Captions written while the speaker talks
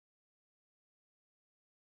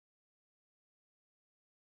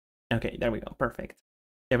Okay, there we go. Perfect.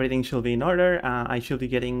 Everything should be in order. I should be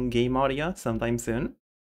getting game audio sometime soon.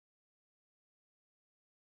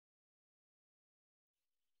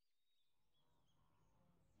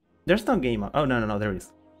 There's no game. Oh, no, there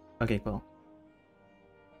is. Okay, cool.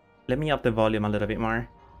 Let me up the volume a little bit more.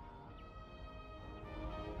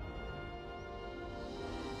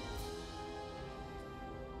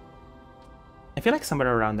 I feel like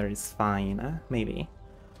somewhere around there is fine, maybe.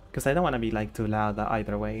 Because I don't want to be like too loud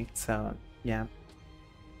either way, so yeah.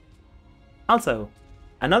 Also,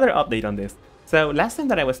 another update on this. So last time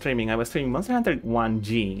that I was streaming Monster Hunter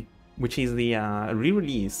 1G, which is the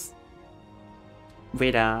re-release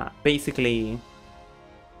with basically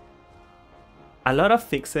a lot of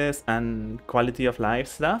fixes and quality of life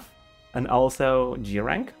stuff, and also G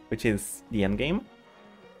rank, which is the end game.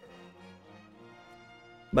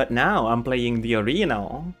 But now I'm playing the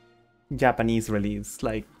original Japanese release,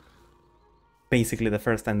 like basically the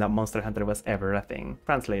first time that Monster Hunter was ever a thing,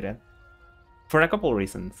 translated. For a couple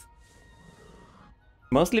reasons.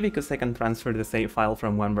 Mostly because I can transfer the save file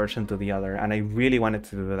from one version to the other, and I really wanted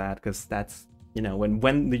to do that, because that's, you know,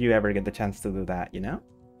 when do you ever get the chance to do that, you know?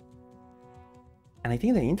 And I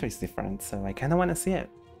think the intro is different, so I kind of want to see it.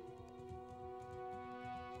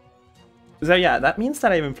 So yeah, that means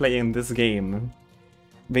that I've been playing this game,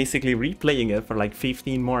 basically replaying it for like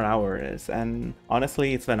 15 more hours, and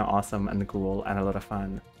honestly it's been awesome and cool and a lot of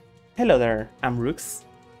fun. Hello there, I'm Rooks.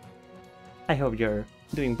 I hope you're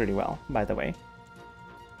doing pretty well, by the way.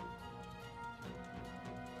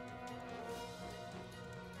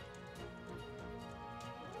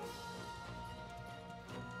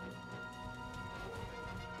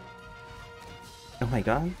 Oh my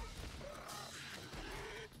god.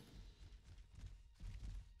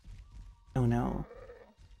 Oh no.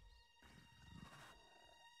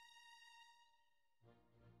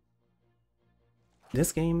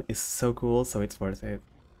 This game is so cool, so it's worth it.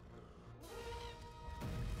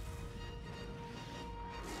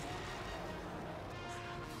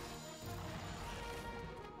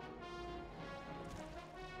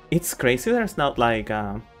 It's crazy there's not like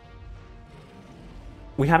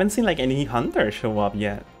we haven't seen like any hunter show up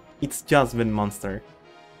yet. It's just been monster.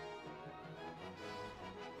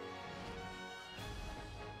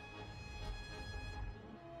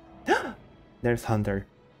 There's hunter.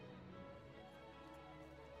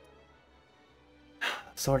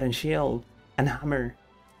 Sword and shield and hammer.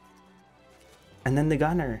 And then the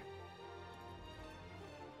gunner.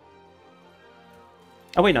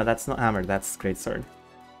 Oh wait, no, that's not hammer, that's greatsword.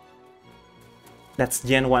 That's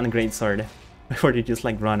Gen 1 greatsword. Before you just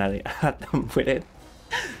like run at them with it.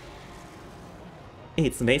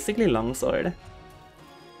 It's basically longsword.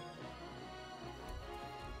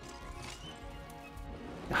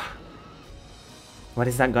 What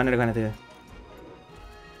is that gunner gonna do?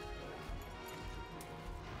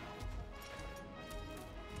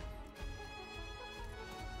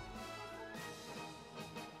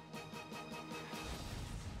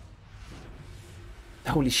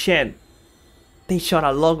 Holy shit! They shot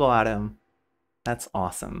a logo at him. That's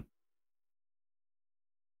awesome.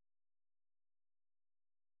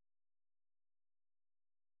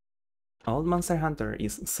 Old Monster Hunter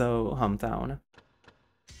is so hometown.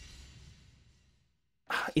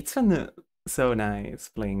 It's been so nice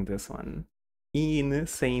playing this one.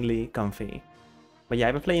 Insanely comfy. But yeah,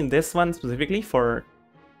 I've been playing this one specifically for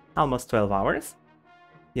almost 12 hours.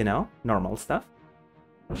 You know, normal stuff.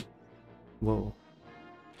 Whoa.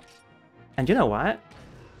 And you know what?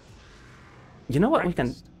 You know what we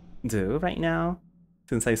can do right now?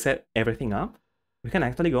 Since I set everything up, we can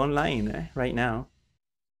actually go online right now.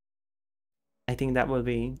 I think that will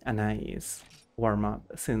be a nice warm-up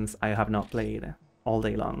since I have not played all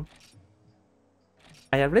day long.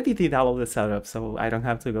 I already did all of the setup, so I don't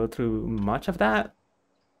have to go through much of that.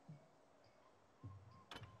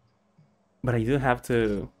 But I do have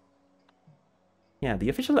to... Yeah, the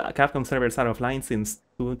official Capcom servers are offline since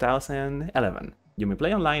 2011. You may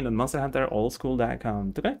play online on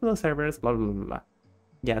monsterhunteroldschool.com to connect to those servers, blah blah blah blah.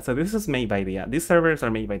 Yeah, so this is made by the... these servers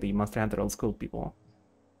are made by the Monster Hunter Old School people.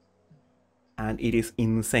 And it is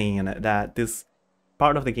insane that this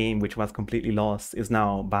part of the game, which was completely lost, is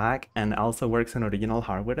now back and also works on original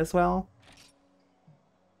hardware as well.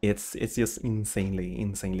 It's just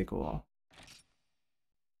insanely cool.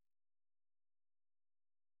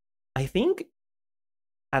 I think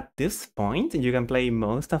at this point you can play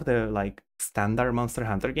most of the like standard Monster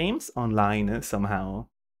Hunter games online somehow,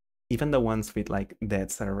 even the ones with like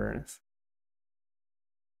dead servers.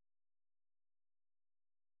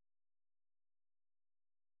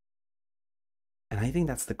 And I think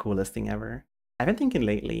that's the coolest thing ever. I've been thinking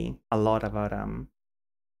lately a lot about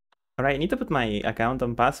Alright, I need to put my account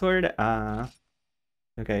and password.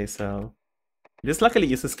 Okay, so this luckily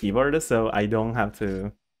uses keyboard, so I don't have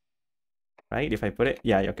to. Right? If I put it,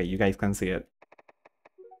 yeah, okay, you guys can see it.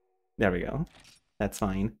 There we go. That's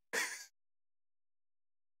fine.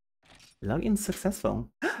 Login successful.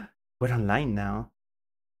 We're online now.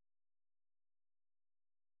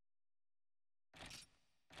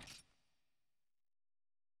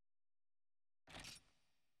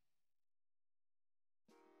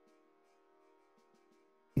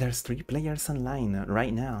 There's 3 players online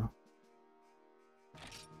right now.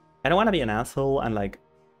 I don't want to be an asshole and like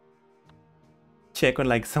check on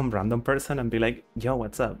like some random person and be like, yo,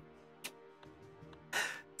 what's up?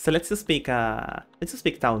 So let's just pick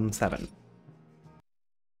town 7.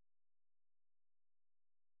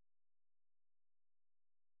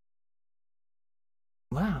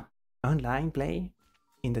 Wow, online play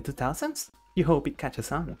in the 2000s? You hope it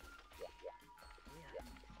catches on.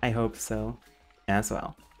 I hope so as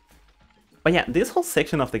well. But yeah, this whole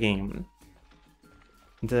section of the game,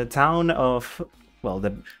 the town of, well,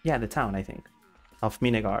 the town, I think, of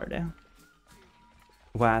Minegard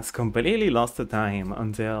was completely lost to time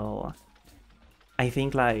until I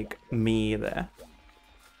think like mid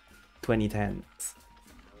 2010s.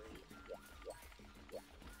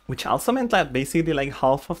 Which also meant that basically like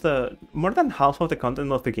more than half of the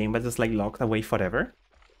content of the game was just like locked away forever.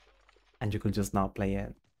 And you could just not play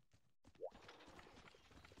it.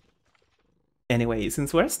 Anyway,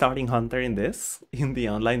 since we're starting Hunter in the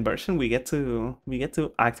online version, we get to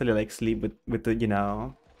actually like sleep with the, you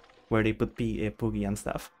know, where they put Poogie and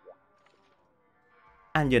stuff.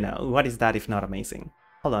 And you know, what is that if not amazing?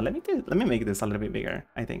 Hold on, let me make this a little bit bigger,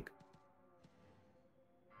 I think.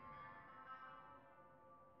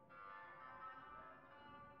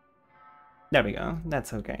 There we go,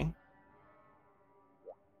 that's okay.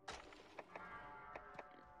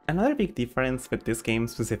 Another big difference with this game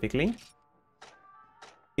specifically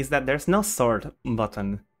is that there's no sort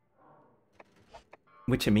button.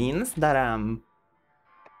 Which means that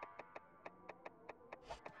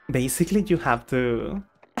basically you have to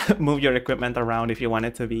move your equipment around if you want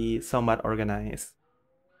it to be somewhat organized.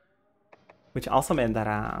 Which also meant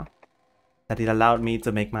that that it allowed me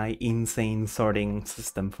to make my insane sorting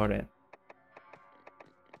system for it.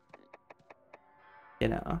 You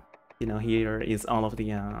know, here is all of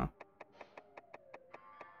the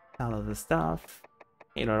stuff.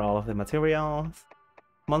 Here are all of the materials.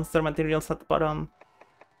 Monster materials at the bottom.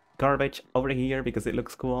 Garbage over here because it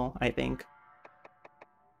looks cool, I think.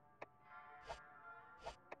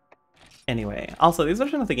 Anyway, also this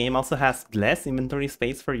version of the game also has less inventory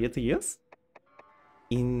space for you to use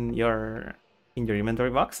in your inventory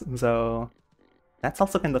box, so that's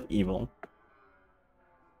also kind of evil.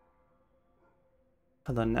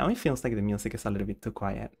 Although now it feels like the music is a little bit too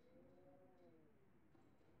quiet.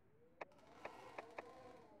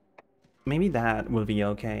 Maybe that will be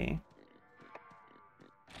okay.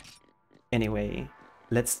 Anyway,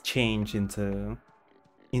 let's change into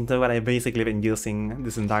what I've basically been using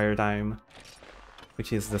this entire time,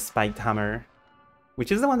 which is the spiked hammer,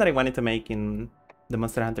 which is the one that I wanted to make in the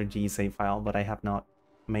Monster Hunter G save file, but I have not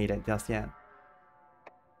made it just yet.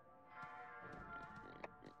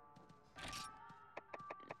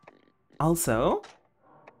 Also,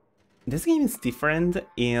 this game is different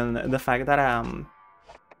in the fact that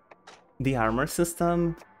the armor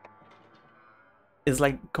system is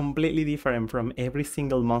like completely different from every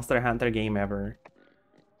single Monster Hunter game ever.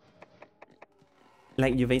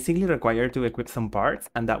 Like, you basically require to equip some parts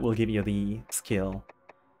and that will give you the skill.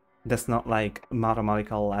 That's not like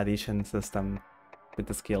mathematical addition system with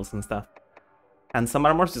the skills and stuff. And some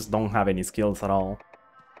armors just don't have any skills at all,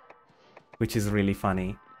 which is really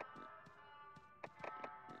funny.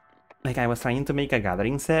 Like, I was trying to make a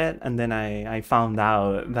gathering set and then I found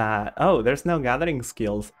out that, oh, there's no gathering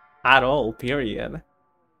skills at all, period.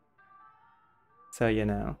 So, you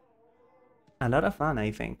know, a lot of fun, I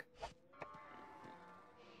think.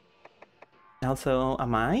 Also,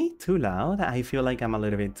 am I too loud? I feel like I'm a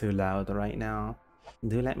little bit too loud right now.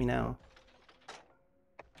 Do let me know.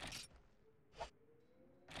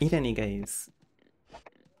 In any case,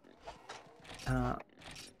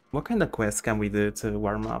 what kind of quest can we do to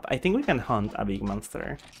warm up? I think we can hunt a big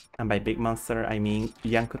monster. And by big monster, I mean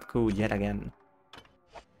Yankutku yet again.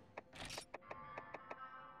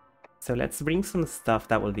 So let's bring some stuff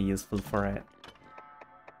that will be useful for it.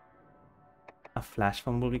 A flash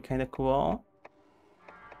bomb will be kind of cool.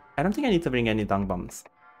 I don't think I need to bring any dung bombs.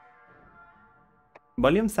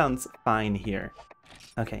 Volume sounds fine here.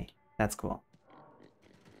 Okay, that's cool.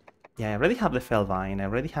 Yeah, I already have the Felvine, I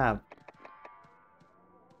already have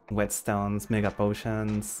whetstones, mega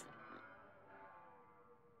potions.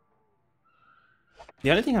 The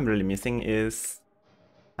only thing I'm really missing is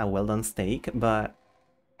a well-done steak, but...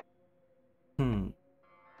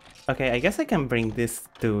 Okay, I guess I can bring this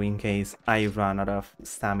too in case I run out of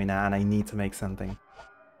stamina and I need to make something.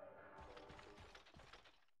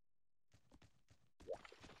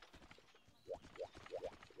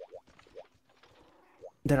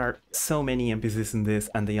 There are so many NPCs in this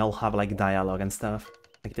and they all have like dialogue and stuff.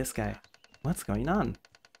 Like this guy. What's going on?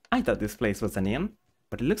 I thought this place was an inn,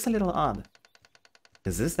 but it looks a little odd.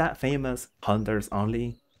 Is this that famous hunters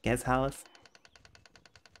only guest house?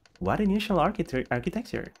 What unusual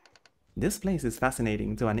architecture. This place is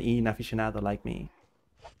fascinating to an inn aficionado like me.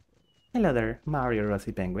 Hello there, Mario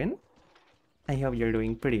Rossi Penguin. I hope you're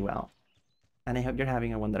doing pretty well. And I hope you're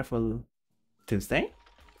having a wonderful Tuesday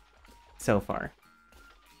so far.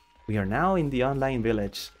 We are now in the online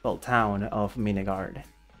village, well, town of Minegard.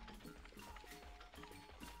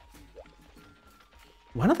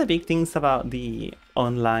 One of the big things about the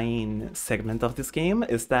online segment of this game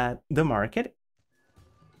is that the market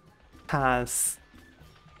has...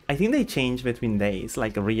 I think they change between days,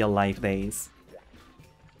 like real life days.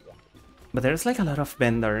 But there's like a lot of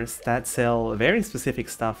vendors that sell very specific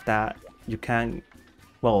stuff that you can't...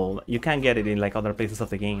 Well, you can't get it in like other places of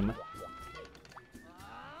the game.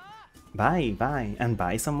 Buy, and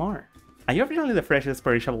buy some more. I offer only the freshest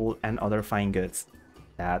perishable and other fine goods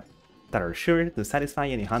that are sure to satisfy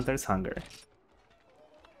any hunter's hunger.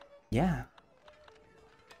 Yeah.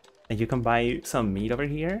 And you can buy some meat over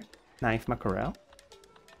here, knife mackerel,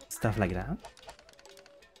 stuff like that.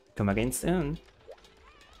 Come again soon.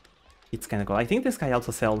 It's kinda cool. I think this guy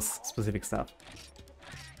also sells specific stuff.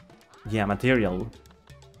 Yeah, material.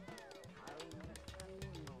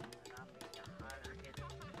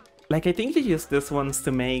 Like, I think you use these ones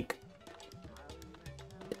to make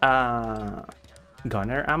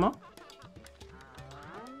gunner ammo.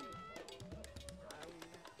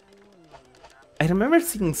 I remember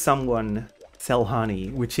seeing someone sell honey,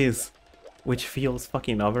 which feels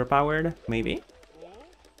fucking overpowered, maybe?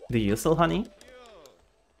 Do you sell honey?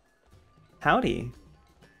 Howdy.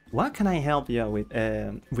 What can I help you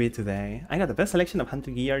with today? I got the best selection of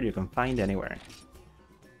hunting gear you can find anywhere.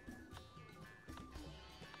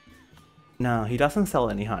 No, he doesn't sell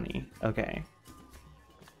any honey. Okay.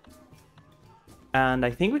 And I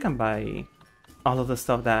think we can buy all of the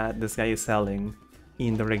stuff that this guy is selling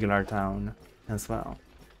in the regular town as well.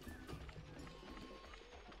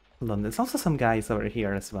 Hold on, there's also some guys over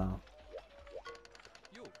here as well.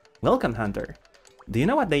 Welcome, Hunter. Do you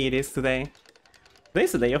know what day it is today?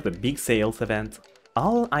 Today's the day of the big sales event.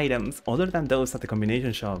 All items other than those at the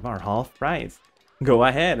combination shop are half price. Go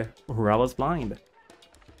ahead, rob us blind.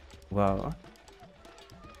 Whoa.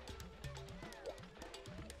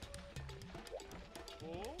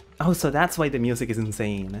 Oh, so that's why the music is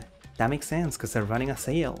insane. That makes sense, because they're running a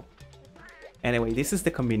sale. Anyway, this is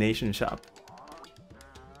the combination shop.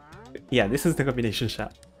 Yeah, this is the combination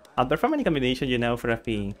shop. Outperform any combination you know for a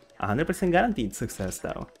fee. 100% guaranteed success,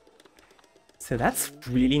 though. So that's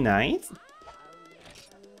really nice.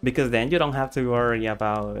 Because then you don't have to worry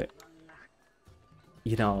about,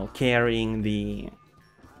 you know, carrying the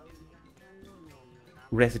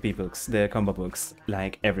recipe books, the combo books,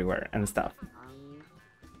 like everywhere and stuff.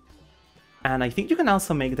 And I think you can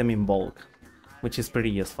also make them in bulk, which is pretty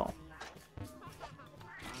useful.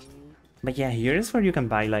 But yeah, here's where you can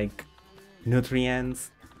buy like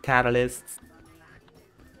nutrients, catalysts,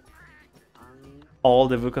 all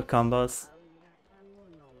the book of combos,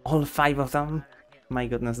 all 5 of them. My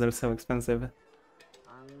goodness, they're so expensive.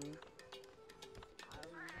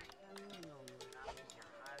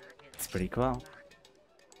 It's pretty cool.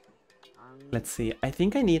 Let's see, I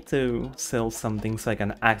think I need to sell something so I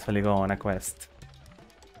can actually go on a quest.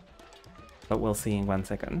 But we'll see in 1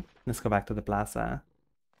 second. Let's go back to the plaza.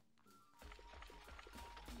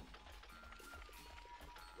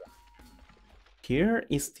 Here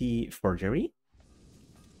is the forgery.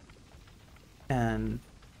 And...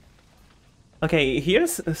 okay,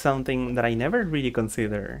 here's something that I never really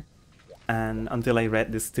considered. And until I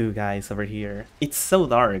read these 2 guys over here. It's so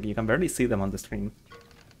dark, you can barely see them on the stream.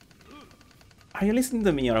 Are you listening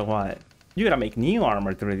to me or what? You gotta make new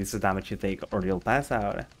armor to reduce the damage you take or you'll pass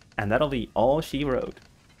out. And that'll be all she wrote.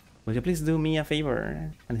 Will you please do me a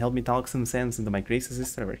favor and help me talk some sense into my crazy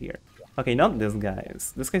sister over here? Okay, not these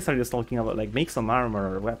guys. These guys are just talking about like make some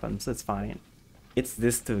armor or weapons, it's fine. It's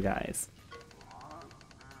these 2 guys.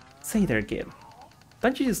 Say there, kid.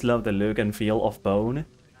 Don't you just love the look and feel of bone?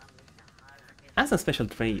 As a special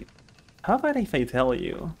trait, how about if I tell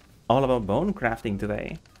you all about bone crafting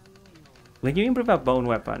today? When you improve a bone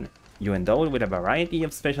weapon, you endow it with a variety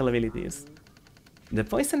of special abilities. The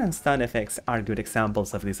poison and stun effects are good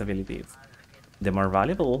examples of these abilities. The more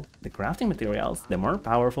valuable the crafting materials, the more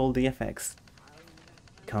powerful the effects.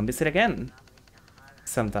 Come visit again.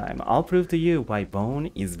 Sometime I'll prove to you why bone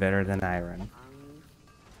is better than iron.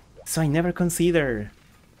 So I never consider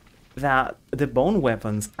that the bone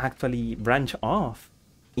weapons actually branch off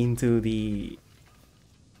into the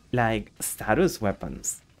like status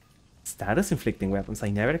weapons, status inflicting weapons. I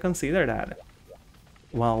never considered that.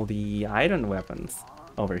 While the iron weapons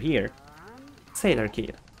over here, Sailor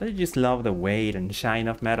Kid, don't you just love the weight and shine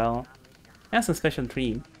of metal? As a special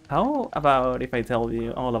treat, how about if I tell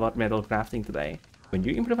you all about metal crafting today? When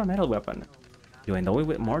you improve a metal weapon, you endow it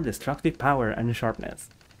with more destructive power and sharpness.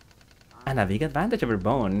 And a big advantage over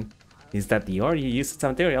bone is that the ore you use as a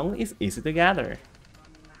material is easy to gather.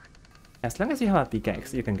 As long as you have a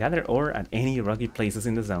pickaxe, you can gather ore at any rocky places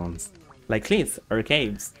in the zones, like cliffs or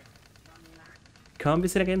caves. Come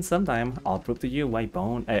visit again sometime, I'll prove to you why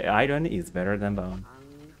iron is better than bone.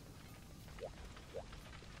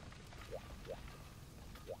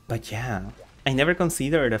 But yeah, I never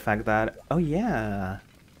considered the fact that, oh yeah,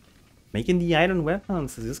 making the iron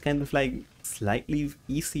weapons is just kind of like slightly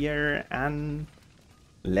easier and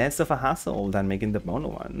less of a hassle than making the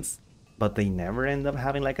bone ones. But they never end up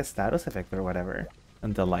having like a status effect or whatever,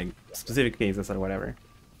 until like specific cases or whatever.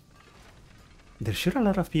 There's sure a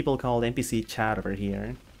lot of people called NPC chat over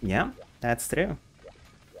here. Yeah, that's true.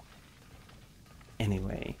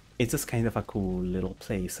 Anyway, it's just kind of a cool little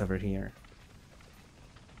place over here.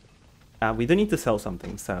 We do need to sell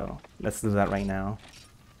something, so let's do that right now,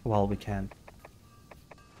 while we can.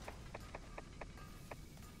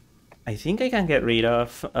 I think I can get rid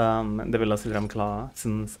of the Velocidrum Claw,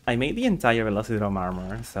 since I made the entire Velocidrum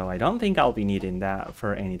armor, so I don't think I'll be needing that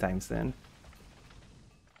for any time soon.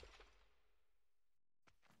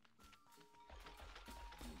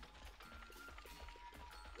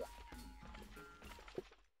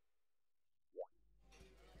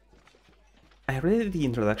 I already did the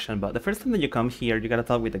introduction, but the first time that you come here, you gotta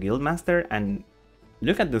talk with the Guildmaster, and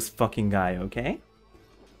look at this fucking guy, okay?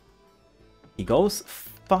 He goes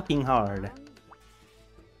fucking hard.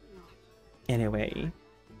 Anyway,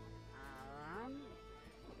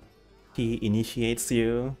 he initiates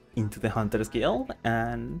you into the Hunter's Guild,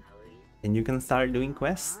 and then you can start doing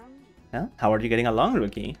quests. Huh? How are you getting along,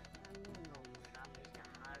 rookie?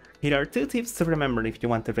 Here are 2 tips to remember if you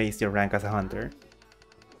want to raise your rank as a hunter.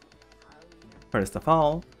 First of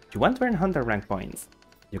all, you want to earn hunter rank points.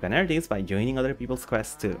 You can earn this by joining other people's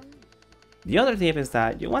quests too. The other tip is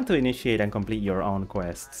that you want to initiate and complete your own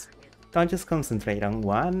quests. Don't just concentrate on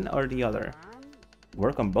one or the other.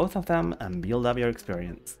 Work on both of them and build up your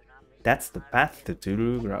experience. That's the path to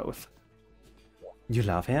true growth. You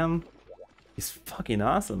love him? He's fucking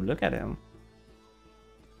awesome, look at him.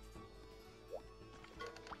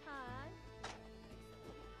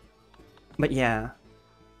 But yeah,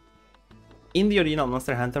 in the original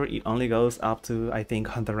Monster Hunter, it only goes up to, I think,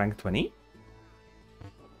 Hunter rank 20,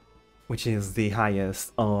 which is the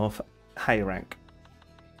highest of high rank.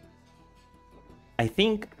 I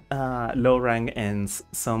think low rank ends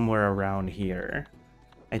somewhere around here.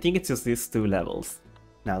 I think it's just these 2 levels,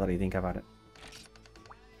 now that I think about it.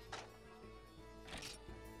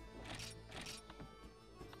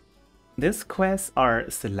 These quests are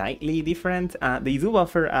slightly different. They do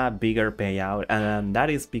offer a bigger payout, and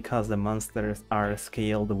that is because the monsters are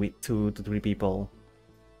scaled with 2 to 3 people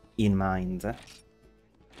in mind.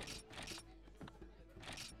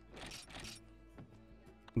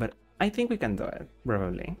 But I think we can do it,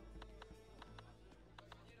 probably.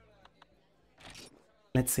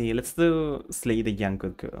 Let's see, let's do Slay the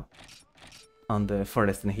Yankutku on the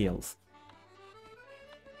Forest and Hills.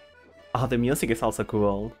 Oh, the music is also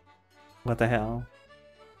cool. What the hell?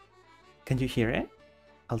 Can you hear it?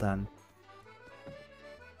 Hold on.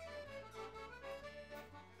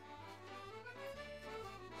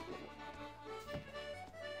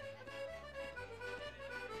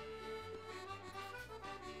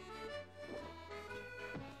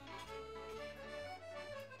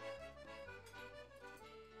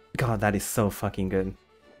 God, that is so fucking good.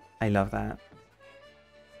 I love that.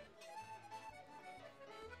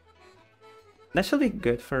 That should be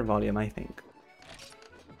good for volume, I think.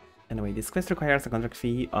 Anyway, this quest requires a contract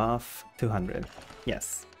fee of 200.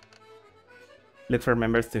 Yes. Look for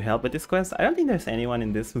members to help with this quest. I don't think there's anyone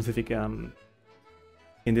in this specific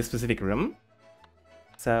room.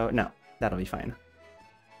 So no, that'll be fine.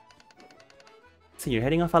 So you're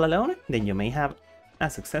heading off all alone? Then you may have a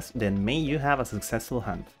successful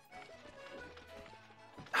hunt.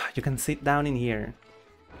 You can sit down in here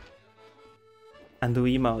and do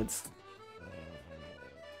emotes.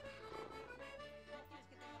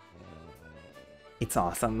 It's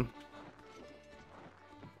awesome.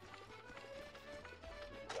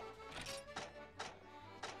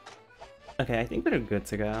 Okay, I think we're good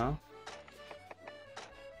to go.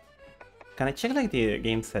 Can I check like the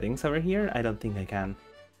game settings over here? I don't think I can.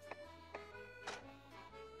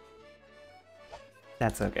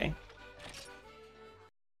 That's okay.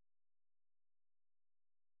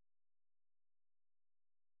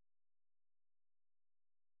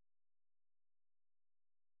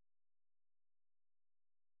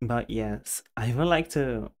 But yes, I would like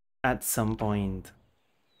to, at some point,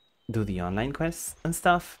 do the online quests and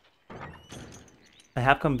stuff. I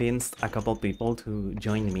have convinced a couple people to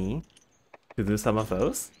join me to do some of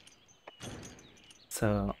those.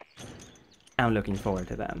 So I'm looking forward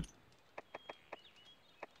to that.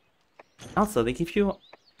 Also, they give you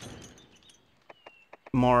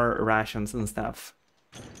more rations and stuff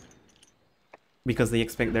because they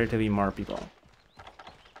expect there to be more people.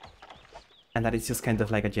 And that is just kind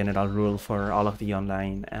of like a general rule for all of the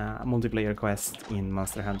online multiplayer quests in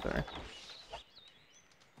Monster Hunter.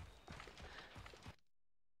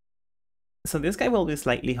 So this guy will be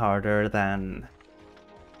slightly harder than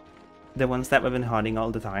the ones that we've been hunting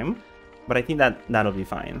all the time, but I think that'll be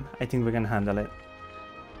fine. I think we can handle it.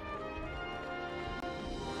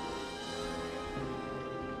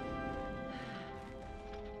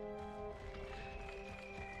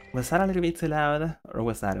 Was that a little bit too loud, or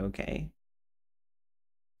was that okay?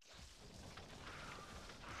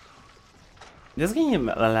 This game,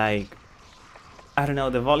 like, I don't know,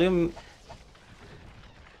 the volume...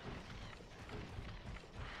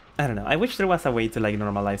 I don't know, I wish there was a way to, like,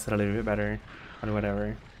 normalize it a little bit better, or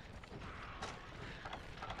whatever.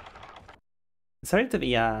 Sorry to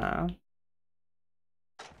be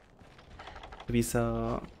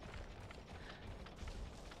so...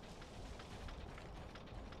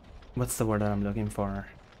 What's the word that I'm looking for?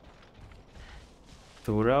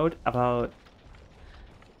 Too road about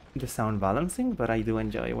the sound balancing, but I do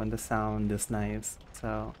enjoy when the sound is nice,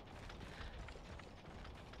 so...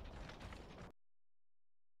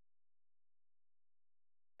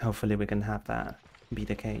 Hopefully we can have that be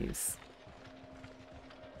the case.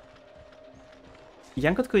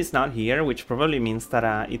 Yankutku is not here, which probably means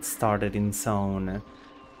that it started in zone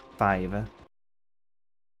 5.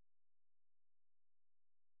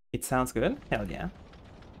 It sounds good? Hell yeah.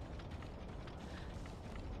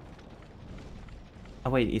 Oh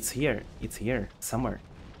wait, it's here. It's here, somewhere.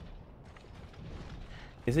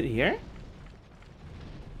 Is it here?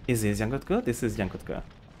 Is this Yankutku? This is Yankutku.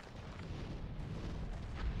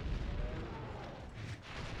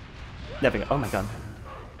 There we go. Oh my god.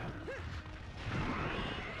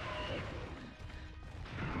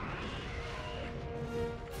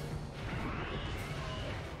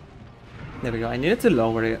 There we go. I needed to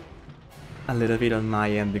lower it a little bit on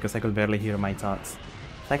my end because I could barely hear my thoughts.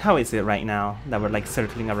 Like, how is it right now that we're like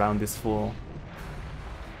circling around this fool?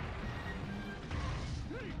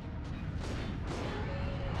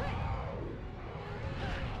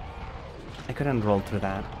 I couldn't roll through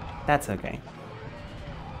that. That's okay.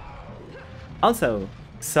 Also,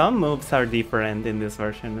 some moves are different in this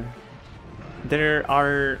version.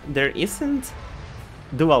 There isn't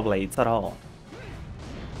dual blades at all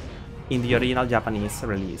in the original Japanese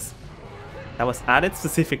release. That was added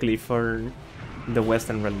specifically for the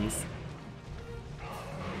Western release.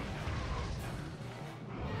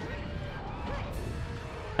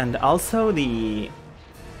 And also the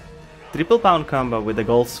triple pound combo with the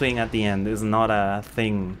gold swing at the end is not a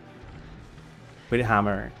thing with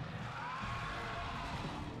Hammer.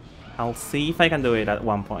 I'll see if I can do it at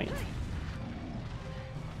one point.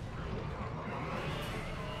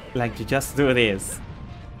 Like, you just do this,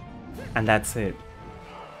 and that's it.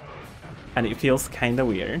 And it feels kinda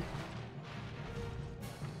weird.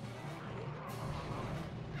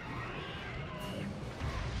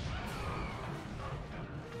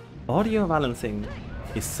 Audio balancing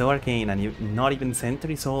is so arcane, and not even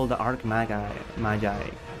Centuries Old Arc Magi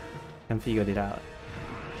can figure it out.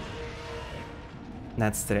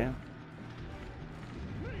 That's true.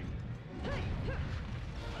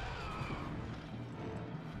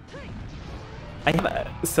 I have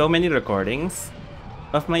so many recordings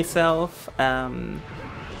of myself. Oh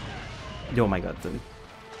my god, dude.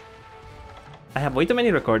 I have way too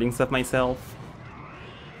many recordings of myself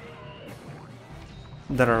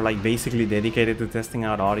that are like basically dedicated to testing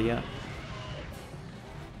out audio.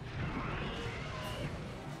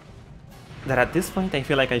 That at this point I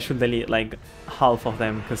feel like I should delete like half of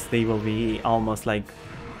them because they will be almost like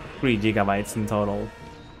 3 gigabytes in total.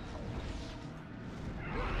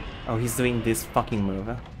 Oh, he's doing this fucking move.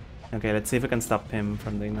 Okay, let's see if we can stop him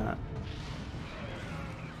from doing that.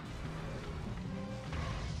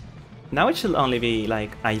 Now it should only be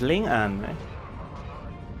like idling and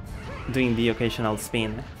doing the occasional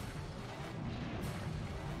spin.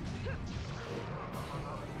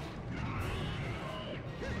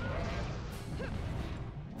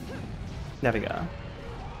 There we go.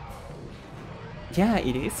 Yeah,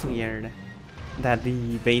 it is weird that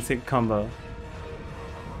the basic combo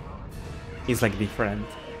is like different.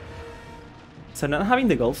 So not having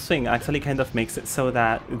the golf swing actually kind of makes it so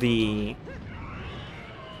that the...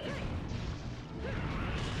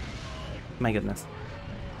 My goodness.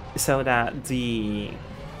 So that the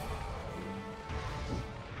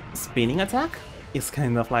spinning attack is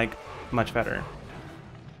kind of like much better.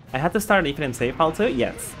 I had to start different save file too?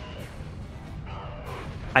 Yes.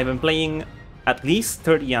 I've been playing at least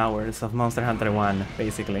 30 hours of Monster Hunter 1,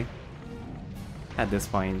 basically, at this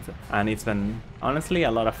point, and it's been, honestly,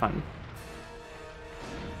 a lot of fun.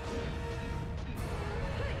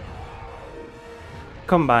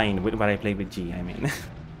 Combined with what I played with G, I mean.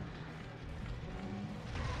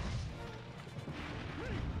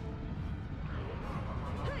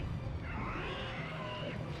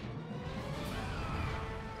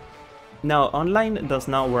 Now, online does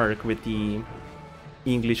not work with the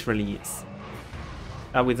English release,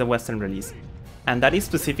 with the Western release, and that is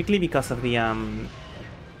specifically because of the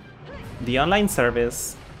online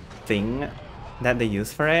service thing that they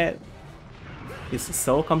use for it is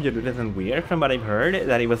so convoluted and weird from what I've heard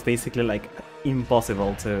that it was basically like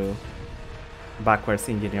impossible to backwards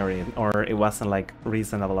engineer it, or it wasn't like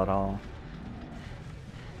reasonable at all.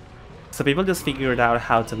 So people just figured out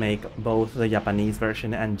how to make both the Japanese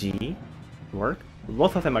version and G work.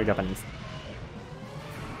 Both of them are Japanese.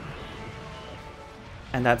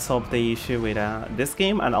 And that solved the issue with this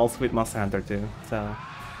game and also with Monster Hunter 2, so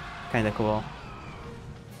kinda cool.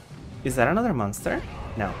 Is that another monster?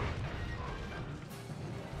 No.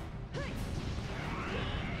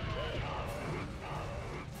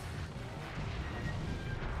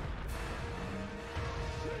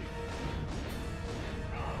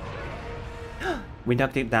 We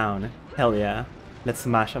knocked it down. Hell yeah. Let's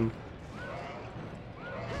smash him.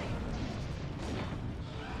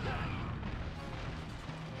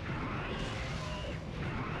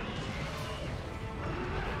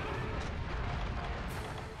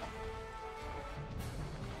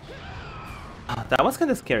 That was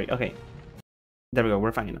kind of scary. Okay. There we go,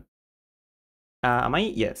 we're fine. Am I?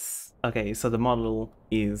 Yes. Okay, so the model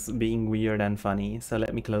is being weird and funny, so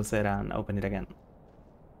let me close it and open it again.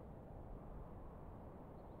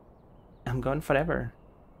 I'm gone forever,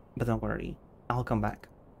 but don't worry, I'll come back.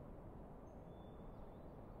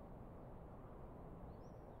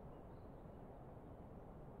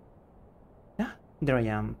 Yeah, there I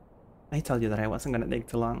am. I told you that I wasn't gonna take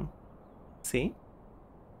too long. See?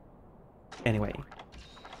 Anyway,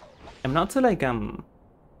 I'm not too like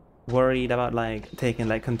worried about like taking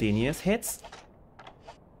like continuous hits,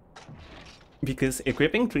 because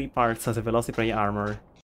equipping 3 parts of the Velocipray armor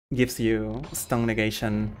gives you stun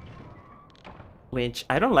negation, which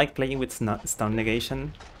I don't like playing with stun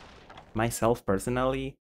negation myself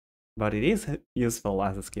personally, but it is useful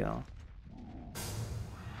as a skill.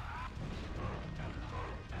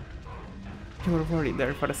 You were worried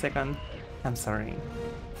there for a second. I'm sorry.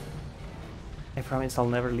 I promise I'll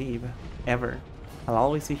never leave, ever. I'll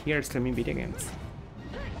always be here streaming video games.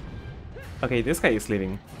 Okay, this guy is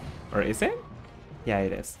leaving. Or is it? Yeah,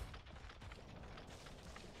 it is.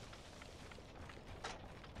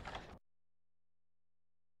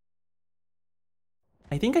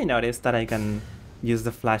 I think I noticed that I can use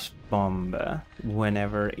the flash bomb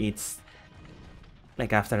whenever it's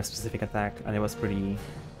like after a specific attack, and it was pretty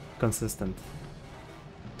consistent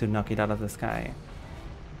to knock it out of the sky.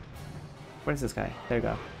 Where's this guy? There you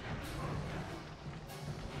go.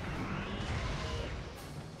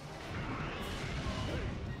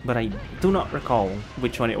 But I do not recall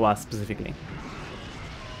which one it was specifically.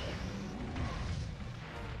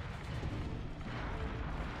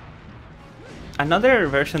 Another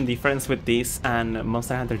version difference with this and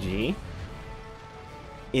Monster Hunter G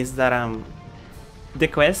is that the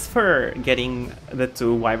quest for getting the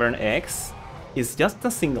 2 Wyvern eggs is just a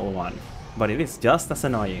single one, but it is just as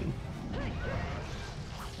annoying.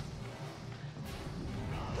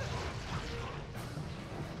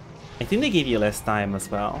 I think they give you less time as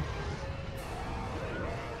well.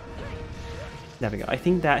 There we go. I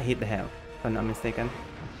think that hit the head, if I'm not mistaken.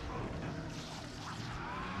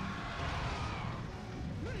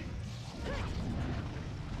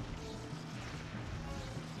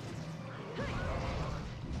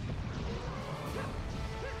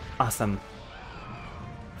 Awesome.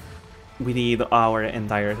 We did our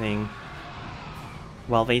entire thing.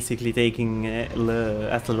 while basically taking as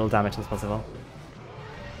little damage as possible.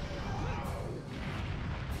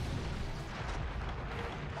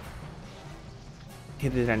 He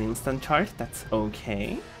did an instant charge, that's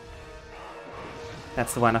okay.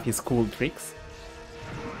 That's one of his cool tricks.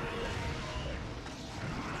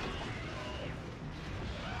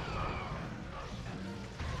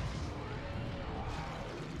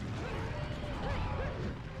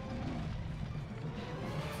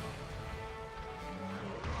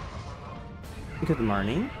 Good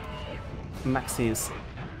morning, Maxis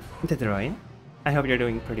Detroit. I hope you're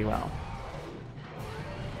doing pretty well.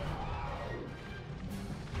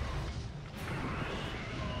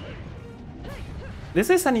 This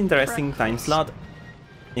is an interesting time slot.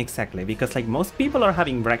 Exactly, because like most people are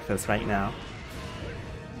having breakfast right now.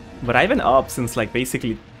 But I've been up since like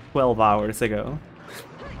basically 12 hours ago.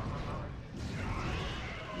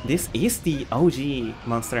 This is the OG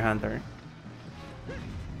Monster Hunter.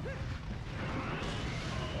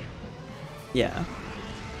 Yeah.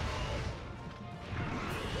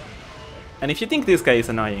 And if you think this guy is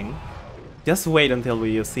annoying, just wait until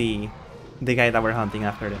you see the guy that we're hunting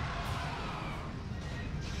after them.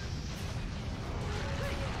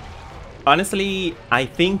 Honestly, I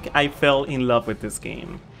think I fell in love with this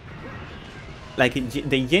game. Like,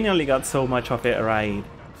 they genuinely got so much of it right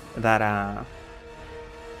that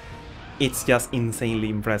it's just insanely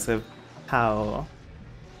impressive how...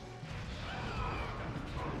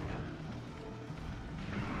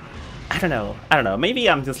 I don't know, maybe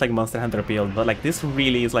I'm just like Monster Hunter build, but like this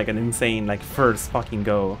really is like an insane like first fucking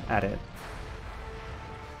go at it.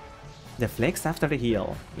 The flex after the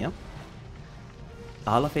heal, yep.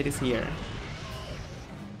 All of it is here.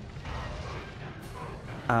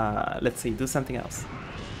 Let's see, do something else.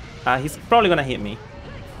 He's probably gonna hit me.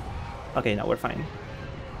 Okay, no, we're fine.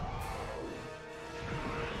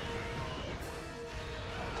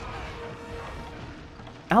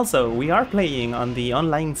 Also, we are playing on the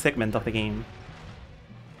online segment of the game.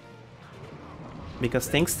 Because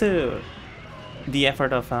thanks to the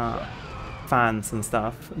effort of fans and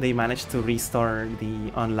stuff, they managed to restore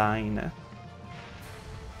the online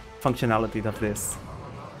functionality of this.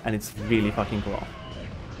 And it's really fucking cool.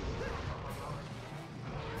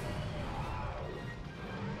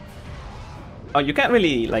 Oh, you can't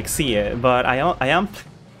really like see it, but I am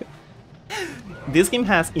this game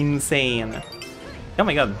has insane... Oh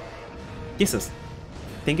my god. Jesus.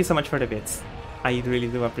 Thank you so much for the bits. I really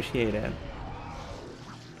do appreciate it.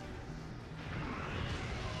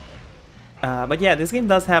 But yeah, this game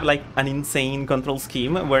does have like an insane control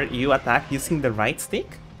scheme where you attack using the right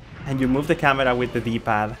stick and you move the camera with the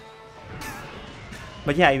D-pad.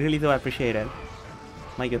 But yeah, I really do appreciate it.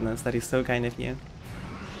 My goodness, that is so kind of you.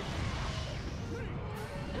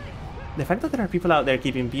 The fact that there are people out there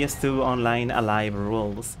keeping PS2 online alive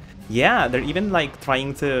rules. Yeah, they're even like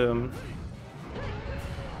trying to...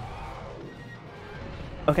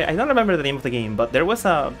 Okay, I don't remember the name of the game, but there was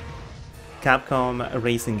a Capcom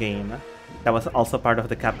racing game that was also part of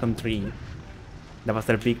the Capcom 3. That was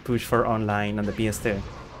their big push for online on the PS2.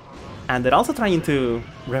 And they're also trying to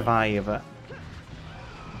revive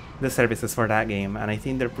the services for that game, and I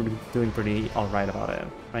think they're doing pretty alright about it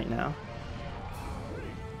right now.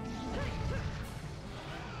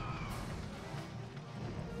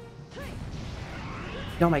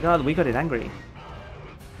 Oh my god, we got it angry.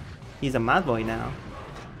 He's a mad boy now.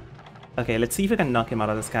 Okay, let's see if we can knock him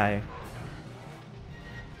out of the sky.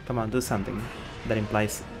 Come on, do something that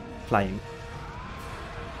implies flying.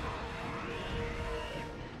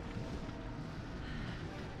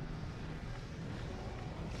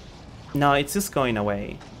 No, it's just going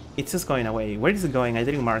away. It's just going away. Where is it going? I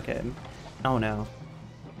didn't mark it. Oh no.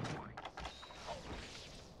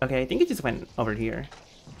 Okay, I think it just went over here.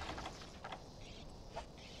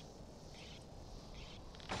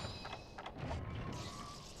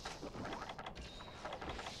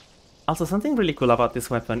 Also, something really cool about this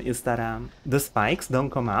weapon is that the spikes don't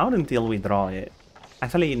come out until we draw it.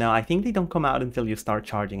 Actually, no, I think they don't come out until you start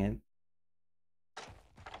charging it.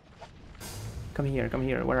 Come here,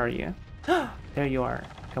 where are you? There you are.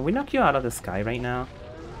 Can we knock you out of the sky right now?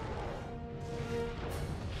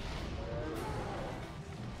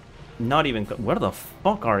 Not even... Where the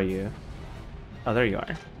fuck are you? Oh, there you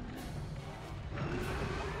are.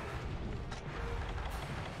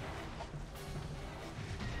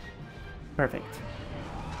 Perfect.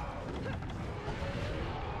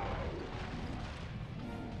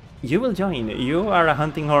 You will join. You are a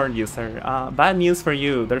hunting horn user. Bad news for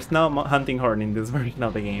you. There's no hunting horn in this version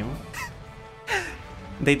of the game.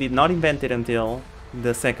 They did not invent it until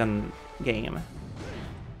the second game.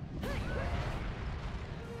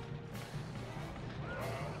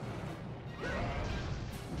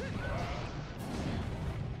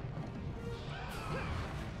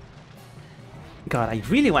 God, I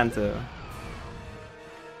really want to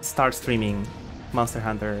start streaming Monster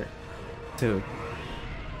Hunter 2.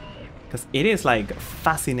 Because it is like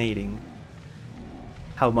fascinating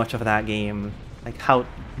how much of that game, like how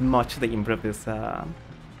much they improved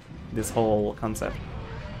this whole concept.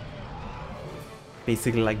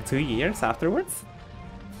 Basically like 2 years afterwards.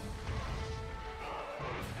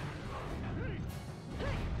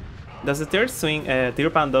 Does the third swing, Tear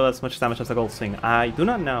Pound do as much damage as a gold swing? I do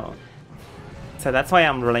not know. So that's why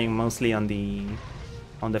I'm relying mostly on the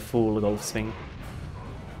full gold swing.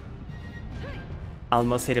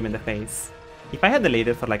 Almost hit him in the face. If I had delayed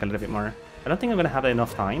it for like a little bit more, I don't think I'm gonna have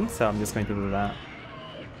enough time, so I'm just going to do that.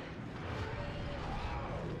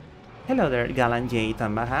 Hello there, Galan J.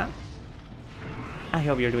 Tambaha. I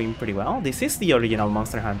hope you're doing pretty well. This is the original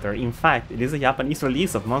Monster Hunter. In fact, it is a Japanese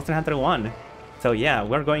release of Monster Hunter 1. So yeah,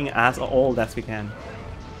 we're going as old as we can.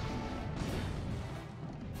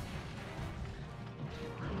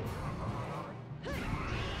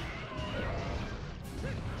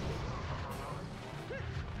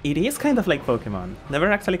 It is kind of like Pokemon.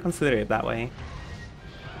 Never actually considered it that way.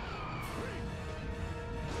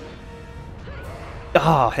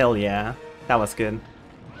 Oh, hell yeah. That was good.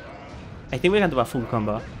 I think we can do a full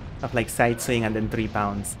combo of like side swing and then 3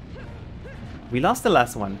 pounds. We lost the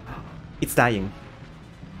last one. It's dying.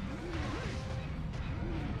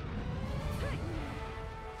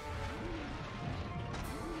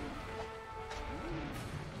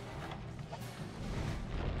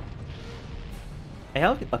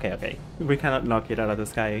 Okay. We cannot knock it out of the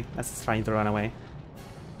sky as it's trying to run away.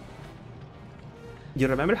 You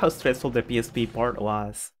remember how stressful the PSP port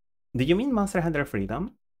was? Do you mean Monster Hunter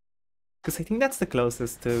Freedom? Because I think that's the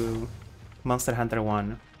closest to Monster Hunter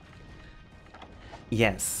 1.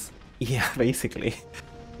 Yes. Yeah, basically.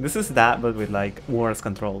 This is that, but with like worse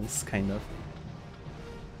controls, kind of.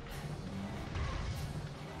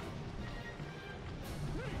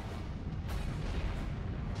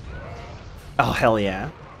 Oh, hell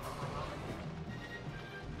yeah.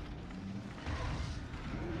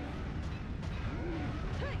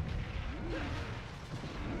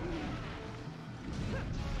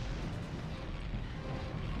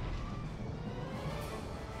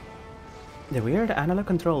 The weird analog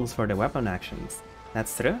controls for the weapon actions.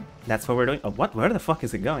 That's true. That's what we're doing. Oh, what? Where the fuck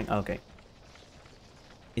is it going? Okay.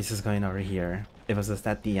 It's just going over here. It was just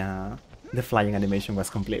that the flying animation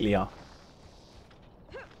was completely off.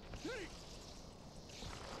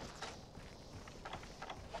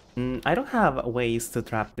 I don't have ways to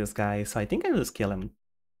trap this guy, so I think I'll just kill him.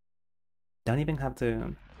 Don't even have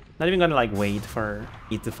to... Not even gonna like wait for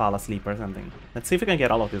it to fall asleep or something. Let's see if we can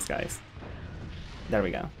get all of these guys. There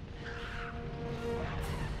we go.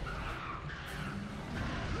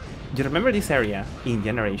 You remember this area in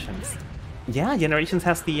Generations? Yeah, Generations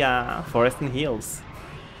has the forest and hills.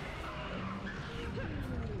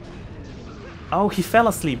 Oh, he fell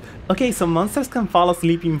asleep. Okay, so monsters can fall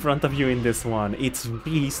asleep in front of you in this one. It's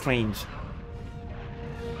really strange.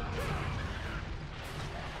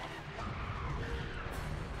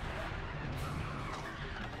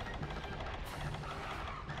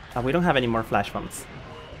 We don't have any more flash bombs.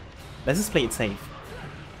 Let's just play it safe.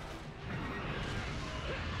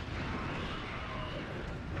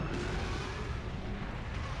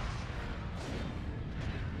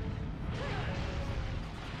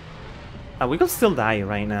 We could still die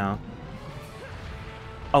right now.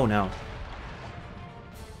 Oh no.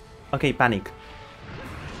 Okay, panic.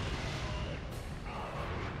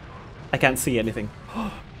 I can't see anything.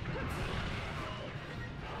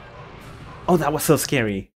 Oh, that was so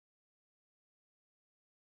scary.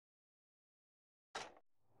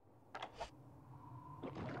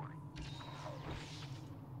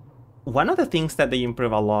 One of the things that they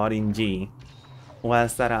improve a lot in G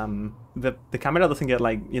was that the camera doesn't get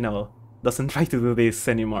like, you know, doesn't try to do this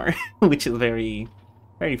anymore, which is very,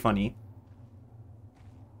 very funny.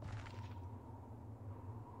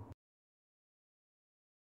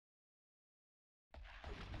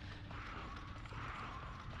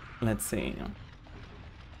 Let's see.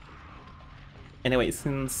 Anyway,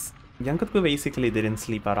 since Yankutku basically didn't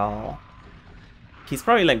sleep at all, he's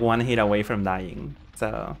probably like one hit away from dying,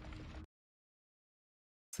 so...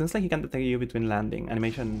 Seems like he can detect you between landing,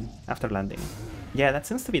 animation after landing. Yeah, that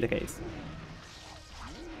seems to be the case.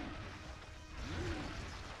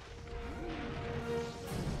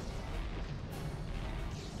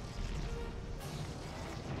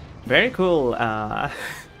 Very cool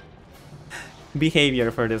behavior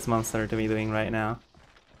for this monster to be doing right now.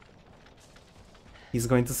 He's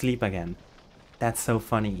going to sleep again. That's so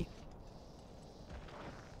funny.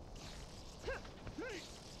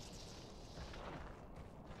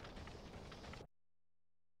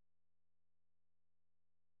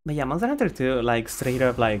 But yeah, Monster Hunter 2, like, straight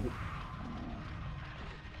up, like,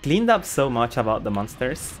 cleaned up so much about the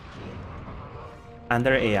monsters and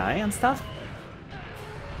their AI and stuff.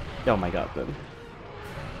 Oh my god, dude.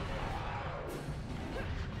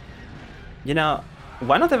 You know,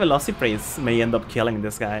 one of the Velociprays may end up killing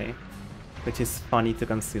this guy, which is funny to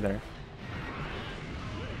consider.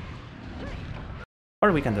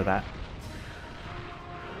 Or we can do that.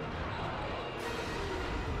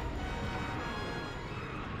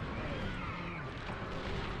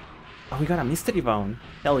 Oh, we got a mystery bone.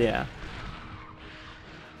 Hell yeah.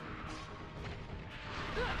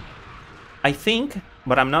 I think,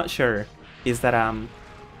 but I'm not sure, is that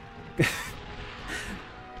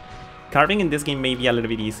carving in this game may be a little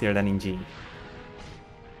bit easier than in G.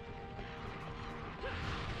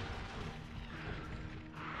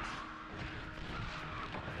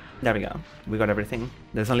 There we go. We got everything.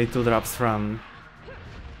 There's only 2 drops from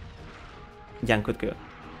Yankutku.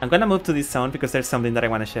 I'm gonna move to this zone because there's something that I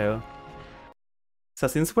want to show. So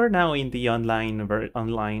since we're now in the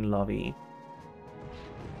online lobby...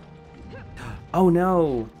 Oh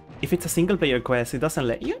no! If it's a single player quest, it doesn't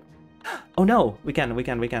let you? Oh no! We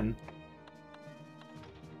can.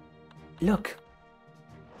 Look!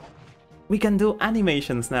 We can do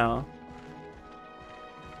animations now!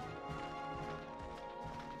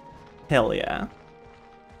 Hell yeah.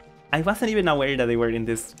 I wasn't even aware that they were in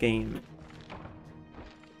this game.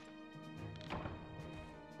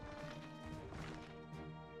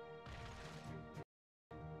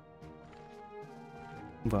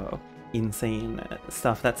 Whoa. Insane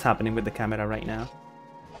stuff that's happening with the camera right now.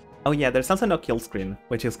 Oh yeah, there's also no kill screen,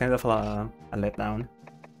 which is kind of a letdown.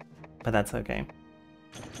 But that's okay.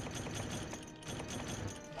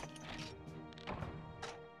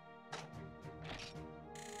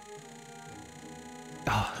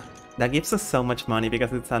 Oh, that gives us so much money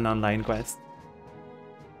because it's an online quest.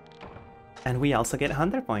 And we also get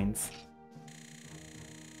 100 points.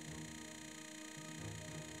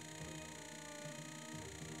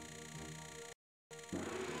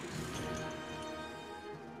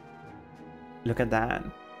 Look at that.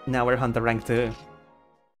 Now we're Hunter rank 2.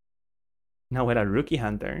 Now we're a rookie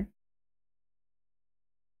hunter.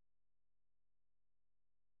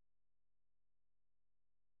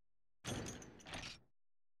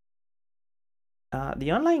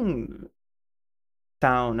 The online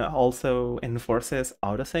town also enforces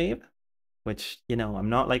autosave, which, you know, I'm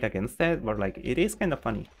not like against it, but like it is kind of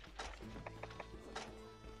funny.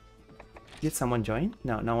 Did someone join?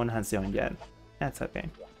 No, no one has joined yet. That's okay.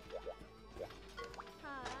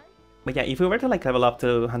 But yeah, if we were to like level up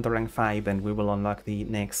to Hunter rank 5, then we will unlock the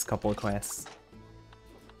next couple quests.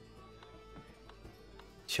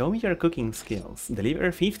 Show me your cooking skills.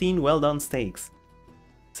 Deliver 15 well-done steaks.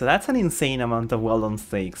 So that's an insane amount of well-done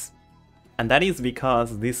steaks. And that is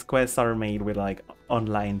because these quests are made with like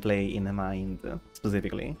online play in mind,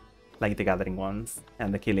 specifically. Like the gathering ones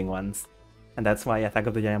and the killing ones. And that's why Attack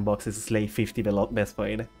of the Giant Box is slay 50 best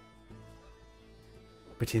played.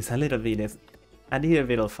 Which is a little bit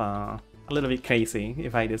crazy,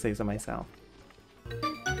 if I do say so myself.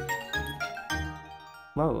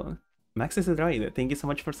 Whoa, Max is a droid. Thank you so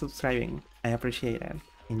much for subscribing. I appreciate it.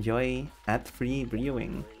 Enjoy ad-free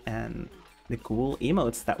viewing and the cool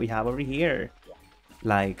emotes that we have over here.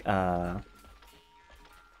 Like,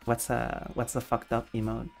 what's the fucked up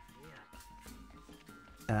emote?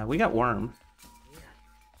 We got Worm.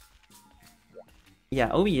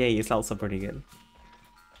 Yeah, OVA is also pretty good.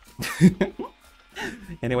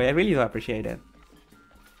 Anyway, I really do appreciate it.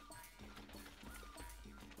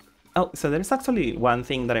 Oh, so there's actually one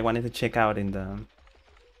thing that I wanted to check out in the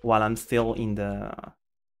while I'm still in the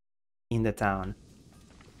town.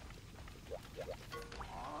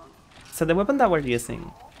 So the weapon that we're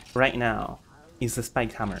using right now is the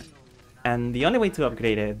spiked hammer, and the only way to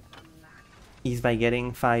upgrade it is by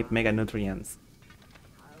getting 5 mega nutrients,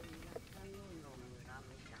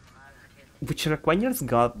 which requires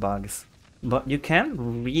god bugs, but you can't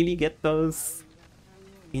really get those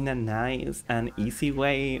in a nice and easy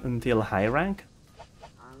way until high rank.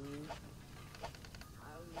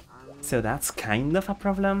 So that's kind of a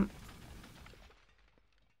problem.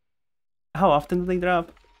 How often do they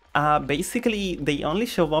drop? Basically, they only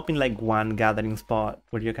show up in like one gathering spot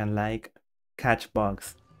where you can like catch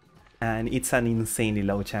bugs, and it's an insanely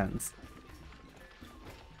low chance.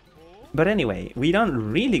 But anyway, we don't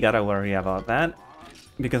really gotta worry about that,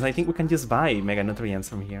 because I think we can just buy mega nutrients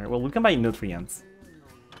from here. Well, we can buy nutrients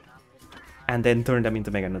and then turn them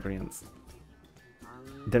into mega nutrients.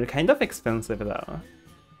 They're kind of expensive though,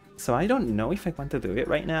 so I don't know if I want to do it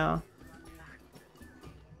right now.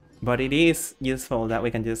 But it is useful that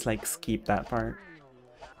we can just like skip that part.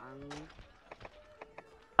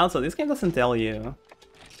 Also, this game doesn't tell you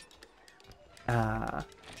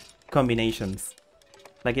combinations.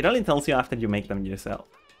 Like, it only tells you after you make them yourself.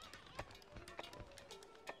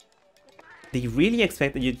 They really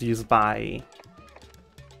expected you to just buy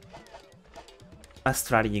a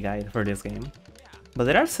strategy guide for this game. But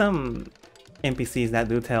there are some NPCs that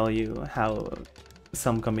do tell you how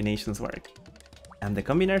some combinations work. I'm the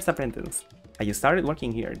Combiner's apprentice. You started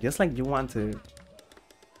working here, just like you want to...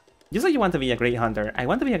 Just like you want to be a great hunter, I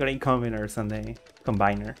want to be a great combiner someday.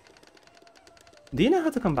 Combiner. Do you know how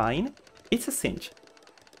to combine? It's a cinch.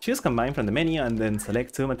 Choose combine from the menu and then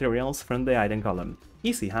select 2 materials from the item column.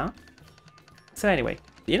 Easy, huh? So anyway,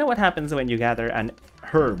 do you know what happens when you gather an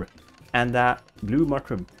herb and a blue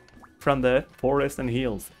mushroom from the forest and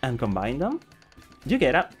hills and combine them? You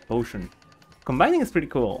get a potion. Combining is pretty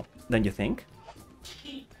cool, don't you think?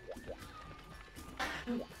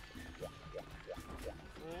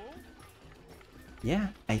 Yeah,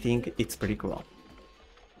 I think it's pretty cool.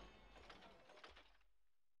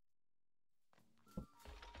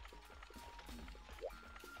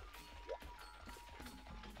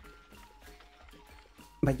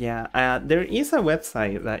 But yeah, there is a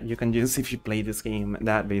website that you can use if you play this game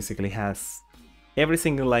that basically has every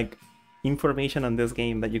single like information on this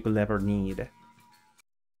game that you could ever need.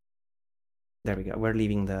 There we go. We're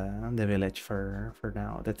leaving the village for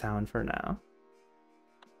now, the town for now.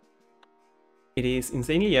 It is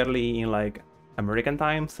insanely early in like American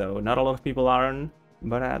time, so not a lot of people are on,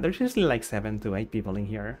 but there's usually like 7 to 8 people in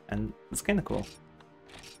here, and it's kind of cool.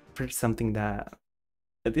 For something that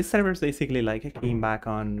this server's basically like came back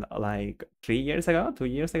on like 3 years ago, 2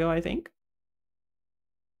 years ago, I think.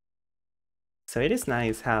 So it is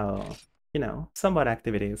nice how, you know, somewhat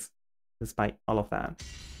activities despite all of that.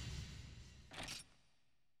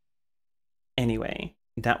 Anyway,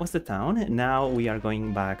 that was the town. Now we are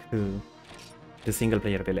going back to the single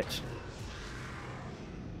player village.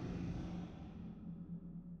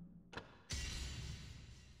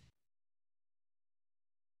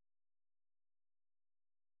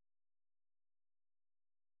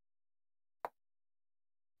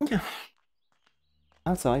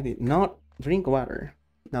 Also, I did not drink water,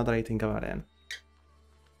 now that I think about it.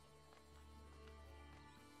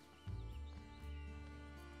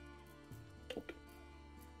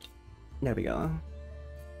 There we go.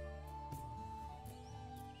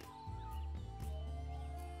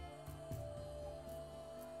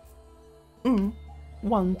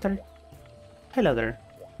 Water. Hello there,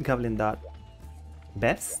 Goblin Dot.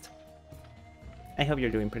 Best? I hope you're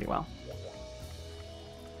doing pretty well.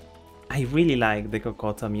 I really like the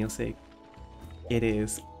Kokoto music. It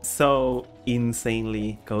is so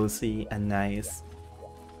insanely cozy and nice.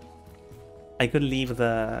 I could leave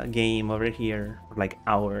the game over here for like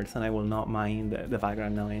hours and I will not mind the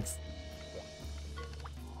background noise.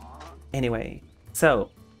 Anyway, so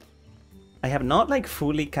I have not like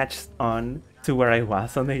fully catched on to where I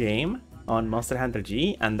was on the game on Monster Hunter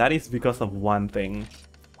G, and that is because of one thing.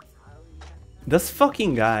 This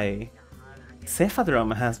fucking guy,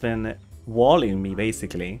 Cephadrum, has been walling me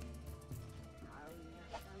basically.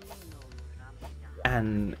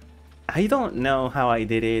 And I don't know how I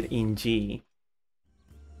did it in G,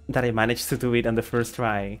 that I managed to do it on the first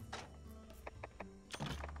try.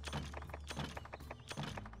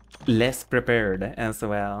 Less prepared as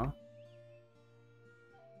well.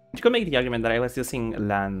 You could make the argument that I was using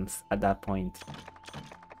Lance at that point.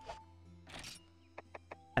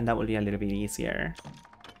 And that would be a little bit easier.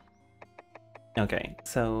 Okay,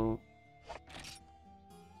 so...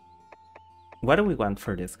 what do we want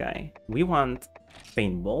for this guy? We want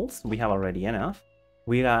paintballs. We have already enough.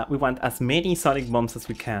 We want as many sonic bombs as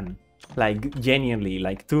we can. Like, genuinely,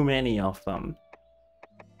 like too many of them.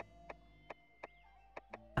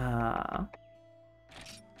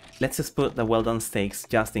 Let's just put the well done steaks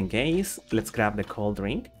just in case. Let's grab the cold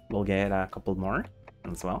drink. We'll get a couple more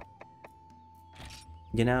as well.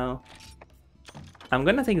 You know, I'm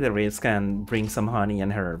gonna take the risk and bring some honey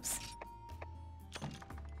and herbs.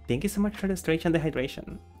 Thank you so much for the stretch and the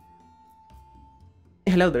hydration.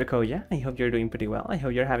 Hello there, Koya. I hope you're doing pretty well. I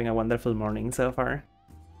hope you're having a wonderful morning so far.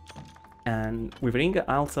 And we bring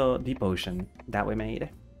also the potion that we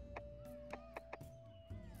made.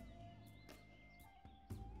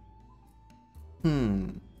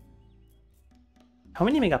 How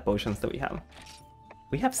many mega potions do we have?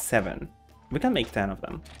 We have 7. We can make 10 of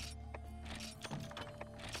them.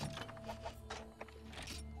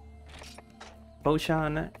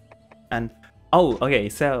 Potion and... oh, okay,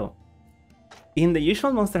 so... in the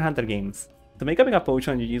usual Monster Hunter games, to make a mega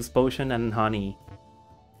potion you use potion and honey.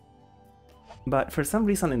 But for some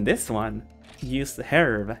reason in this one, you use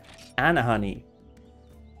herb and a honey.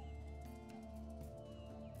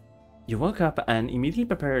 You woke up and immediately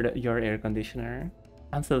prepared your air conditioner.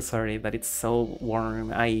 I'm so sorry that it's so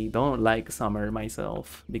warm. I don't like summer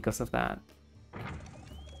myself because of that.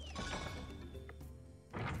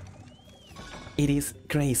 It is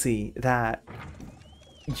crazy that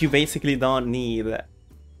you basically don't need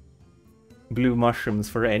blue mushrooms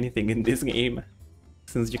for anything in this game,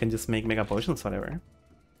 since you can just make mega potions whatever.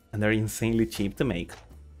 And they're insanely cheap to make.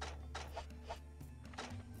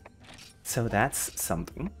 So that's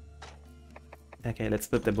something. Okay, let's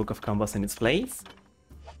put the Book of Combos in its place.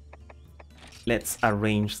 Let's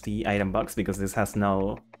arrange the item box because this has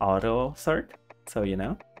no auto sort, so you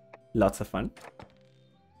know, lots of fun.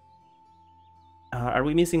 Are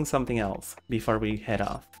we missing something else before we head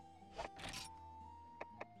off?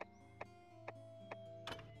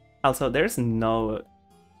 Also, there's not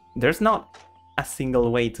a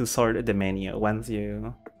single way to sort the menu once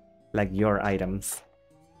you like your items.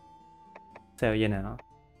 So, you know,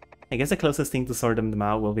 I guess the closest thing to sort them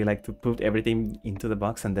out will be like to put everything into the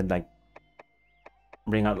box and then like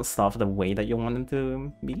bring out the stuff the way that you want them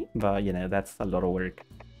to be, but you know, that's a lot of work.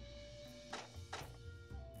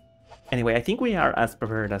 Anyway, I think we are as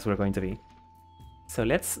prepared as we're going to be. So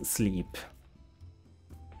let's sleep.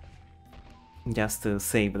 Just to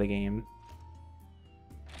save the game.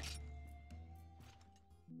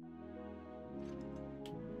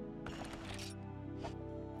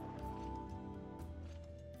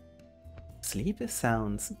 Sleep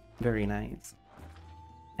sounds very nice.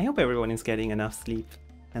 I hope everyone is getting enough sleep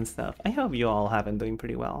and stuff. I hope you all have been doing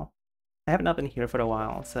pretty well. I have not been here for a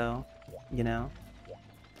while, so, you know.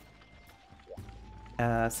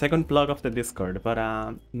 Second plug of the Discord, but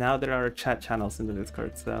now there are chat channels in the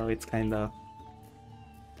Discord, so it's kind of...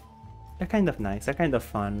 They're kind of nice, they're kind of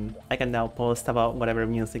fun. I can now post about whatever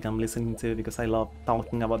music I'm listening to because I love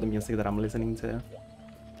talking about the music that I'm listening to.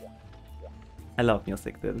 I love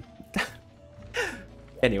music, dude.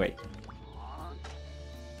 Anyway.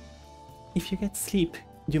 If you get sleep,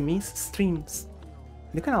 you miss streams.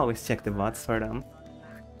 You can always check the VODs for them.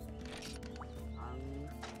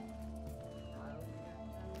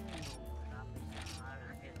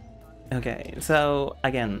 Okay, so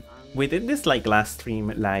again, we did this like last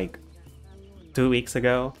stream like 2 weeks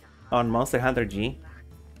ago on Monster Hunter G.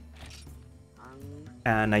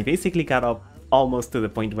 And I basically got up almost to the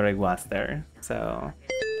point where I was there, so...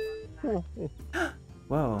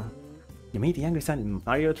 Whoa. You made the angry sun in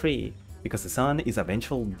Mario 3. Because the sun is a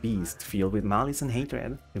vengeful beast filled with malice and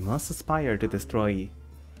hatred, we must aspire to destroy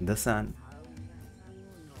the sun.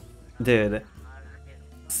 Dude,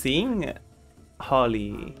 seeing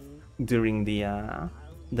Holly during the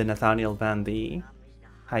Nathaniel Bandy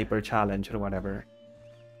Hyper Challenge or whatever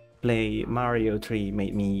play Mario 3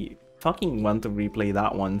 made me fucking want to replay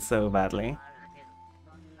that one so badly.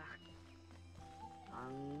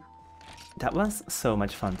 That was so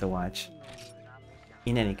much fun to watch.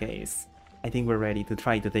 In any case, I think we're ready to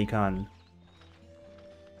try to take on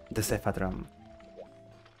the Cephadrum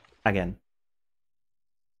again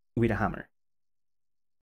with a hammer.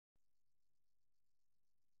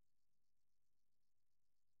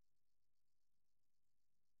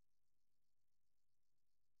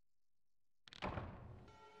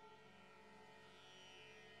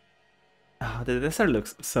 Oh, the desert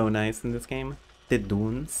looks so nice in this game. The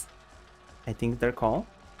dunes, I think they're called.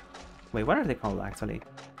 Wait, what are they called actually?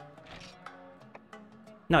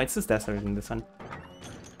 No, it's just desert in this one.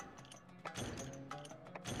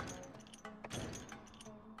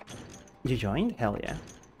 You joined? Hell yeah.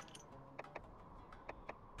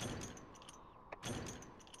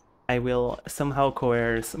 I will somehow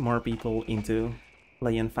coerce more people into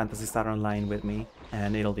playing Phantasy Star Online with me,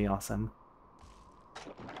 and it'll be awesome.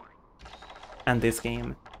 And this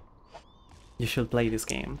game. You should play this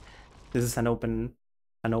game. This is an open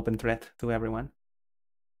threat to everyone.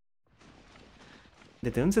 The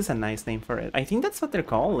Dunes is a nice name for it. I think that's what they're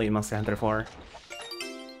called in Monster Hunter 4.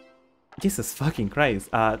 Jesus fucking Christ.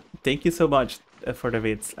 Thank you so much for the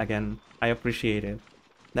bits again. I appreciate it.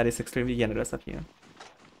 That is extremely generous of you.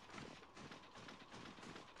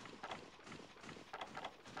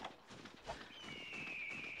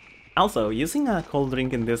 Also, using a cold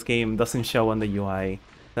drink in this game doesn't show on the UI,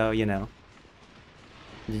 so you know.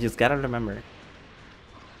 You just gotta remember.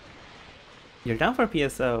 You're down for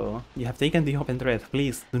PSO. You have taken the open threat.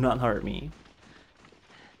 Please do not hurt me.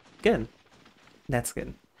 Good. That's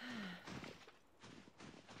good.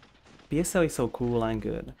 PSO is so cool and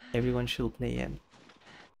good. Everyone should play it.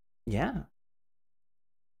 Yeah.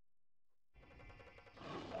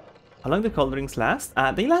 How long do cold drinks last?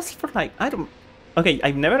 They last for like, I don't... Okay,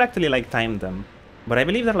 I've never actually like timed them, but I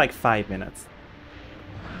believe they're like 5 minutes.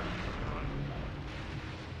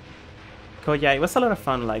 Cool, yeah, it was a lot of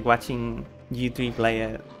fun, like, watching you three play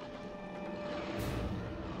it.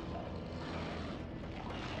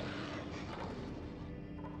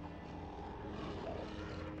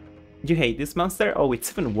 You hate this monster? Oh, it's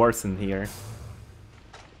even worse in here.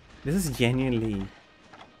 This is genuinely...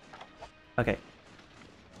 Okay.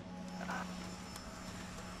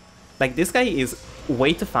 Like, this guy is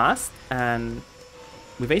way too fast, and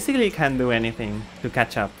we basically can't do anything to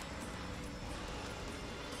catch up.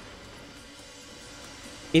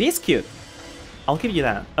 It is cute. I'll give you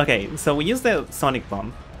that. Okay, so we use the Sonic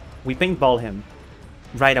Bomb. We paintball him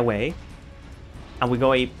right away, and we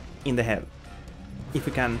go ape in the head. If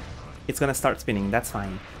we can, it's gonna start spinning, that's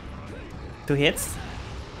fine. 2 hits?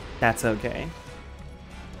 That's okay.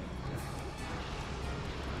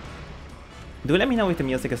 Do let me know if the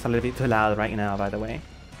music is a little bit too loud right now, by the way.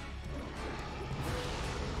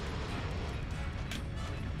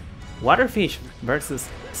 Waterfish versus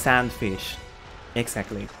sandfish.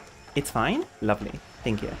 Exactly. It's fine? Lovely.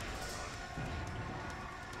 Thank you.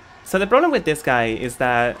 So the problem with this guy is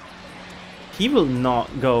that he will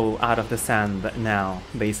not go out of the sand now,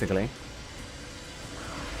 basically.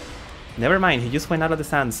 Never mind, he just went out of the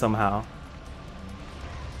sand somehow.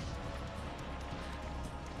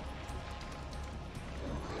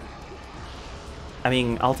 I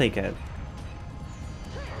mean, I'll take it.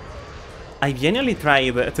 I genuinely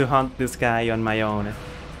tried to hunt this guy on my own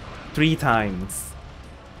 3 times,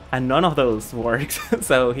 and none of those worked,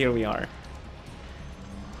 so here we are.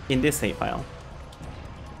 In this save file.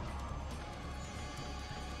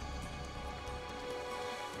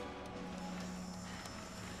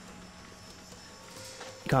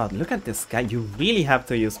 God, look at this guy, you really have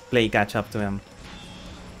to use play catch up to him.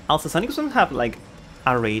 Also, Sonic doesn't have like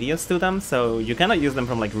a radius to them, so you cannot use them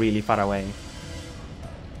from like really far away.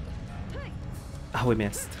 Oh, we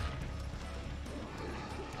missed.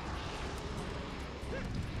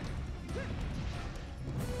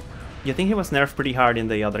 You think he was nerfed pretty hard in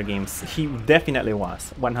the other games? He definitely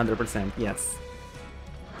was, 100%, yes.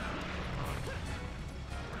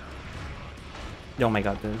 Oh my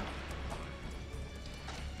god, dude.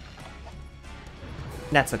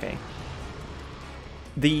 That's okay.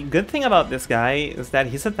 The good thing about this guy is that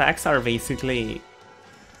his attacks are basically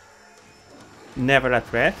never a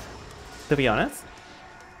threat, to be honest.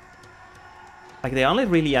 Like, the only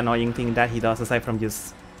really annoying thing that he does, aside from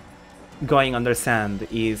just going under sand,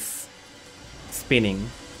 is spinning.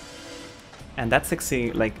 And that's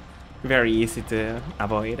actually, like, very easy to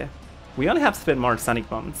avoid. We only have to spin more Sonic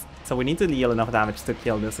Bombs, so we need to deal enough damage to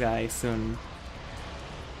kill this guy soon.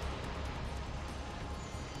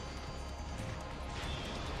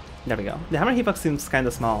 There we go. The hammer hitbox seems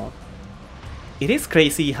kinda small. It is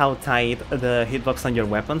crazy how tight the hitbox on your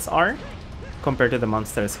weapons are compared to the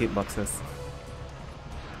monster's hitboxes.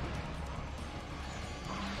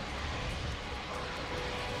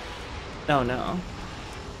 Oh no.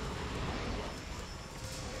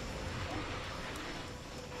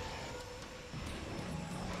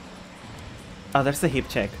 Oh, there's the hip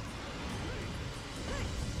check.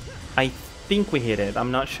 I think we hit it.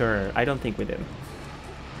 I'm not sure. I don't think we did.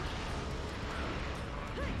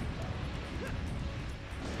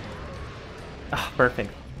 Ah,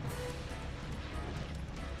 perfect.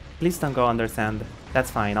 Please don't go under sand. That's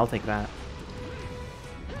fine, I'll take that.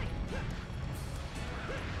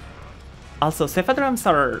 Also, Cephadrams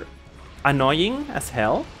are annoying as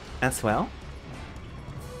hell, as well.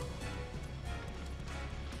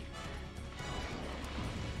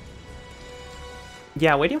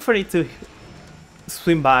 Yeah, waiting for it to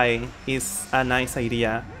swim by is a nice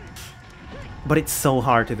idea, but it's so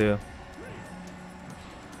hard to do.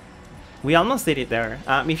 We almost did it there.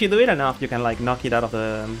 If you do it enough, you can like knock it out of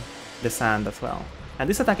the sand as well. And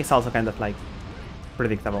this attack is also kind of like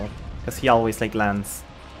predictable, because he always like lands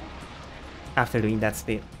after doing that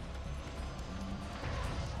speed.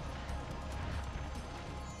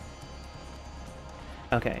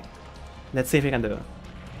 Okay, let's see if we can do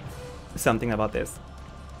something about this.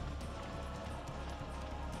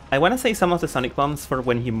 I want to say some of the Sonic Bombs for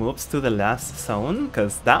when he moves to the last zone,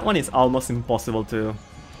 because that one is almost impossible to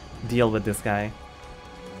deal with this guy.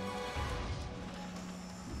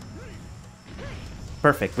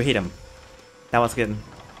 Perfect, we hit him. That was good.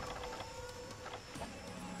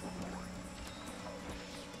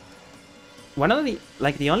 One of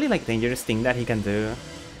the only like dangerous thing that he can do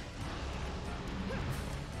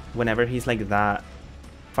whenever he's like that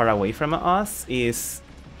far away from us is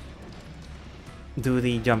do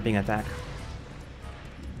the jumping attack.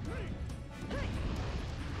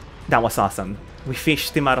 That was awesome. We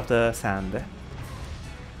fished him out of the sand.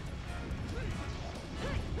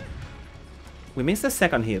 We missed the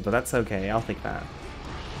second hit, but that's okay. I'll take that.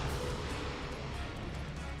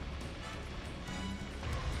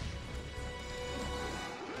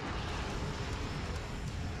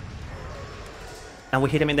 And we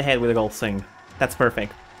hit him in the head with a gold swing. That's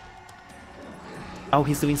perfect. Oh,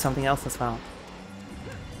 he's doing something else as well.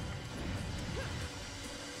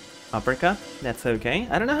 Uppercut? That's okay.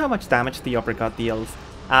 I don't know how much damage the uppercut deals.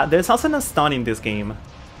 There's also no stun in this game.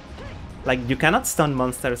 Like, you cannot stun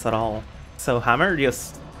monsters at all. So hammer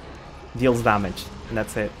just deals damage, and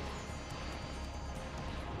that's it.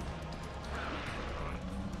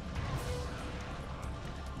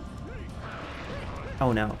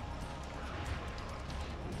 Oh no.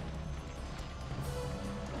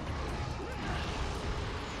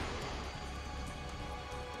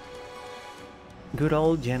 Good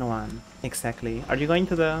old Gen 1. Exactly. Are you going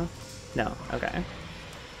to the... No. Okay.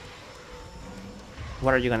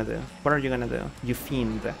 What are you gonna do? What are you gonna do? You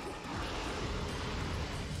fiend.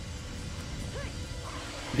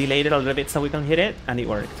 Delayed it a little bit so we can hit it, and it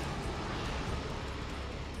worked.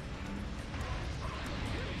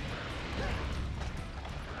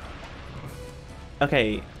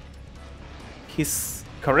 Okay. He's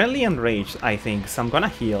currently enraged, I think, so I'm gonna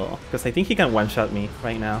heal, because I think he can one-shot me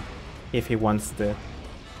right now, if he wants to.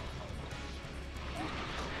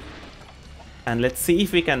 And let's see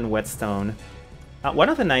if we can whetstone. One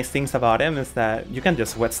of the nice things about him is that you can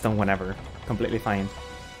just whetstone whenever. Completely fine.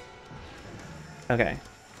 Okay.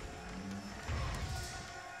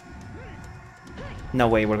 No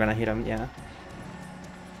way we're gonna hit him, yeah.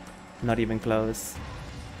 Not even close.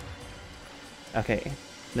 Okay,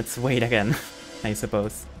 let's wait again, I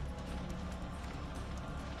suppose.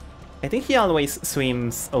 I think he always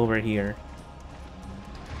swims over here.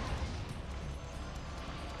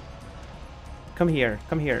 Come here,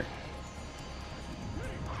 come here.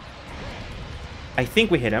 I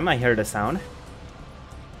think we hit him, I heard a sound.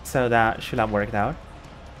 So that should have worked out.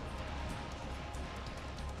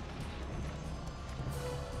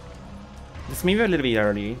 This may be a little bit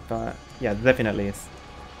early, but yeah, definitely is.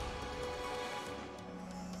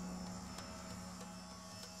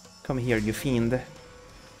 Come here, you fiend.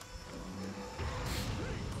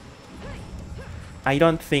 I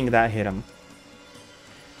don't think that hit him.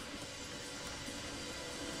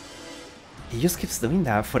 He just keeps doing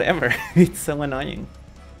that forever. It's so annoying.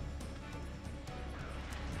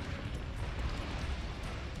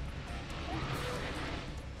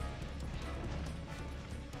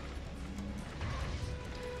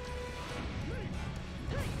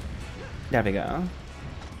 There we go.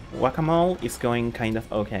 Whack-a-mole is going kind of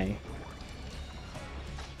okay.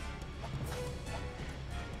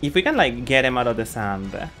 If we can like get him out of the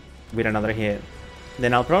sand with another hit,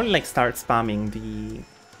 then I'll probably like start spamming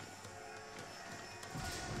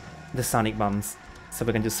the sonic bombs, so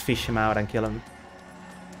we can just fish him out and kill him.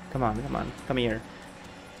 Come on, come on, come here.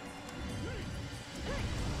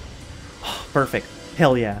 Perfect.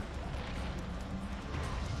 Hell yeah.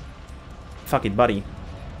 Fuck it, buddy.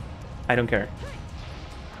 I don't care.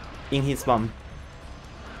 In his bomb.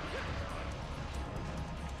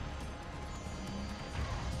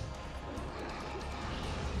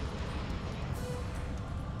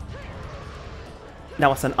 That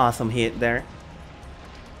was an awesome hit there.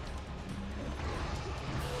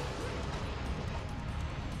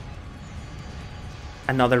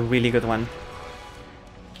 Another really good one.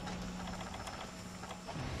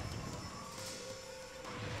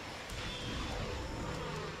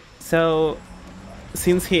 So,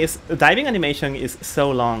 since his diving animation is so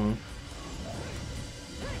long,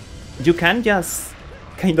 you can just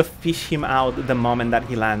kind of fish him out the moment that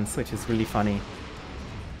he lands, which is really funny.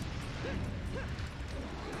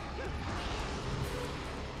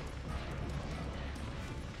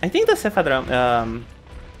 I think the Cephadrum,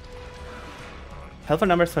 helpful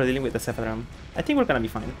numbers for dealing with the Cephadrum. I think we're gonna be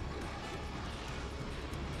fine.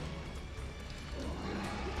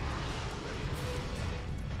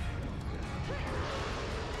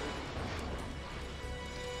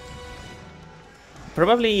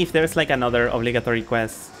 Probably if there's like another obligatory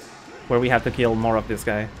quest where we have to kill more of this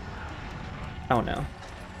guy. Oh no.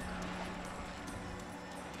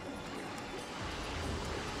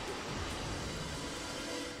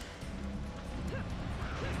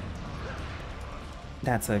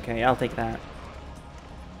 That's okay, I'll take that.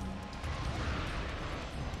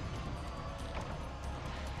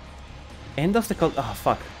 End of the call. Oh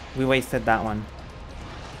fuck, we wasted that one.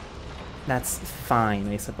 That's fine,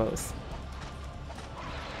 I suppose.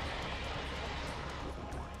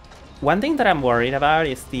 One thing that I'm worried about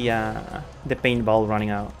is the paintball running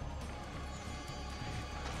out.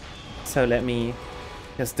 So let me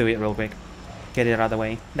just do it real quick. Get it out of the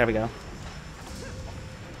way. There we go.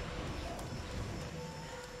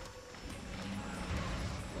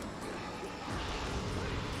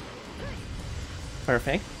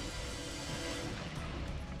 Perfect.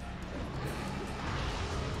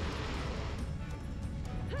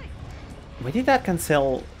 Why did that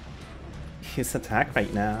cancel his attack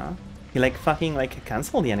right now? He like fucking like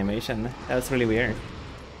canceled the animation. That was really weird.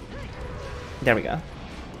 There we go.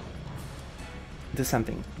 Do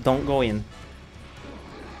something. Don't go in.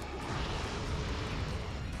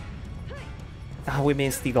 Ah, we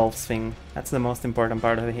missed the golf swing. That's the most important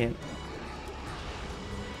part of the hit.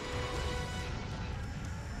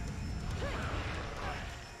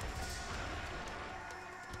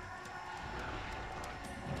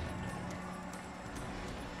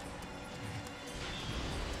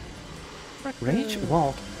 Rage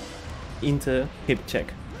walk into hip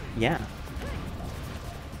check. Yeah.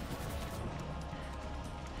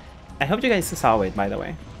 I hope you guys saw it, by the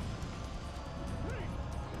way.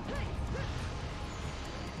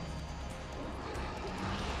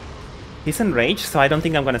 He's in rage, so I don't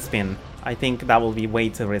think I'm gonna spin. I think that will be way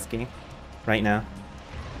too risky right now.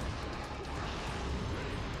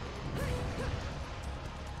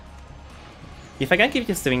 If I can keep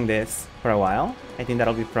just doing this for a while, I think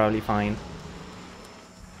that'll be probably fine.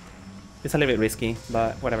 It's a little bit risky,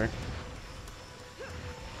 but whatever.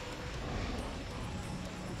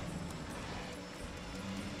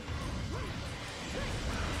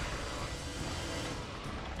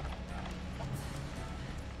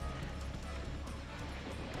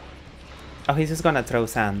 Oh, he's just gonna throw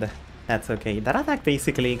sand. That's okay. That attack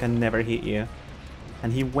basically can never hit you.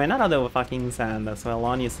 And he went out of the fucking sand as well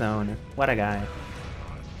on his own. What a guy.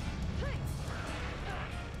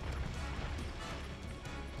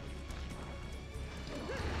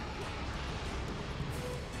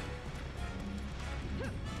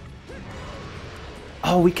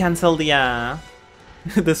 Oh, we canceled the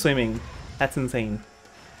the swimming. That's insane.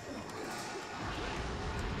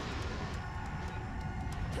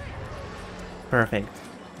 Perfect.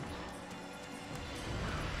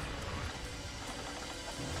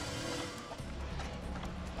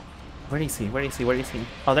 Where is he? Where is he? Where is he?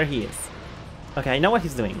 Oh, there he is. Okay, I know what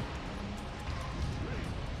he's doing.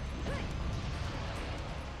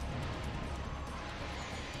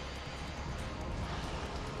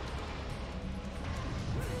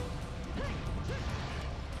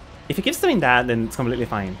 If he keeps doing that, then it's completely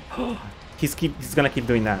fine. He's gonna keep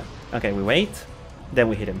doing that. Okay, we wait, then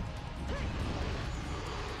we hit him.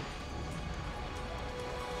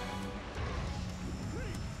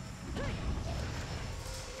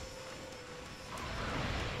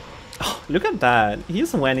 Oh, look at that. He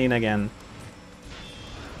just went in again.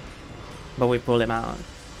 But we pull him out.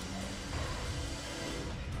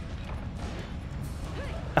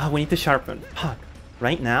 Oh, we need to sharpen. Fuck.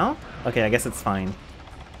 Right now? Okay, I guess it's fine.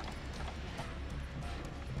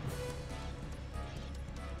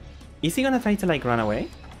 Is he gonna try to like run away?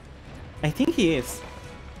 I think he is.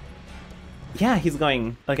 Yeah, he's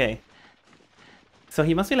going. Okay. So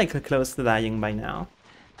he must be like close to dying by now.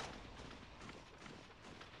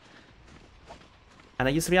 And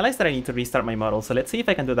I just realized that I need to restart my model, so let's see if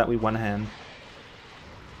I can do that with one hand.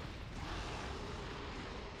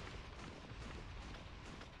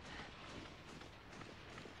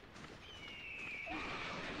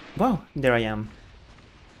 Whoa, there I am.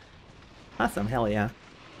 Awesome, hell yeah.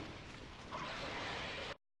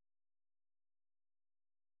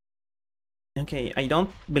 Okay, I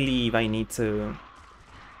don't believe I need to...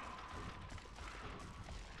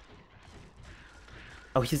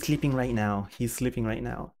 Oh, he's sleeping right now. He's sleeping right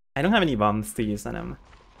now. I don't have any bombs to use on him,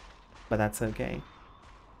 but that's okay.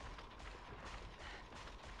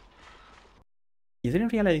 You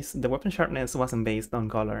didn't realize the weapon sharpness wasn't based on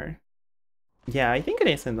color. Yeah, I think it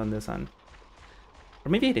isn't on this one.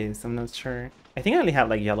 Or maybe it is, I'm not sure. I think I only have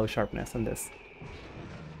like yellow sharpness on this.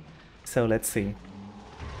 So let's see.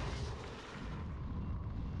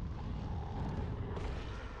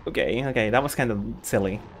 Okay, okay, that was kind of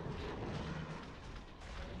silly.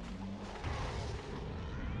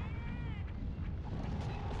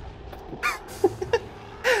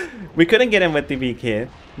 We couldn't get him with the big hit,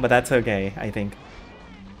 but that's okay, I think.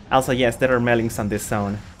 Also, yes, there are melings on this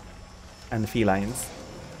zone. And felines.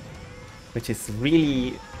 Which is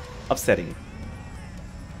really upsetting.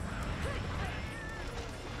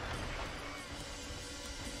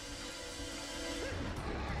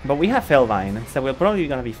 But we have Felvine, so we're probably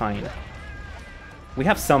gonna be fine. We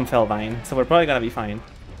have some Felvine, so we're probably gonna be fine.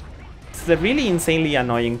 So the really insanely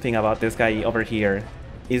annoying thing about this guy over here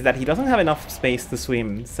is that he doesn't have enough space to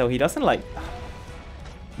swim, so he doesn't like...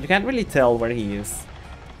 You can't really tell where he is.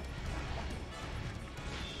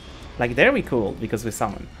 Like, there we cool, because we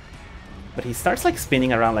summon. But he starts like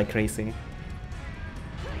spinning around like crazy.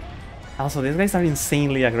 Also, these guys are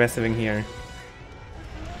insanely aggressive in here.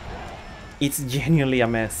 It's genuinely a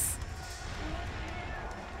mess.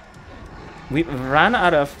 We ran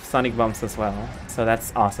out of sonic bombs as well, so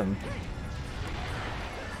that's awesome.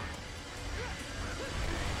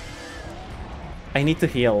 I need to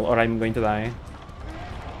heal or I'm going to die.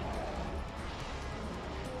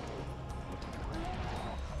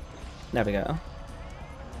 There we go.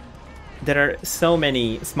 There are so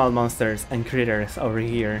many small monsters and critters over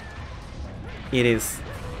here. It is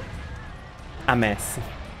a mess.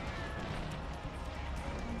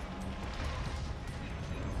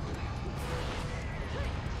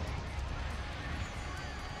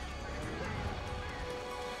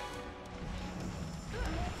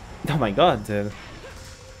 Oh my god, dude.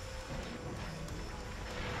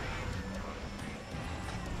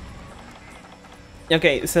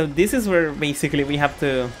 Okay, so this is where basically we have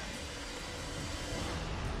to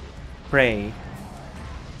pray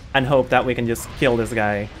and hope that we can just kill this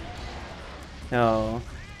guy. Oh,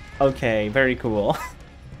 okay, very cool.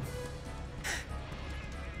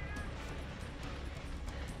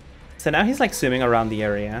 So now he's like swimming around the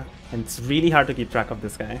area, and it's really hard to keep track of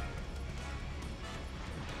this guy.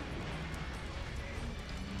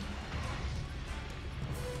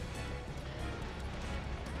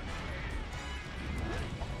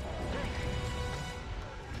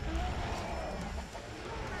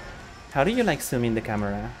 How do you like zoom in the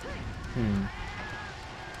camera?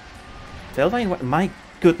 12 by 1. My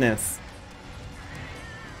goodness.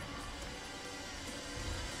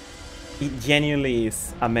 It genuinely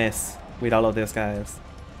is a mess with all of these guys.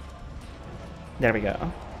 There we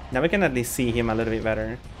go. Now we can at least see him a little bit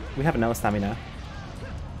better. We have no stamina.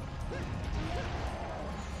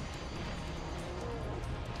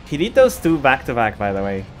 He did those two back to back, by the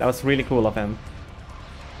way. That was really cool of him.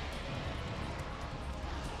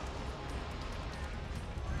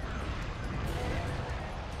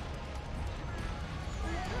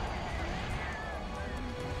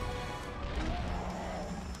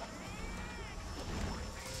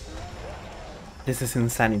 This is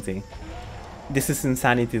insanity. This is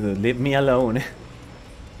insanity, dude. Leave me alone.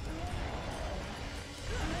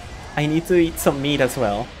 I need to eat some meat as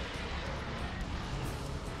well.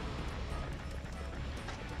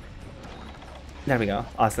 There we go.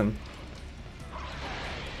 Awesome.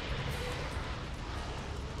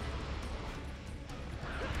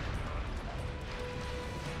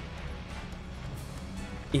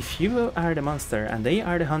 If you are the monster and they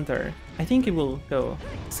are the hunter, I think it will go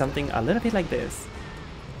something a little bit like this.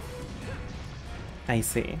 I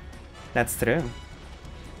see. That's true.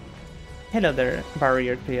 Hello there,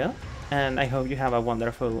 Barrier Peel, and I hope you have a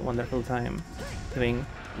wonderful, wonderful time doing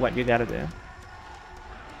what you gotta do.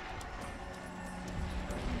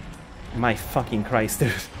 My fucking Christ,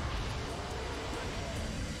 dude.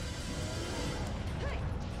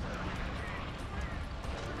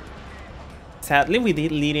 Sadly, we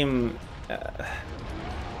did lead him...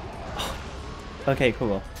 Okay,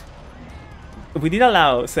 cool. We did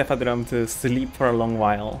allow Cephadrum to sleep for a long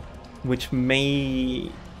while, which may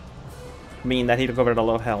mean that he recovered a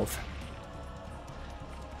lot of health.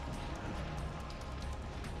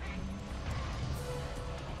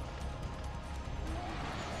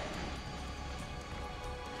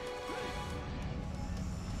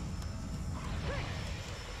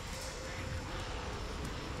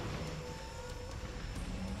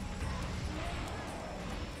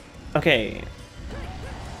 Okay.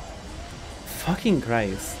 Fucking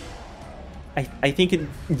Christ. I think it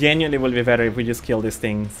genuinely will be better if we just kill these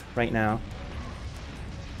things right now.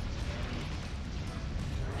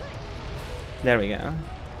 There we go.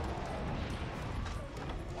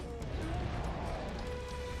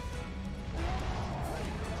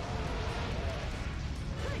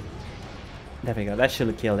 There we go. That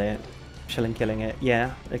should kill it. Shouldn't killing it.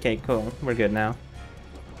 Yeah. Okay, cool. We're good now.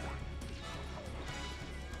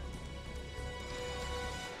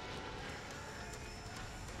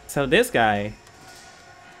 So this guy,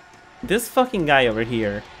 this fucking guy over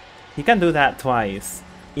here, he can do that twice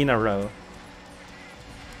in a row.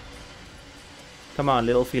 Come on,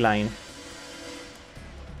 little feline.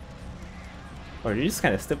 Or you're just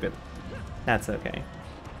kind of stupid. That's okay.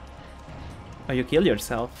 Oh, you killed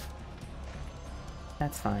yourself.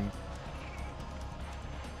 That's fine.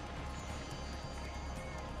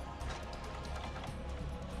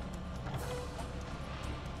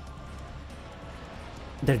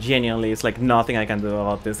 There genuinely is like nothing I can do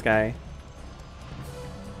about this guy.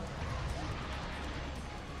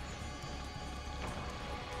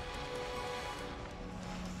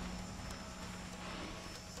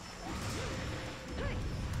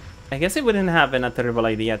 I guess it wouldn't have been a terrible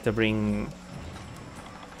idea to bring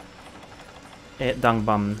dung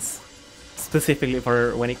bombs specifically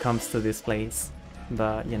for when it comes to this place,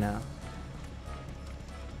 but you know,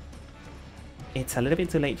 it's a little bit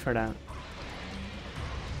too late for that.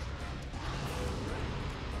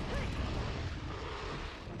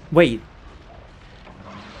 Wait.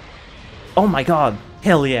 Oh my god.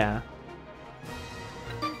 Hell yeah.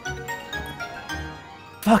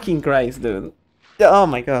 Fucking Christ, dude. Oh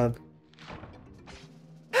my god.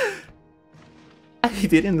 I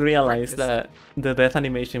didn't realize that the death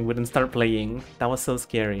animation wouldn't start playing. That was so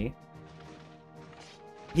scary.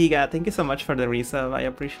 Giga, thank you so much for the resub. I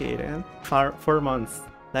appreciate it. 4 months.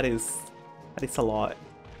 That is a lot.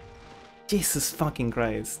 Jesus fucking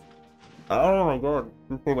Christ. Oh my god.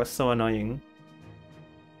 It was so annoying.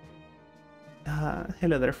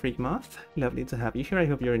 Hello there, Freak Moth. Lovely to have you here. I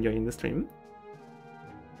hope you're enjoying the stream.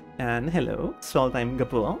 And hello, Swelltime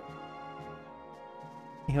Gapul.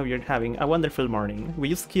 I hope you're having a wonderful morning. We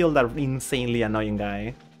just killed that insanely annoying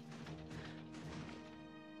guy.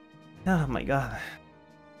 Oh my god.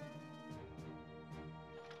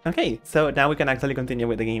 Okay, so now we can actually continue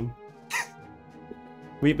with the game.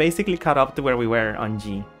 We basically caught up to where we were on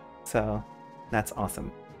G, so that's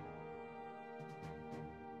awesome.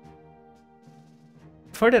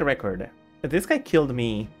 For the record, this guy killed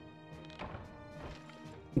me.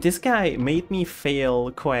 This guy made me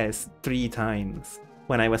fail quest 3 times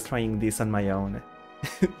when I was trying this on my own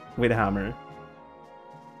with a hammer.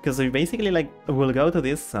 Because we basically like will go to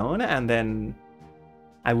this zone and then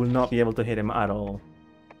I will not be able to hit him at all.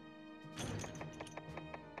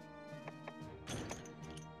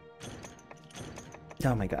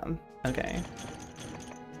 Oh my god. Okay.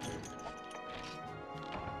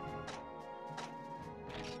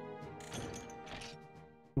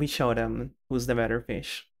 We showed him who's the better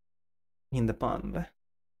fish in the pond.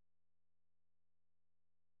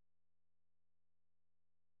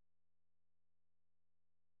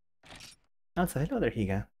 Oh, so hello there,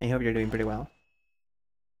 Higa. I hope you're doing pretty well.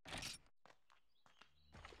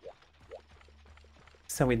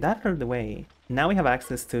 So with that out of the way, now we have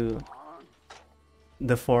access to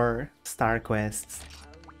the 4 star quests.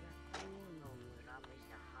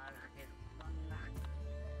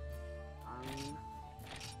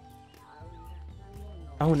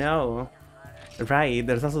 Oh no! Right,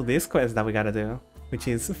 there's also this quest that we gotta do, which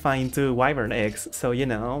is find 2 wyvern eggs, so you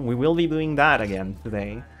know, we will be doing that again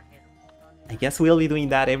today. I guess we'll be doing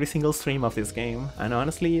that every single stream of this game, and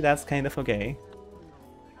honestly, that's kind of okay.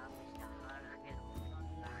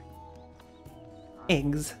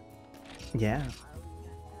 Eggs. Yeah.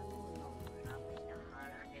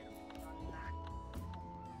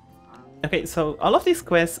 Okay, so all of these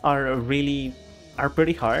quests are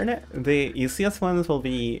pretty hard. The easiest ones will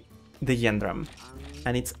be the Yendram.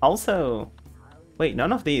 And it's also... Wait,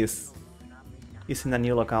 none of these is in a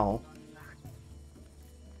new locale.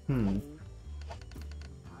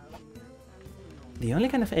 The only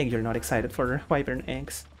kind of egg you're not excited for, wyvern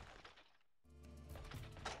eggs.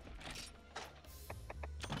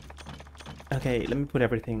 Okay, let me put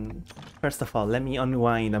everything... First of all, let me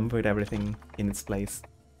unwind and put everything in its place.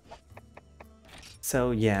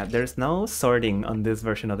 So yeah, there's no sorting on this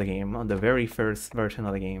version of the game, on the very first version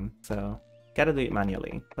of the game, so gotta do it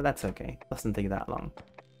manually, but that's okay, doesn't take that long.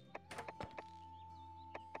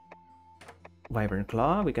 Wyvern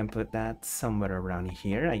Claw, we can put that somewhere around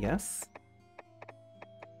here, I guess.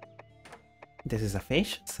 This is a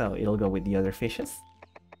fish, so it'll go with the other fishes.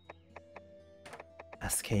 A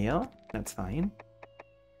scale, that's fine.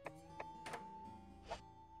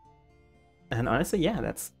 And honestly, yeah,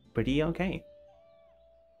 that's pretty okay.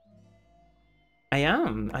 I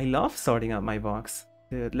am! I love sorting out my box.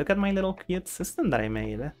 Dude, look at my little cute system that I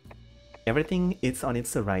made. Everything is on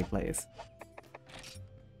its right place.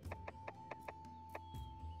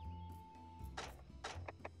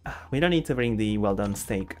 We don't need to bring the well done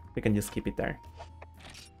steak. We can just keep it there.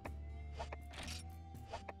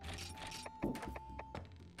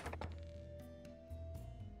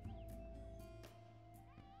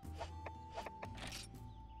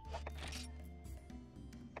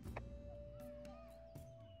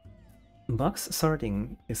 Box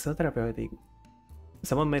sorting is so therapeutic.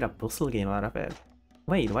 Someone made a puzzle game out of it.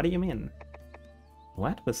 Wait, what do you mean?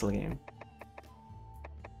 What puzzle game?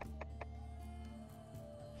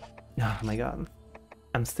 Oh my god.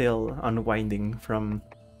 I'm still unwinding from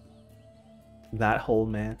that whole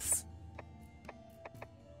mess.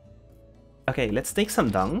 Okay, let's take some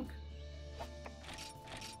dung.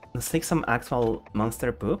 Let's take some actual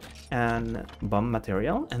monster poop and bomb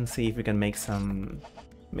material and see if we can make something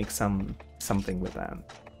with that.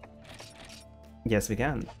 Yes, we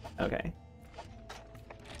can. Okay.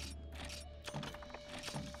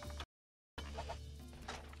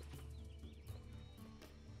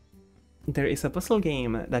 There is a puzzle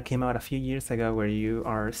game that came out a few years ago where you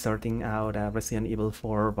are sorting out a Resident Evil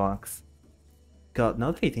 4 box. God,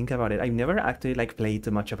 now that I think about it, I've never actually like played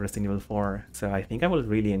too much of Resident Evil 4, so I think I will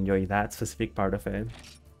really enjoy that specific part of it.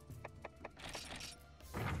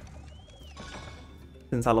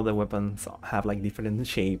 Since all of the weapons have like different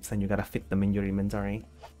shapes and you gotta fit them in your inventory.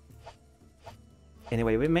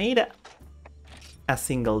 Anyway, we made a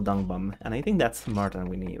single dung bomb, and I think that's more than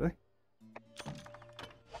we need.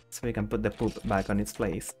 So we can put the poop back on its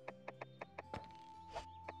place.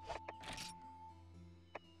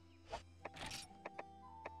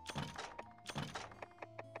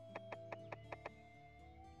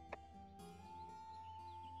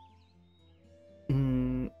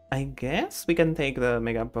 I guess we can take the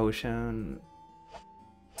Mega Potion,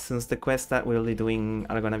 since the quests that we'll be doing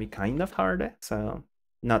are gonna be kind of hard, so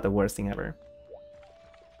not the worst thing ever.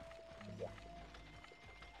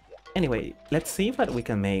 Anyway, let's see what we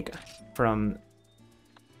can make from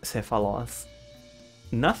Cephalos.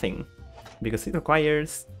 Nothing, because it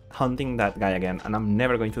requires hunting that guy again, and I'm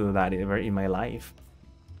never going to do that ever in my life.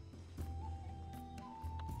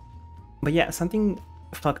 But yeah, something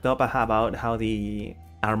fucked up about how the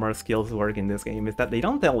armor skills work in this game is that they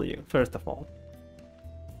don't tell you, first of all.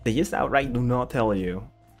 They just outright do not tell you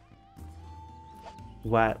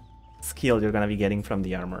what skill you're gonna be getting from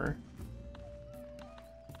the armor.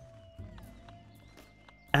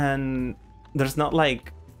 And there's not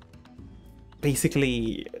like...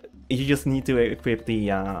 Basically, you just need to equip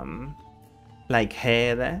the like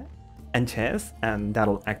head and chest, and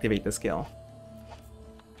that'll activate the skill.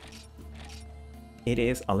 It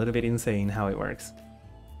is a little bit insane how it works.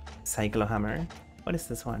 Cyclo Hammer. What is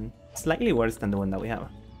this one? Slightly worse than the one that we have.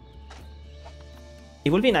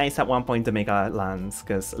 It would be nice at one point to make a lance,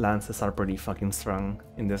 because lances are pretty fucking strong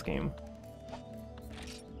in this game.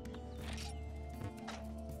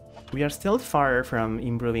 We are still far from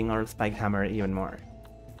improving our spiked hammer even more.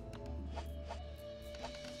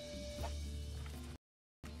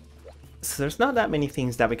 So there's not that many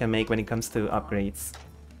things that we can make when it comes to upgrades.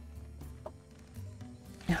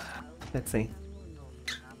 Let's see.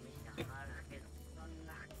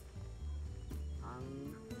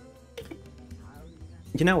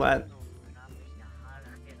 You know what?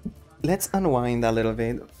 Let's unwind a little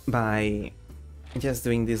bit by just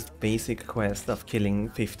doing this basic quest of killing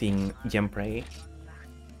 15 gem prey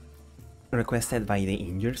requested by the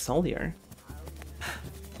injured soldier.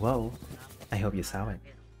 Whoa, I hope you saw it.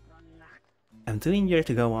 I'm too injured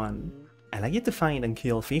to go on. I'd like you to find and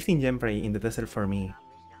kill 15 gem prey in the desert for me.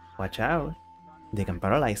 Watch out, they can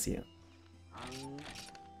paralyze you.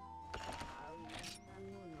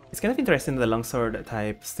 It's kind of interesting that the longsword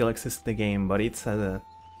type still exists in the game, but it's a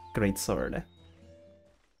great sword.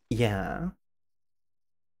 Yeah.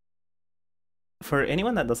 For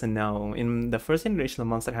anyone that doesn't know, in the first generation of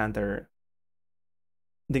Monster Hunter,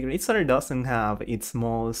 the greatsword doesn't have its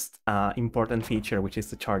most important feature, which is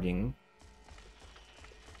the charging.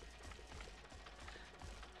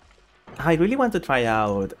 I really want to try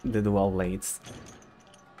out the dual blades,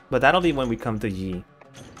 but that'll be when we come to G.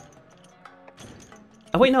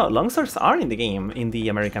 Oh wait, no, longswords are in the game, in the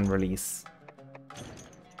American release.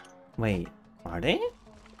 Wait, are they?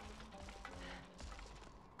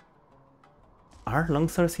 Are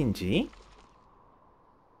longswords in G?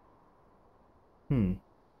 I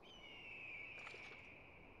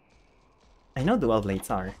know dual blades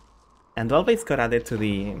are, and dual blades got added to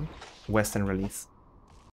the Western release.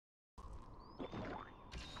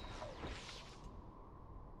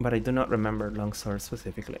 But I do not remember longswords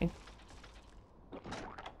specifically.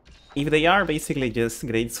 If they are basically just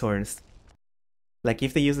great swords, like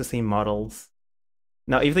if they use the same models.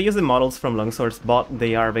 Now, if they use the models from longswords, but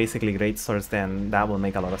they are basically great swords, then that will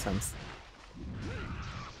make a lot of sense.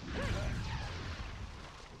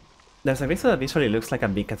 There's a greatsword that visually looks like a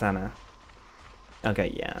big katana.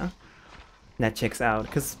 Okay, yeah. That checks out,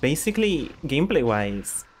 because basically,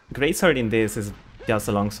 gameplay-wise, greatsword in this is just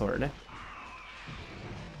a longsword.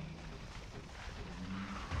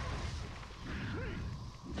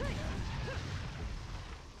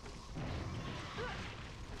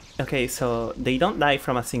 Okay, so they don't die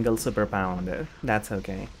from a single super pound. That's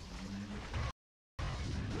okay.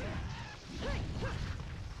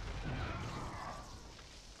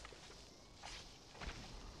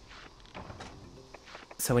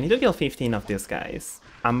 So we need to kill 15 of these guys.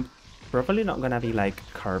 I'm probably not gonna be like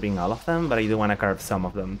carving all of them, but I do want to carve some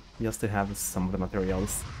of them, just to have some of the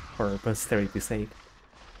materials for posterity's sake.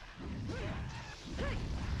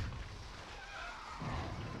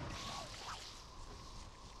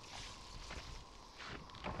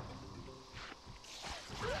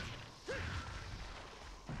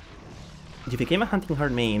 You became a hunting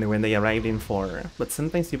horde main when they arrived in 4, but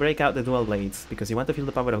sometimes you break out the dual blades because you want to feel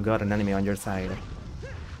the power of God and anime on your side.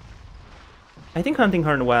 I think hunting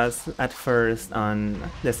horde was at first on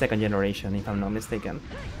the 2nd generation, if I'm not mistaken.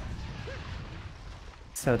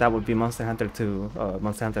 So that would be Monster Hunter 2,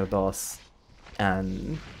 Monster Hunter DOS,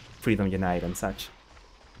 and Freedom Unite and such.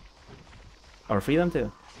 Or Freedom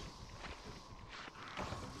 2.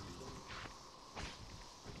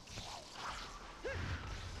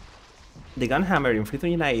 The gunhammer in Freedom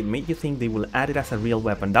Unite made you think they will add it as a real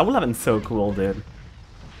weapon. That would have been so cool, dude.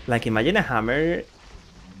 Like, imagine a hammer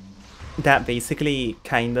that basically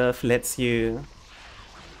kind of lets you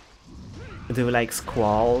do like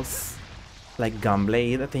squalls, like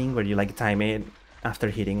gunblade thing where you like time it after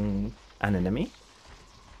hitting an enemy.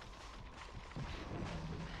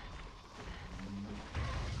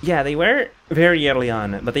 Yeah, they were very early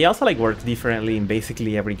on, but they also like worked differently in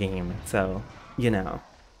basically every game, so, you know.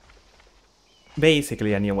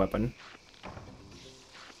 Basically a new weapon.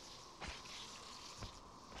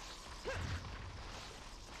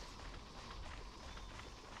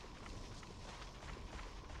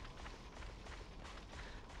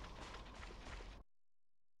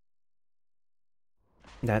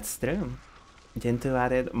 That's true. Gen 2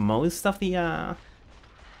 added most of the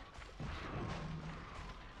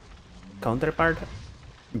counterpart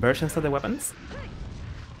versions of the weapons.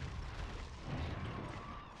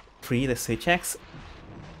 Free the switch X,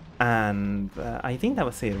 and I think that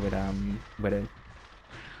was it with it.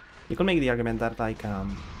 You could make the argument that like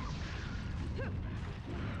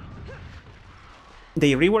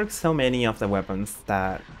they reworked so many of the weapons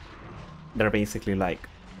that they're basically like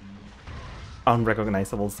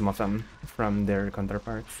unrecognizable, some of them, from their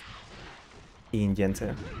counterparts in Gen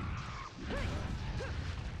 2.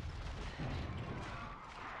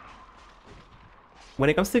 When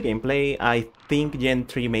it comes to gameplay, I think Gen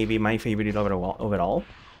 3 may be my favorite overall.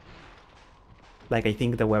 Like, I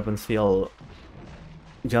think the weapons feel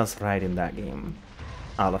just right in that game.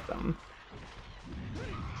 All of them.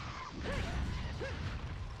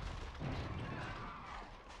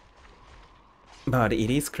 But it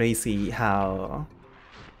is crazy how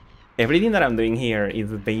everything that I'm doing here is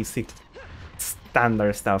basic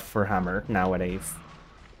standard stuff for Hammer nowadays.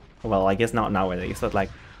 Well, I guess not nowadays, but like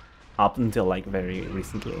up until like very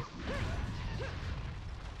recently.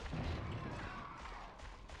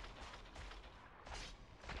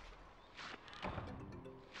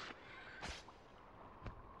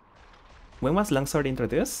 When was Longsword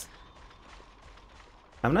introduced?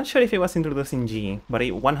 I'm not sure if it was introduced in G, but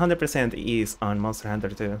it 100% is on Monster Hunter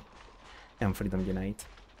 2 and Freedom Unite.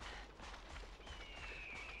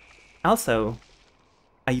 Also,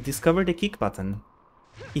 I discovered the kick button.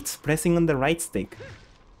 It's pressing on the right stick.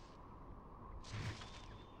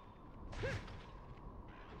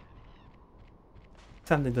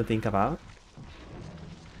 Something to think about.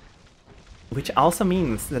 Which also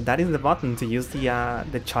means that that is the button to use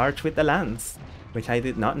the charge with the lance, which I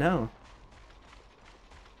did not know.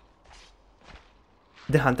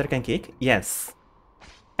 The hunter can kick? Yes.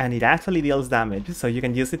 And it actually deals damage, so you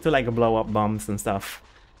can use it to like blow up bombs and stuff.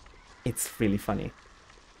 It's really funny.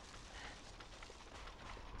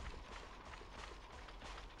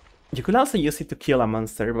 You could also use it to kill a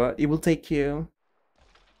monster, but it will take you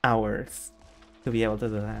hours to be able to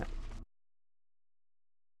do that.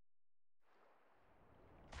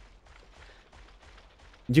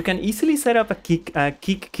 You can easily set up a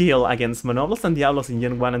kick kill against Monobles and Diablos in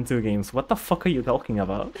Gen 1 and 2 games. What the fuck are you talking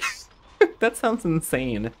about? That sounds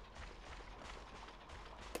insane.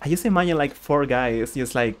 I just imagine like 4 guys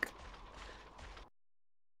just like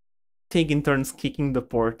taking turns kicking the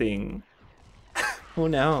poor thing. Oh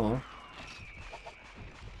no.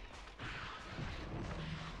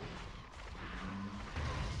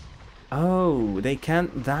 Oh, they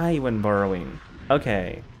can't die when burrowing.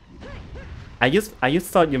 Okay. I just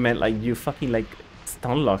thought you meant like you fucking like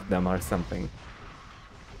stun lock them or something.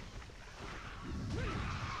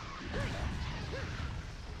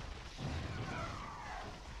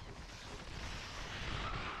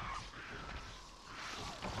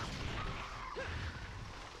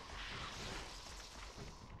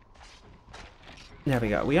 There we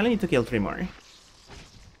go. We only need to kill 3 more.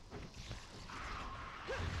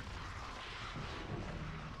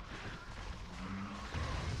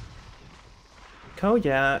 Oh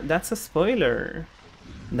yeah, that's a spoiler.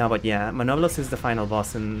 No, but yeah, Manoblos is the final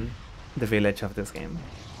boss in the village of this game.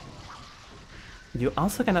 You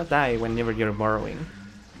also cannot die whenever you're borrowing.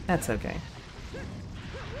 That's okay.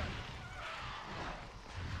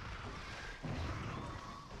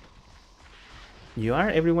 You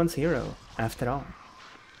are everyone's hero, after all.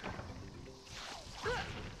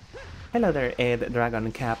 Hello there, Ed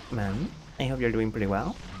Dragon Capman. I hope you're doing pretty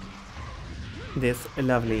well. This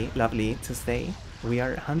lovely Tuesday, we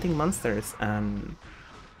are hunting monsters and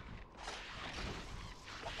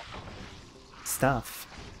stuff.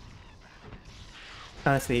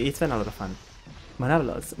 Honestly, it's been a lot of fun.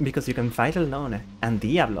 Monablos, because you can fight alone, and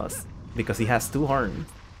Diablos, because he has 2 horns.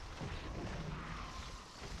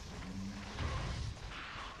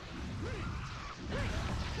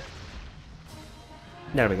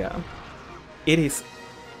 There we go. It is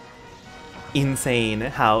insane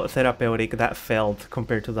how therapeutic that felt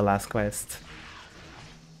compared to the last quest.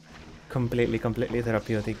 Completely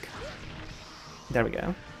therapeutic. There we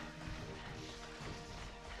go.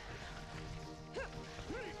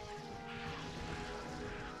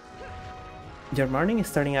 Your morning is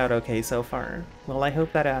starting out okay so far. Well, I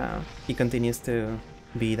hope that it continues to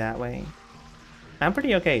be that way. I'm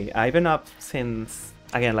pretty okay. I've been up since,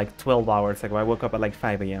 again, like 12 hours ago. I woke up at like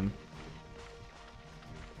 5 AM.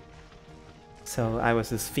 So I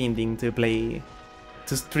was just fiending to play,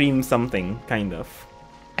 to stream something, kind of.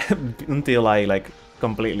 Until I like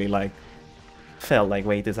completely like felt like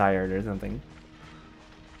way too tired or something.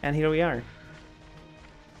 And here we are.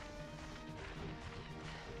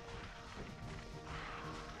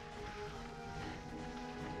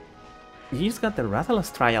 You just got the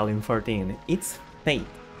Rathalos trial in 14. It's fate.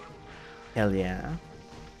 Hell yeah.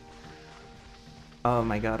 Oh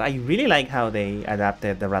my god, I really like how they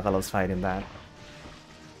adapted the Rathalos fight in that.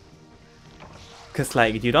 Cause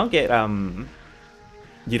like you don't get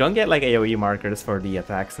like AoE markers for the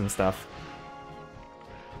attacks and stuff.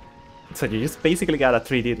 So you just basically gotta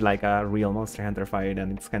treat it like a real Monster Hunter fight,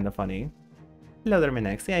 and it's kinda funny. Hello there,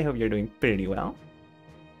 Menexi, I hope you're doing pretty well.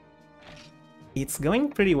 It's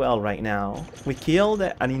going pretty well right now. We killed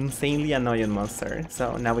an insanely annoying monster,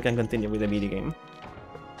 so now we can continue with the video game.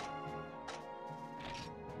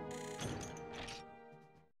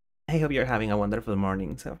 I hope you're having a wonderful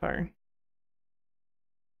morning so far.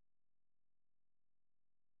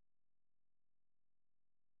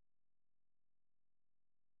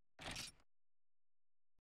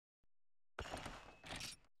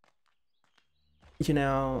 You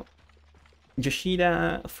know,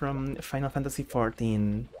 Yoshida from Final Fantasy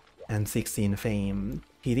XIV and 16 fame,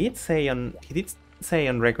 he did say on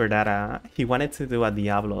record that he wanted to do a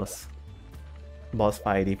Diablos boss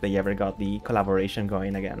fight if they ever got the collaboration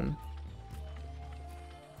going again.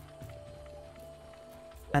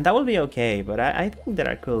 And that would be okay, but I think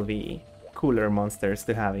there could be cooler monsters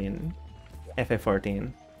to have in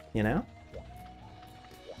FF14, you know?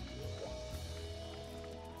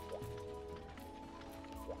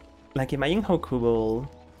 Like, imagine how cool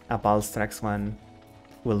a Balstrax one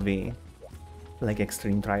will be, like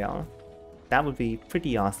Extreme Trial. That would be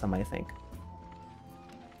pretty awesome, I think.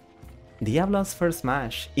 Diablos for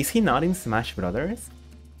Smash. Is he not in Smash Brothers?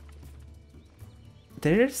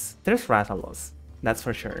 There's Rathalos, that's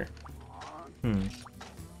for sure.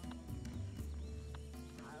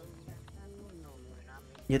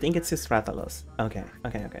 You think it's just Rathalos? Okay.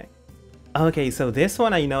 Okay, so this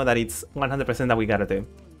one I know that it's 100% that we gotta do.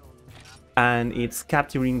 And it's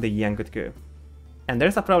capturing the Yankutku. And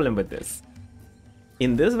there's a problem with this.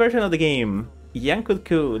 In this version of the game,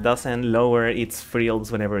 Yankutku doesn't lower its frills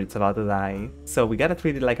whenever it's about to die, so we gotta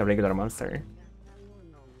treat it like a regular monster.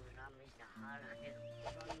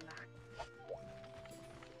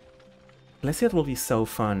 Blessed will be so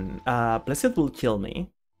fun. Blessed will kill me.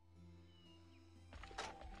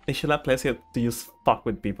 They should have Blessed to just fuck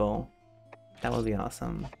with people. That will be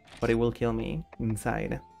awesome. But it will kill me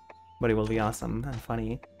inside. But it will be awesome and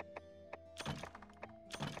funny.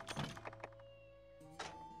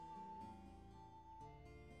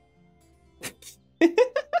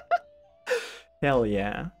 Hell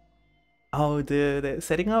yeah. Oh dude,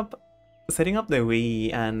 setting up the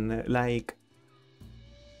Wii and like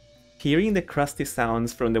hearing the crusty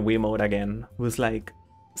sounds from the Wiimote again was like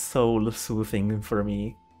soul soothing for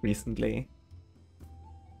me recently.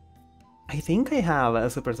 I think I have a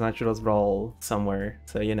Super Smash Bros. Brawl somewhere,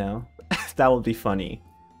 so you know, that would be funny.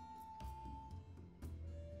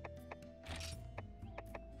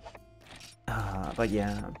 But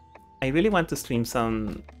yeah, I really want to stream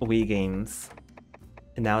some Wii games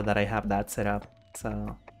now that I have that set up,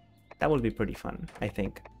 so that will be pretty fun, I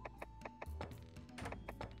think.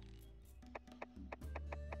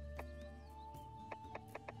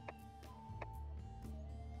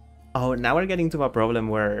 Oh, now we're getting to a problem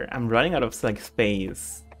where I'm running out of like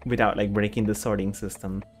space without like breaking the sorting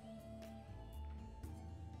system.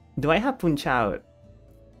 Do I have Punch Out?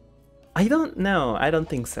 I don't know, I don't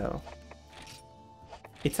think so.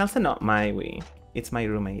 It's also not my Wii, it's my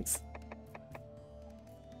roommate's.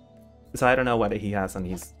 So I don't know what he has on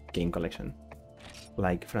his game collection,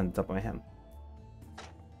 like from the top of my head.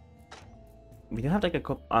 We do have like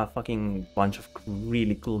a fucking bunch of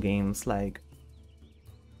really cool games, like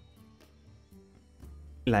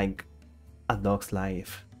A Dog's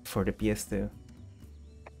Life for the PS2,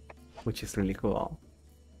 which is really cool.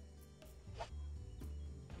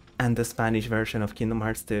 And the Spanish version of Kingdom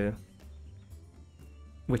Hearts 2,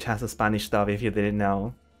 which has a Spanish dub if you didn't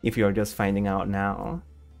know, if you're just finding out now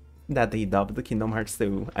that they dubbed the Kingdom Hearts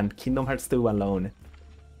 2 and Kingdom Hearts 2 alone.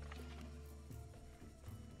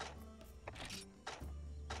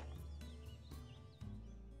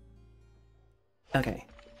 Okay.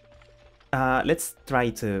 Let's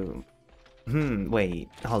try to... wait,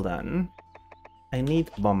 hold on. I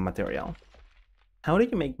need bomb material. How do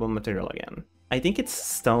you make bomb material again? I think it's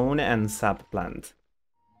stone and sap plant.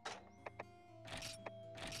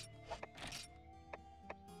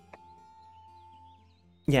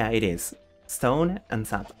 Yeah, it is. Stone and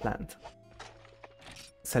sap plant.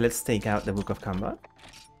 So let's take out the Book of Combat.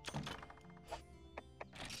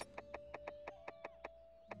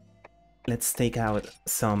 Let's take out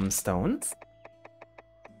some stones.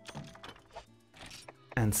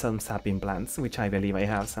 And some sapling plants, which I believe I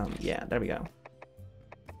have some. Yeah, there we go.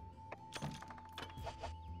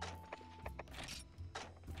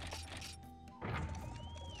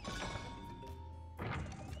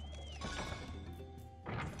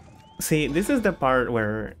 See, this is the part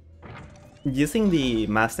where using the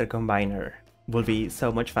Master Combiner will be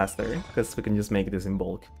so much faster, because we can just make this in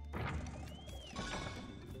bulk.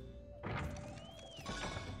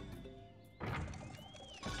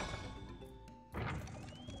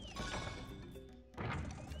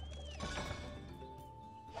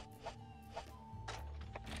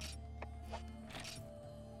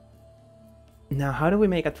 Now, how do we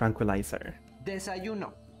make a tranquilizer?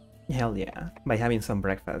 Desayuno. Hell yeah, by having some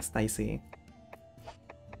breakfast, I see.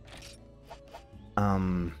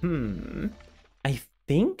 I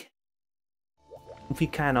think we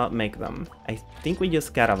cannot make them. I think we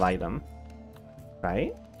just gotta buy them,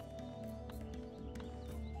 right?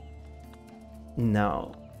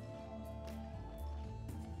 No.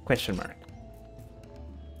 Question mark.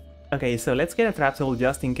 Okay, so let's get a trap tool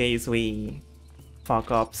just in case we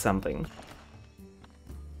fuck up something.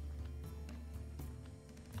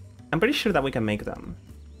 I'm pretty sure that we can make them,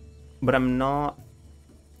 but I'm not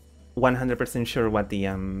 100% sure what the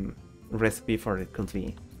recipe for it could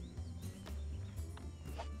be.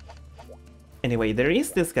 Anyway, there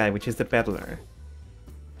is this guy, which is the peddler,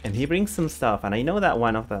 and he brings some stuff, and I know that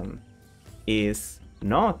one of them is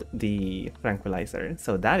not the tranquilizer,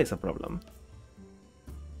 so that is a problem.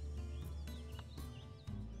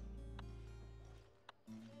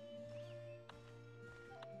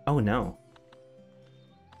 Oh no.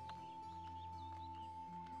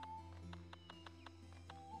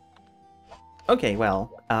 Okay,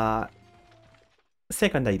 well,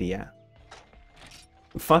 second idea.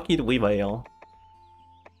 Fuck it, we bail.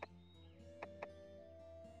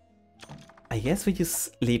 I guess we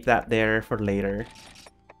just leave that there for later.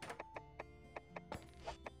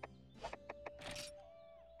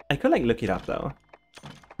 I could like look it up though.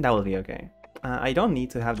 That will be okay. I don't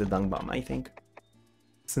need to have the dung bomb, I think,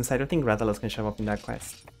 since I don't think Rathalos can show up in that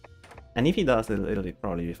quest. And if he does, it'll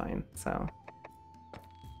probably be fine, so...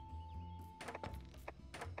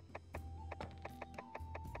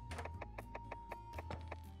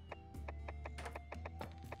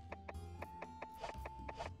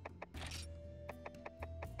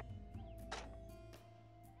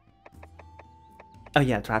 Oh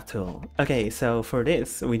yeah, trap tool. Okay, so for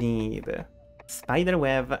this we need spider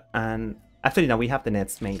web and... Actually no, we have the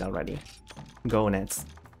nets made already. Go nets.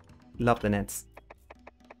 Love the nets.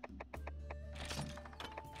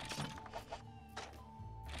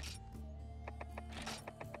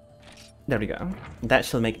 There we go. That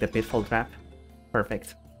shall make the pitfall trap.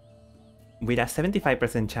 Perfect. With a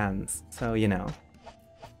 75% chance, so you know.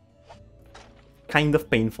 Kind of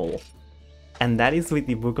painful. And that is with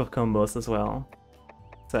the Book of Combos as well.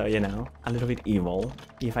 So, you know, a little bit evil,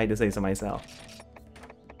 if I do say so myself.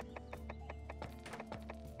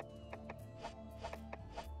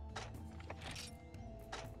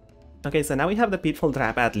 Okay, so now we have the pitfall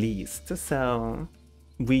trap at least, so...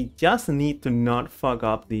 We just need to not fuck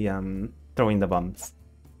up the, throwing the bombs.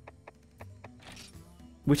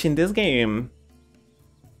 Which in this game...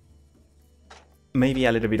 may be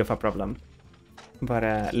a little bit of a problem.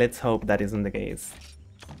 But let's hope that isn't the case.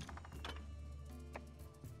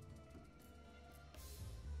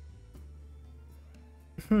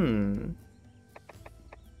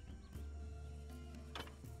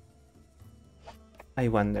 I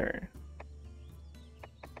wonder.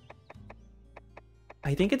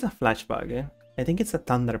 I think it's a flash bug. I think it's a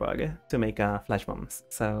thunder bug to make flash bombs.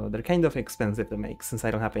 So they're kind of expensive to make since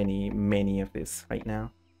I don't have many of this right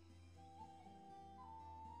now.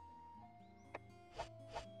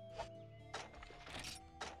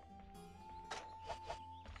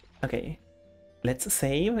 Okay, let's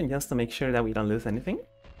save just to make sure that we don't lose anything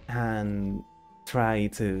and try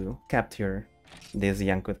to capture this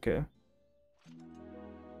Yankutku.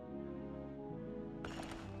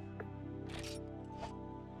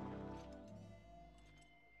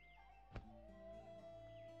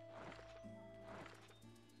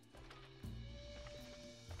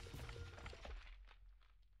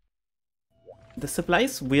 The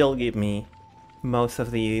supplies will give me most of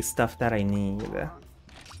the stuff that I need.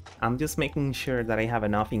 I'm just making sure that I have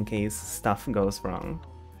enough in case stuff goes wrong.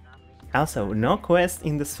 Also, no quest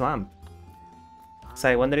in the swamp. So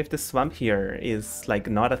I wonder if the swamp here is like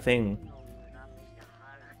not a thing.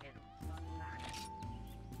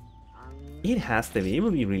 It has to be. It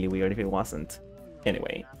would be really weird if it wasn't.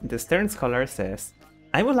 Anyway, the Stern Scholar says,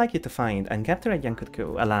 I would like you to find and capture a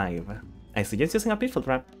Yankutku alive. I suggest using a pitfall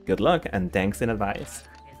trap. Good luck and thanks in advance.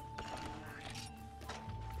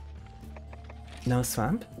 No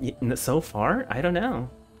swamp? So far? I don't know.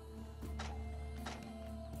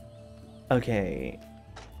 Okay.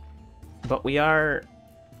 But we are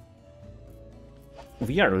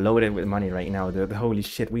loaded with money right now, dude. Holy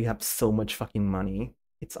shit, we have so much fucking money.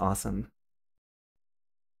 It's awesome.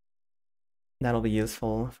 That'll be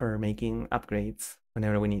useful for making upgrades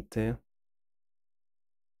whenever we need to.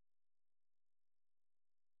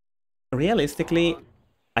 Realistically,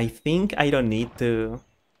 I think I don't need to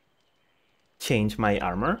change my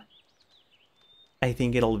armor. I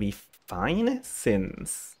think it'll be fine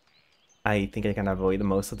since I think I can avoid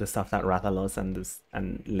most of the stuff that Rathalos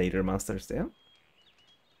and later monsters do.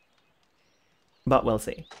 But we'll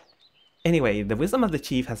see. Anyway, the wisdom of the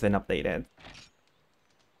chief has been updated.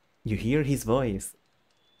 You hear his voice.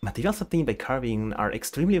 Materials obtained by carving are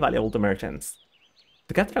extremely valuable to merchants.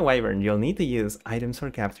 To capture a wyvern, you'll need to use items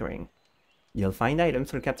for capturing. You'll find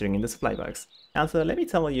items for capturing in the supply box. Also, let me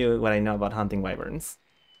tell you what I know about hunting wyverns.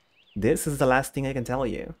 This is the last thing I can tell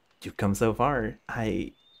you. You've come so far.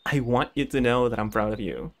 I want you to know that I'm proud of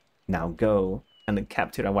you. Now go and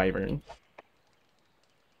capture a wyvern.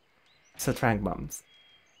 So trank bombs.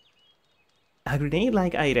 A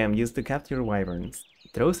grenade-like item used to capture wyverns.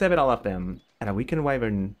 Throw several of them at a weakened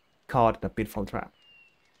wyvern caught in a pitfall trap.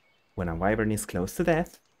 When a wyvern is close to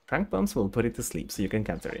death, trank bombs will put it to sleep so you can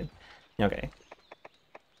capture it. Okay.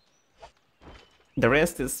 The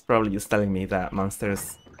rest is probably just telling me that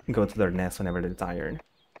monsters go to their nest whenever they're tired.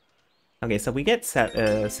 Okay, so we get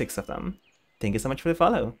 6 of them. Thank you so much for the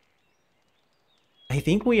follow. I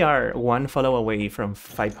think we are 1 follow away from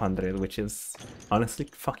 500, which is honestly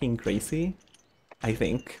fucking crazy. I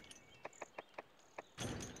think.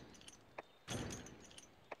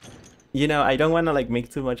 You know, I don't want to like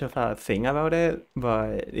make too much of a thing about it,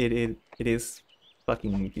 but it is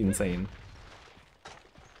fucking insane.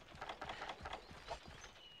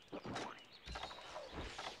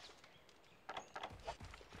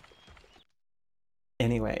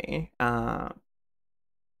 Anyway,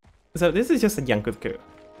 so this is just a Yankutku.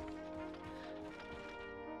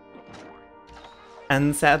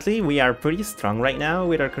 And sadly, we are pretty strong right now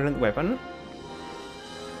with our current weapon.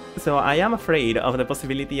 So I am afraid of the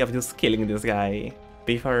possibility of just killing this guy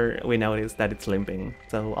before we notice that it's limping.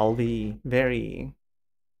 So I'll be very,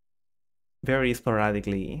 very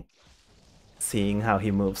sporadically seeing how he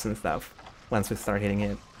moves and stuff once we start hitting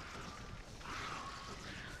it.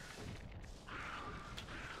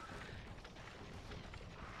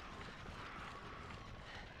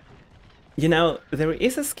 You know, there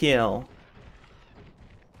is a skill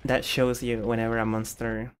that shows you whenever a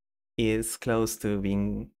monster is close to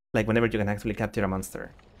being, like whenever you can actually capture a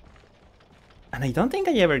monster. And I don't think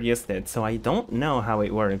I ever used it, so I don't know how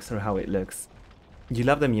it works or how it looks. You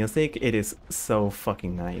love the music? It is so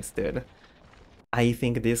fucking nice, dude. I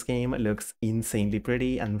think this game looks insanely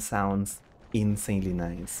pretty and sounds insanely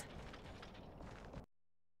nice.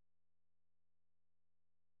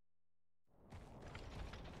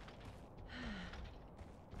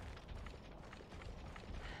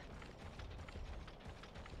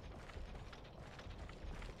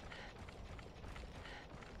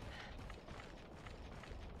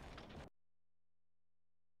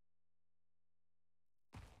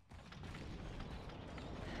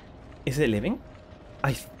 Is it living?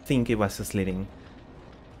 I think it was just living.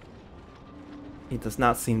 It does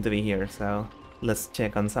not seem to be here, so let's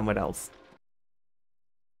check on somewhere else.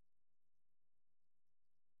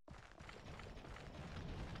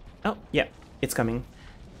 Oh, yeah, it's coming.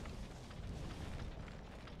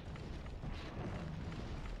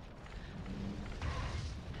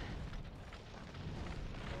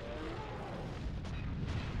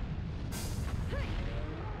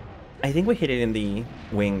 I think we hit it in the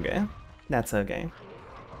wing. That's okay.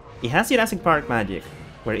 It has Jurassic Park magic,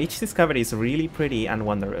 where each discovery is really pretty and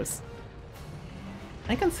wondrous.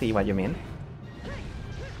 I can see what you mean.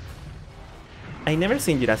 I never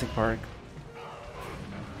seen Jurassic Park.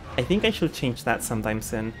 I think I should change that sometime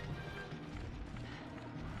soon.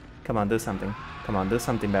 Come on, do something. Come on, do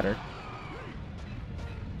something better.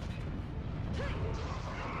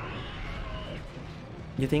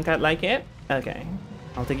 You think I'd like it? Okay.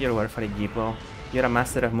 I'll take your word for it, Jeepo. You're a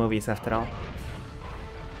master of movies after all.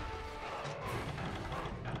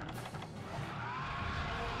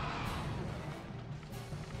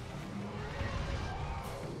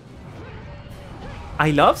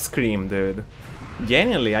 I love Scream, dude.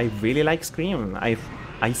 Genuinely, I really like Scream.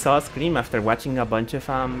 I saw Scream after watching a bunch of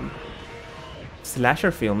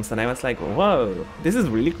slasher films, and I was like, whoa, this is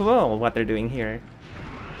really cool what they're doing here.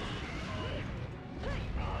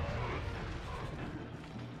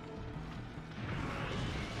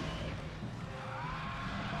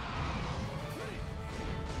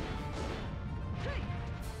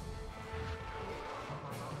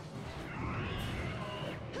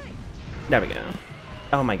 There we go.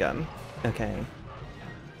 Oh my god. Okay.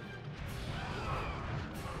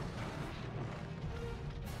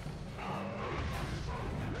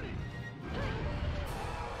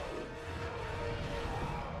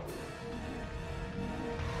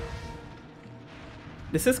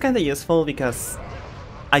 This is kind of useful because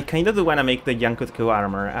I kind of do want to make the Yankutku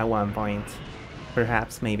armor at one point.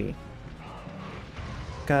 Perhaps, maybe.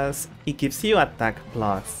 Because it gives you attack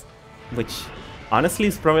plus, which honestly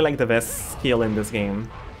is probably like the best skill in this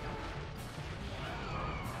game.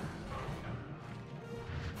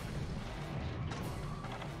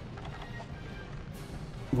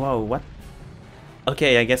 Whoa, what?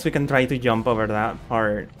 Okay, I guess we can try to jump over that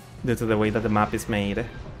part due to the way that the map is made.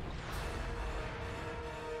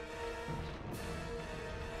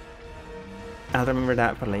 I'll remember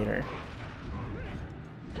that for later.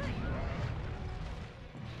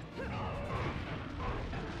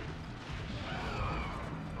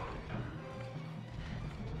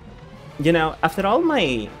 You know, after all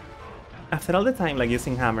the time like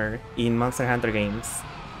using hammer in Monster Hunter games,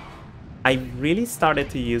 I really started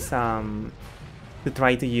to use to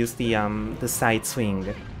try to use the side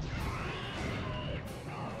swing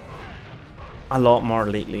a lot more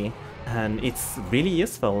lately, and it's really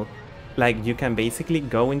useful. Like, you can basically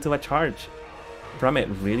go into a charge from it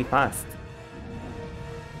really fast.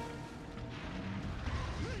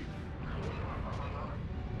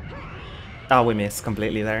 Oh, we missed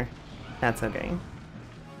completely there. That's okay.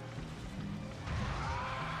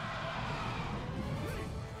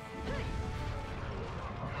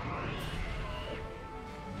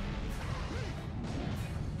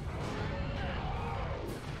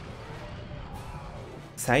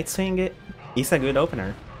 Side swing is a good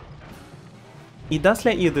opener. It does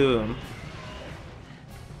let you do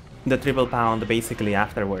the triple pound basically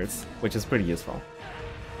afterwards, which is pretty useful.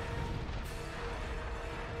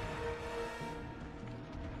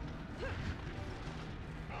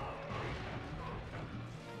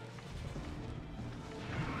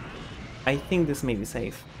 I think this may be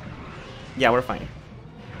safe. Yeah, we're fine.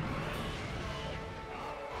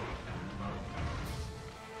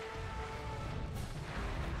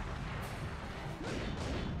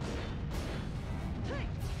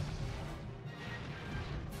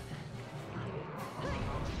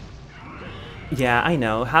 Yeah, I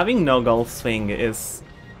know. Having no golf swing is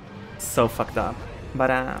so fucked up. But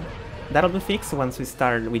that'll be fixed once we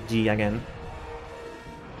start with G again.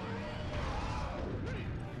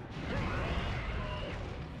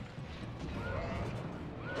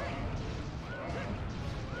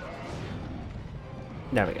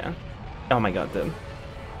 There we go. Oh my god, dude.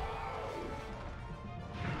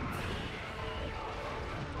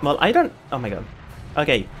 Well, I don't... Oh my god.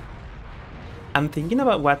 Okay. I'm thinking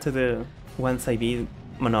about what to do once I beat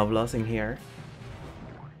Monoblos in here.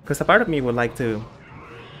 Because a part of me would like to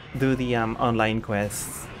do the online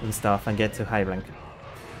quests and stuff and get to high rank.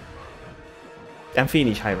 And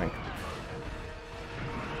finish high rank.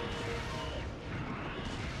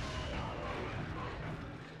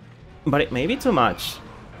 But it may be too much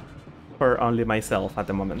for only myself at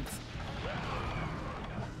the moment.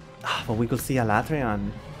 Ah, but we could see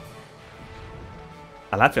Alatrion.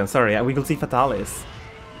 Alatrion, sorry, we could see Fatalis.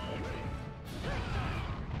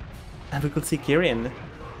 And we could see Kirin.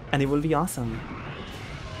 And it will be awesome.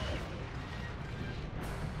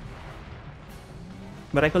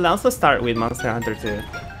 But I could also start with Monster Hunter 2.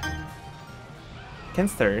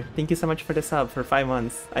 Kenster, thank you so much for the sub for 5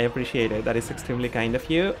 months. I appreciate it. That is extremely kind of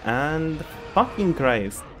you. And fucking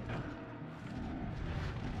Christ.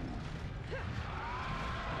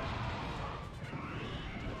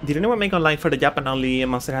 Did anyone make online for the Japan-only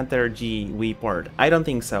Monster Hunter G Wii port? I don't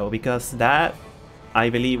think so, because that, I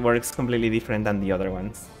believe, works completely different than the other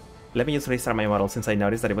ones. Let me just restart my model since I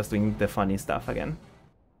noticed that it was doing the funny stuff again.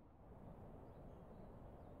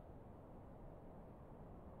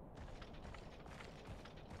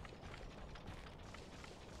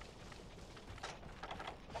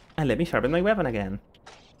 And let me sharpen my weapon again.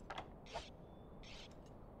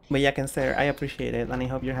 But yeah, Cancer, I appreciate it, and I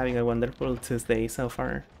hope you're having a wonderful Tuesday so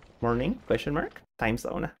far. Morning? Question mark? Time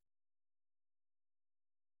zone.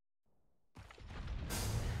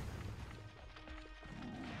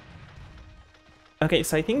 Okay,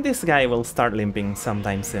 so I think this guy will start limping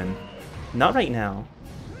sometime soon. Not right now,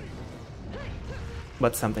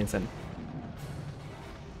 but sometime soon.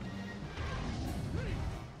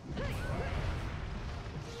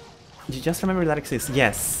 You just remember that exists?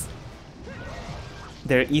 Yes.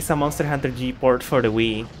 There is a Monster Hunter G port for the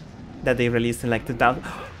Wii that they released in like 2000.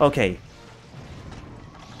 Okay.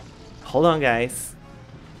 Hold on, guys.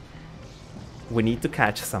 We need to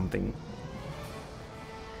catch something.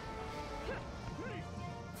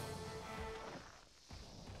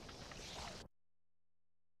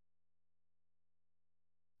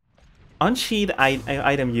 Unsheathed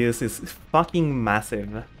item use is fucking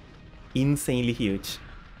massive. Insanely huge.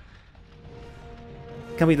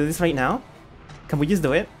 Can we do this right now? Can we just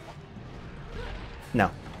do it?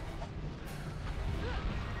 No.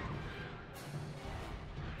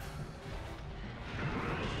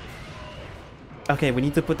 Okay, we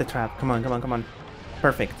need to put the trap. Come on, come on, come on.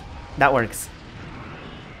 Perfect. That works.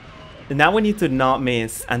 Now we need to not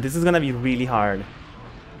miss, and this is gonna be really hard.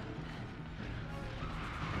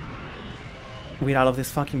 With all of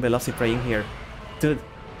this fucking Velocipray in here. Dude.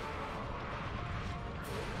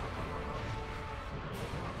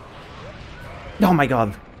 Oh my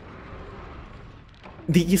god.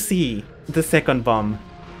 Did you see the second bomb?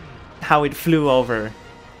 How it flew over?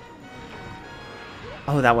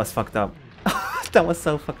 Oh, that was fucked up. That was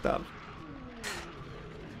so fucked up.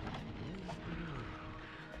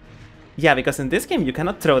 Yeah, because in this game you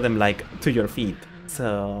cannot throw them like to your feet.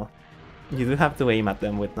 So you do have to aim at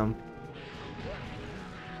them with them.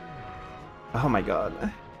 Oh my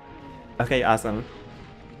god. Okay, awesome.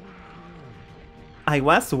 I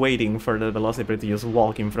was waiting for the Velocipede to just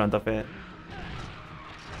walk in front of it.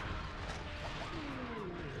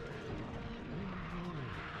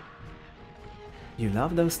 You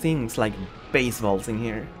love those things like baseballs in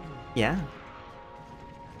here. Yeah.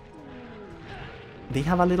 They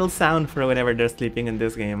have a little sound for whenever they're sleeping in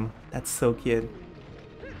this game. That's so cute.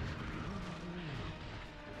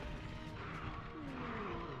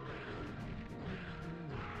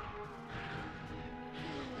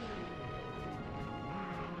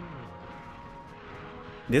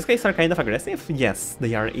 These guys are kind of aggressive? Yes,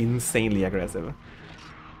 they are insanely aggressive.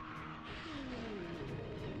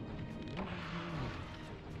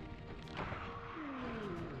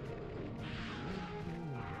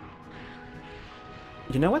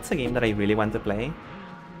 You know what's a game that I really want to play?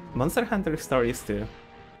 Monster Hunter Stories 2.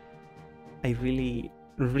 I really,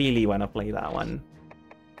 really want to play that one.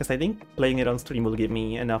 Because I think playing it on stream will give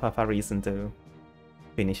me enough of a reason to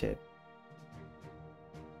finish it.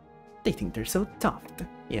 They think they're so tough.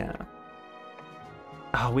 Yeah.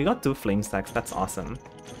 Oh, we got 2 flame stacks. That's awesome.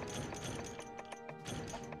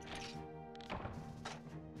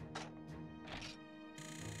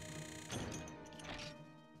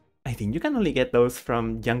 I think you can only get those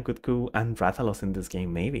from Yankutku and Rathalos in this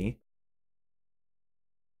game, maybe.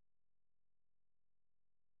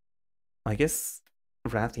 I guess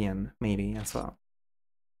Rathian, maybe, as well.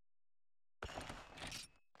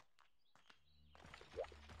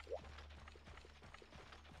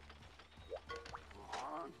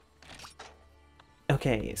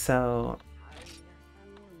 Okay, so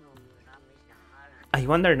I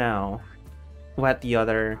wonder now what the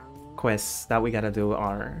other quests that we gotta do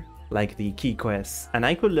are, like the key quests, and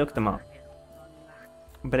I could look them up.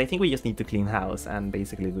 But I think we just need to clean house and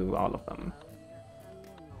basically do all of them.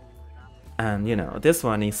 And you know, this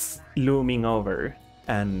one is looming over,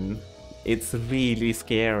 and it's really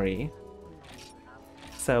scary.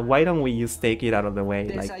 So why don't we just take it out of the way,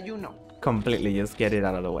 like completely just get it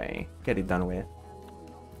out of the way, get it done with.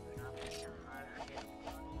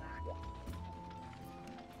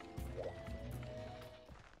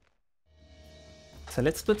 So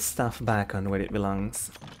let's put stuff back on where it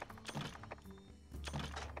belongs.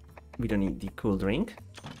 We don't need the cool drink.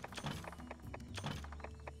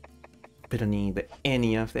 We don't need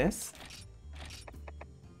any of this.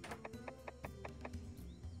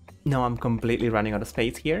 No, I'm completely running out of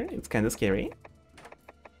space here. It's kind of scary.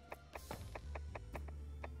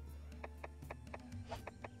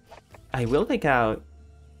 I will take out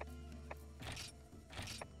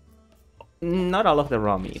not all of the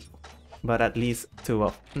raw meat, but at least 2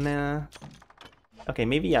 of... Nah. Okay,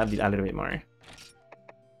 maybe a little bit more.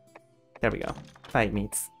 There we go. 5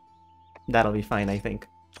 meats. That'll be fine, I think.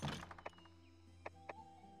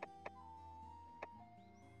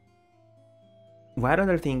 What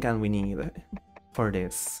other thing can we need for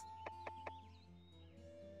this?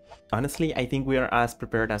 Honestly, I think we are as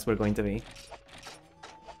prepared as we're going to be.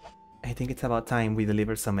 I think it's about time we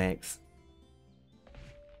deliver some eggs.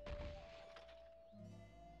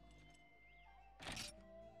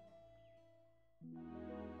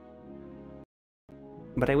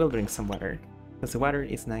 But I will drink some water, because the water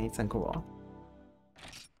is nice and cool.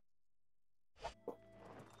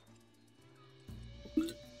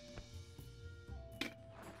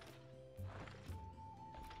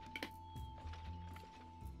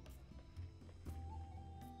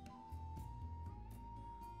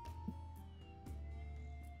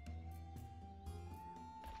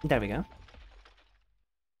 There we go.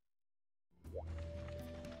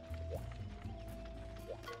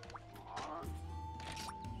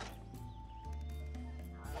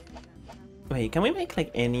 Wait, can we make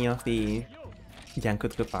like any of the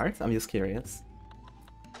Yankutku parts? I'm just curious.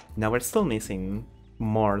 Now we're still missing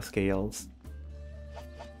more scales.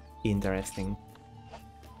 Interesting.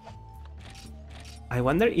 I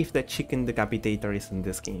wonder if the chicken decapitator is in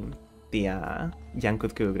this game. The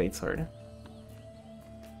Yankutku greatsword.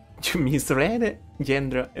 You misread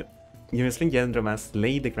Gendro. You misread Gendro as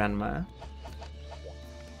slay the grandma.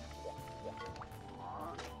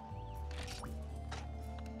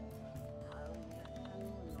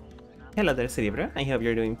 Hello there, Cerebro. I hope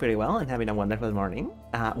you're doing pretty well and having a wonderful morning.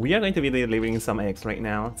 We are going to be delivering some eggs right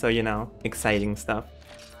now, so you know, exciting stuff.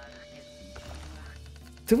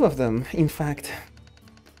 2 of them, in fact.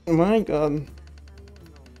 My god.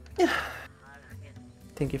 Yeah.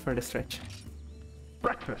 Thank you for the stretch.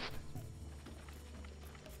 Breakfast.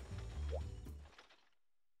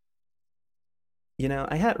 You know,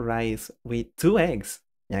 I had rice with 2 eggs,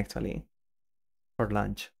 actually, for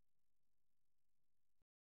lunch.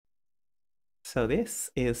 So this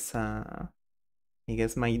is, I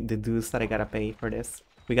guess, the dues that I gotta pay for this.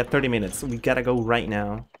 We got 30 minutes. We gotta go right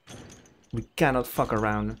now. We cannot fuck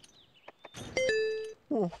around.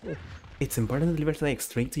 It's important to deliver the eggs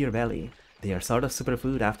straight to your belly. They are sort of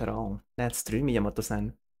superfood after all. That's true,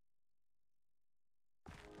 Miyamoto-san.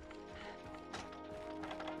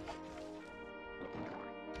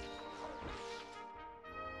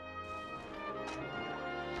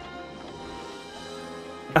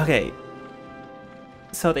 Okay.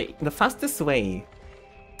 So the fastest way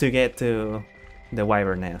to get to the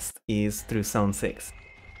wyvern nest is through Zone 6.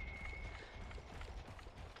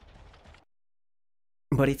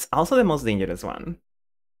 But it's also the most dangerous one.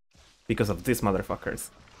 Because of these motherfuckers.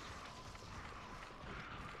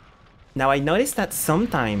 Now I noticed that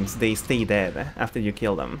sometimes they stay dead after you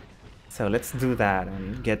kill them. So let's do that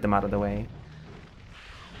and get them out of the way.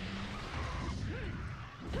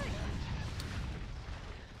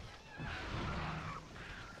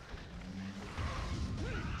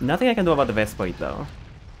 Nothing I can do about the Vespoid though.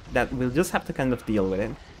 That we'll just have to kind of deal with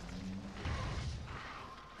it.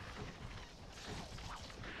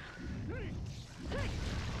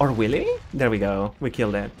 Or will he? There we go. We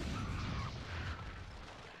killed it.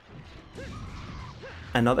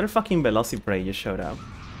 Another fucking Velociprey just showed up.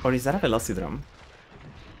 Or is that a Velocidrum?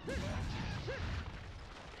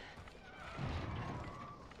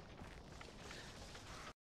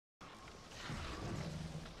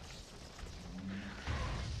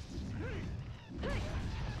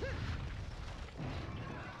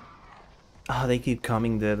 Oh, they keep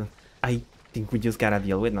coming, dude. I think we just gotta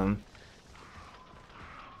deal with them.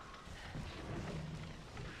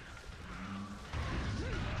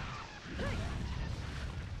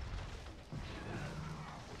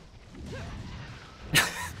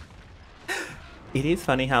 It is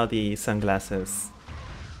funny how the sunglasses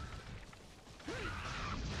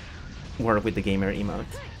work with the gamer emote.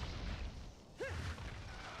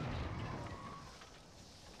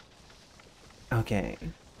 Okay.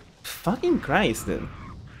 Fucking Christ, dude.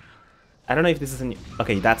 I don't know if this is a new...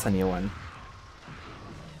 Okay, that's a new one.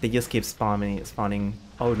 They just keep spawning.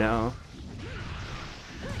 Oh no.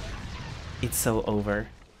 It's so over.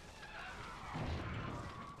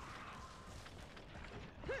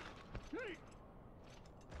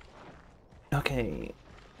 Okay.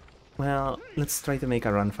 Well, let's try to make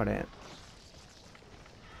a run for it.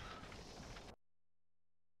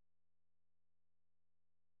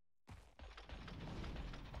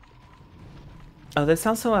 Oh, there's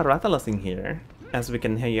also a Rathalos in here, as we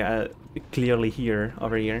can hear, clearly hear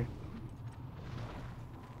over here.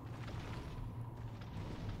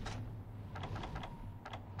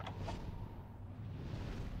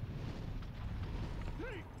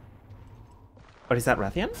 Or is that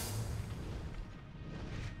Rathian?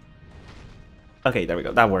 Okay, there we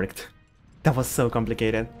go. That worked. That was so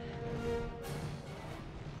complicated.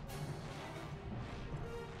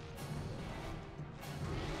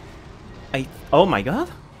 Oh my god!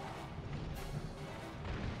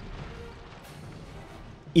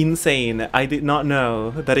 Insane. I did not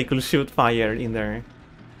know that it could shoot fire in there.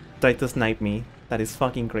 Try to snipe me. That is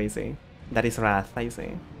fucking crazy. That is Wrath, I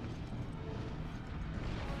say.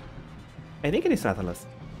 I think it is Rathalos.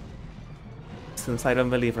 Since I don't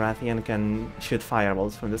believe Rathian can shoot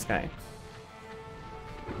fireballs from the sky.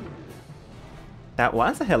 That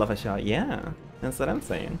was a hell of a shot, yeah. That's what I'm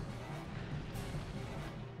saying.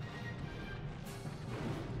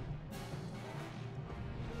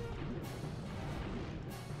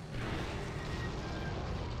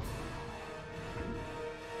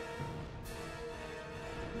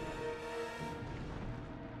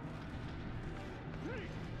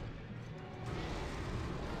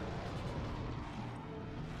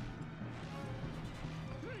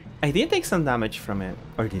 I did take some damage from it.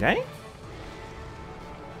 Or did I?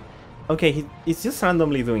 Okay, he's just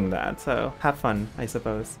randomly doing that, so have fun, I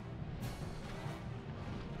suppose.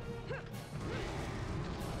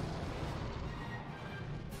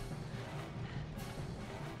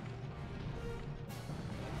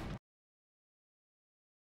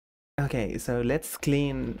 Okay, so let's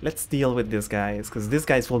deal with these guys, because these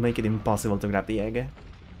guys will make it impossible to grab the egg.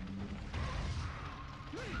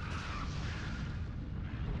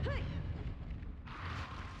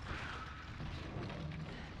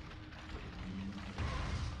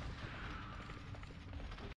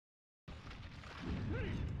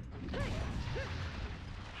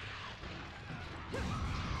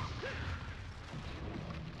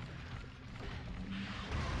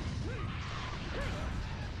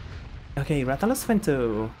 Okay, Rathalos went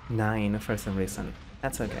to 9 for some reason.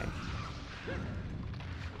 That's okay.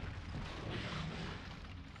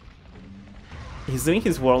 He's doing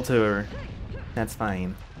his world tour. That's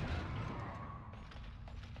fine.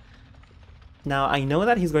 Now, I know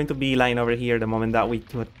that he's going to be lying over here the moment that we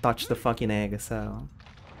touch the fucking egg, so...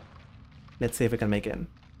 Let's see if we can make it.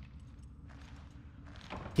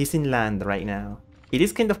 He's in land right now. It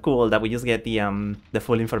is kind of cool that we just get the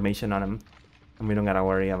full information on him. And we don't gotta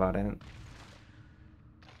worry about it.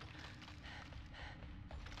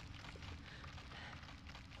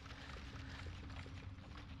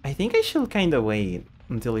 I think I should kinda wait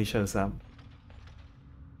until he shows up.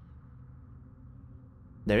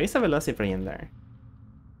 There is a Velocipray in there.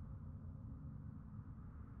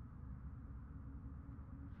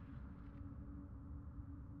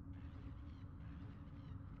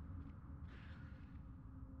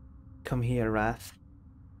 Come here, Wrath.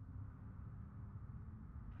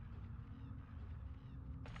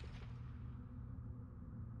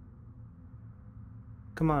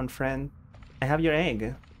 Come on, friend. I have your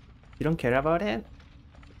egg. You don't care about it?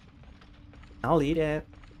 I'll eat it.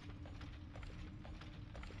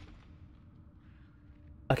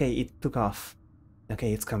 Okay, it took off.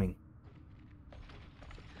 Okay, it's coming.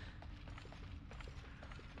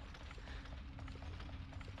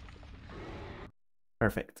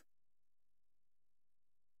 Perfect.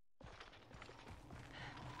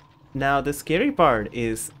 Now, the scary part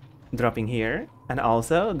is dropping here, and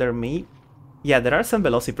also there may... Yeah, there are some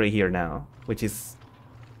Velocipray here now, which is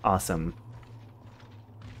awesome.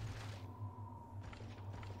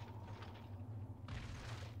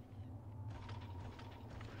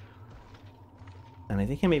 And I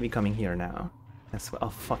think he may be coming here now. That's... Oh,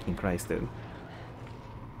 fucking Christ, dude.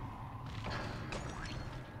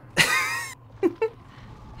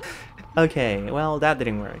 Okay, well, that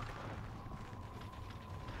didn't work.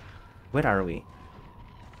 Where are we?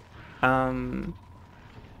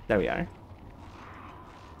 There we are.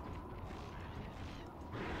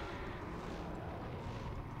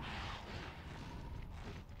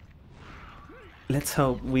 Let's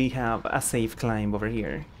hope we have a safe climb over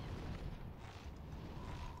here.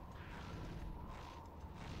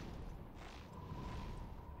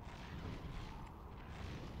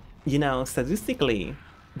 You know, statistically,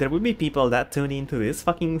 there will be people that tune into these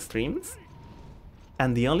fucking streams,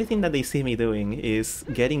 and the only thing that they see me doing is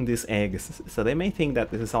getting these eggs, so they may think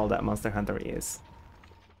that this is all that Monster Hunter is.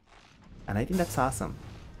 And I think that's awesome.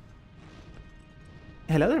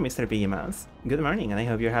 Hello there, Mr. Piggy Mouse. Good morning, and I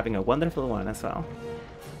hope you're having a wonderful one as well.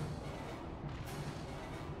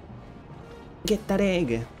 Get that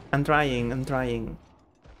egg! I'm trying, I'm trying.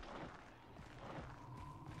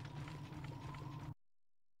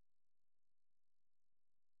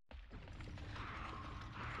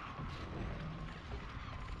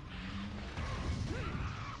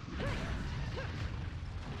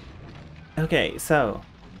 Okay, so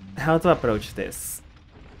how to approach this?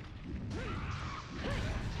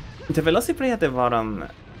 The Velocipray at the bottom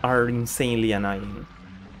are insanely annoying.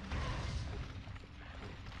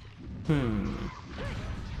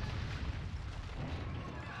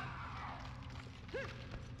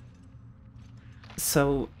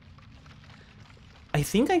 So I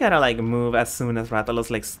think I gotta like move as soon as Rathalos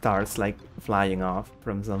like starts like flying off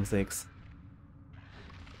from Zone 6.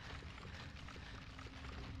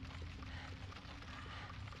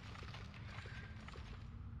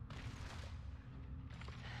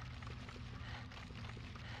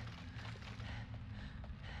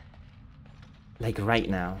 Like right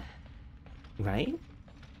now. Right?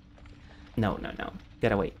 No, no, no.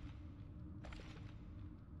 Gotta wait.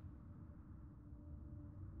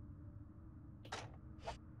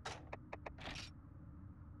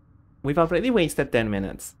 We've already wasted 10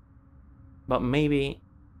 minutes. But maybe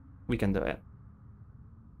we can do it.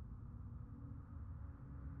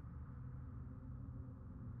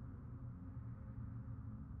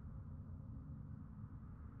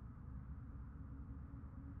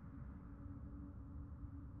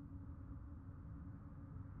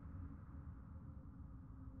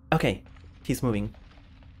 Okay, he's moving.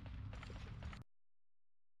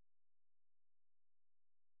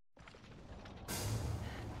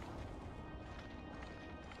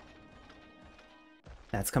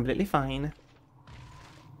 That's completely fine.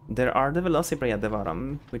 There are the Velocipray at the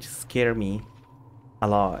bottom, which scare me a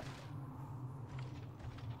lot.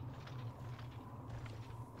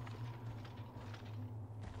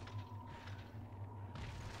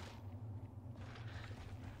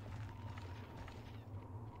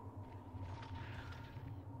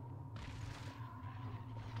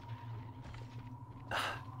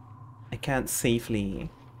 I can't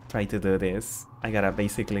safely try to do this. I gotta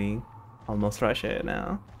basically almost rush it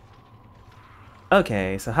now.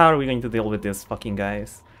 Okay, so how are we going to deal with these fucking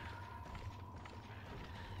guys?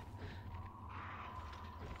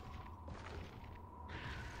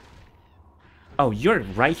 Oh, you're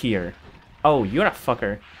right here. Oh, you're a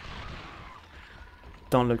fucker.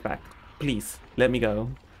 Don't look back. Please, let me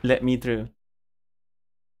go. Let me through.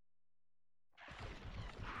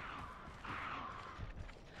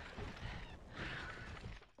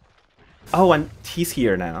 Oh, and he's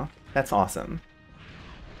here now. That's awesome.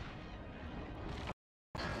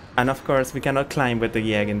 And of course, we cannot climb with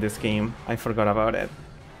the egg in this game. I forgot about it.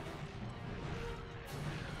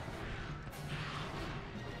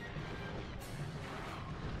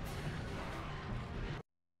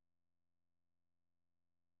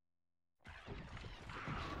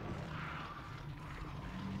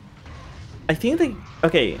 I think they...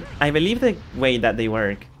 Okay, I believe the way that they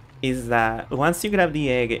work is that once you grab the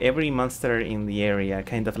egg, every monster in the area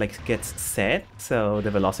kind of like gets set, so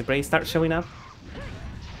the Velocipray starts showing up.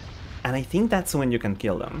 And I think that's when you can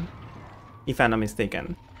kill them, if I'm not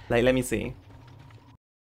mistaken. Like, let me see.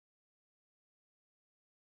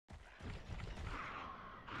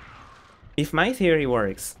 If my theory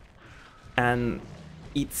works, and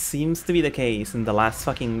it seems to be the case in the last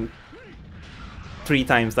fucking 3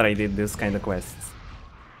 times that I did this kind of quests,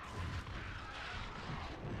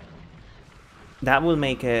 that will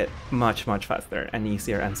make it much, much faster and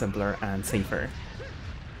easier and simpler and safer.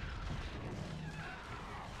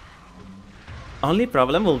 Only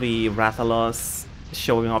problem will be Rathalos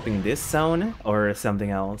showing up in this zone or something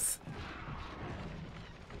else.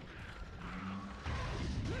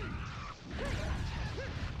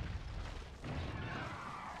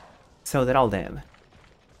 So they're all dead.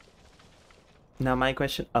 Now my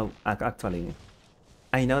question... Oh, actually...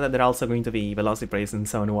 I know that there are also going to be Velociprays in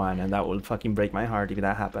Zone 1, and that will fucking break my heart if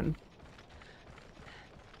that happened.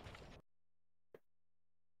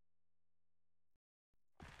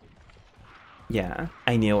 Yeah,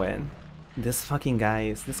 I knew it. This fucking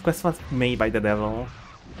guys. This quest was made by the devil.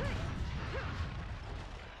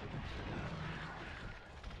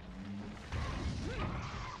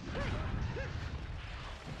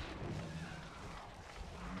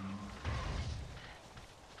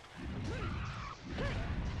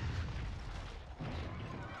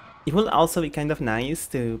 It will also be kind of nice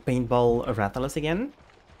to paintball Rathalos again.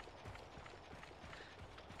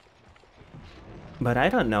 But I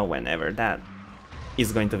don't know whenever that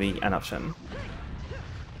is going to be an option.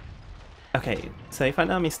 Okay, so if I'm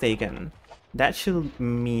not mistaken, that should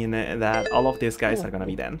mean that all of these guys are gonna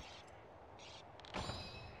be dead.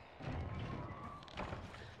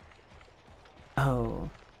 Oh,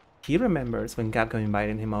 he remembers when Capcom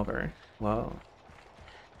invited him over. Whoa.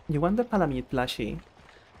 You want the Palamute plushie?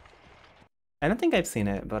 I don't think I've seen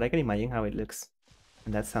it, but I can imagine how it looks.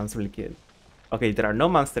 And that sounds really cute. Okay, there are no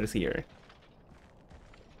monsters here.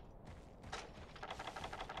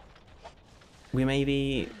 We may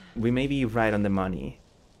be right on the money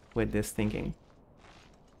with this thinking.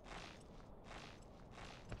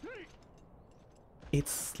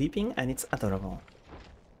 It's sleeping and it's adorable.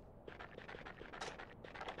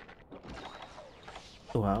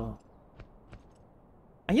 Wow.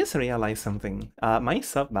 I just realized something. My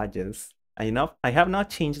sub badges. I have not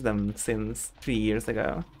changed them since 3 years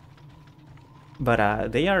ago.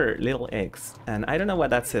 But they are little eggs, and I don't know what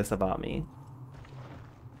that says about me.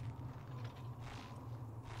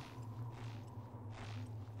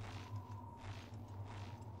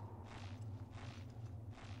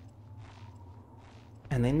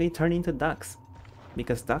 And then they turn into ducks,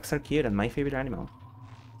 because ducks are cute and my favorite animal.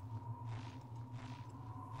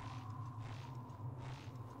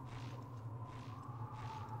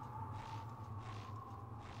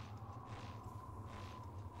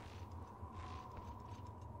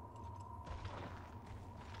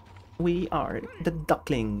 We are the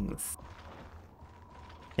ducklings.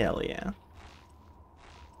 Hell yeah.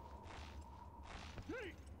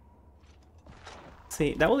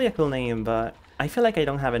 See, that would be a cool name, but I feel like I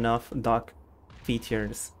don't have enough duck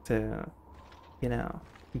features to, you know,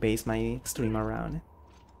 base my stream around.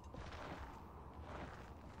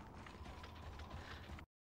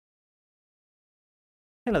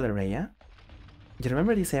 Hello there, Rhea. Do you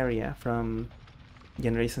remember this area from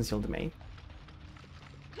Generations Ultimate?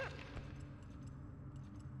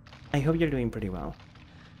 I hope you're doing pretty well.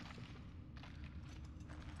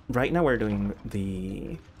 Right now we're doing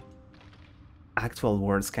the actual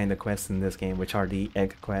words kind of quests in this game, which are the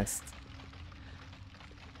egg quests.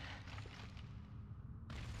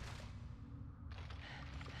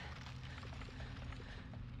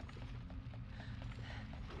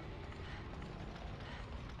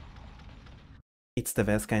 It's the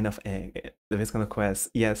best kind of egg, the best kind of quest.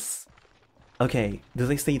 Yes. Okay, do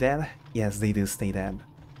they stay dead? Yes, they do stay dead.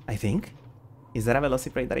 I think? Is that a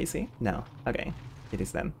Velocipede that I see? No. Okay, it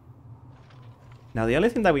is then. Now the only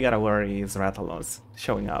thing that we gotta worry is Rathalos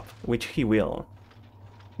showing up, which he will.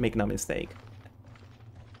 Make no mistake.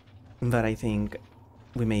 But I think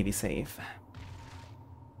we may be safe.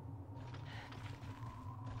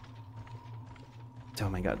 Oh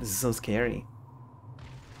my god, this is so scary.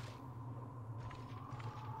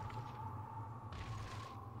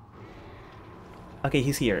 Okay,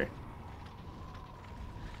 he's here.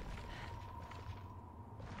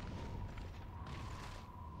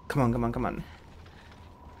 Come on, come on, come on.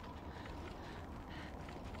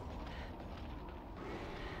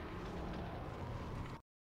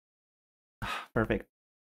 Perfect.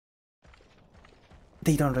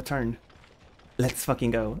 They don't return. Let's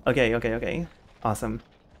fucking go. Okay, okay, okay. Awesome.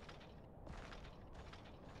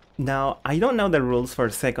 Now, I don't know the rules for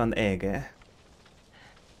second egg.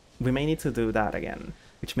 We may need to do that again,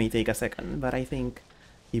 which may take a second, but I think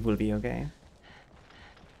it will be okay.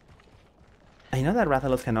 I know that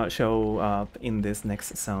Rathalos cannot show up in this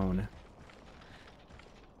next zone.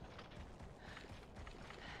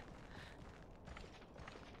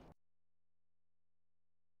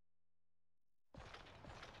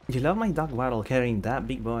 You love my dog Waddle carrying that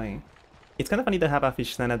big boy. It's kind of funny to have a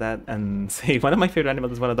fish stand at that and say one of my favorite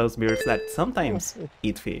animals is one of those birds that sometimes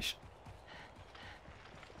eat fish.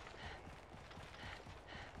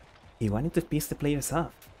 He wanted to piss the players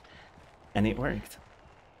off. And it worked.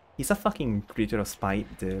 He's a fucking creature of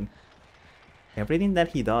spite, dude. Everything that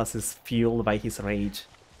he does is fueled by his rage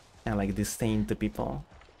and like disdain to people.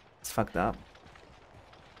 It's fucked up.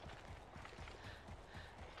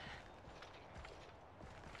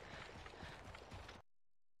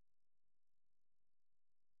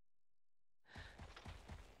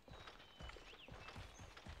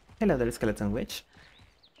 Hello there, Skeleton Witch.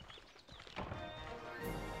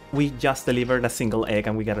 We just delivered a single egg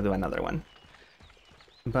and we gotta do another one.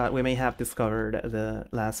 But we may have discovered the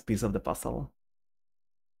last piece of the puzzle.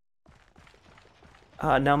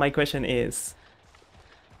 Now my question is...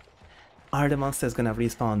 Are the monsters gonna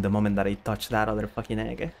respawn the moment that I touch that other fucking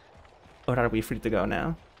egg? Or are we free to go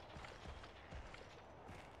now?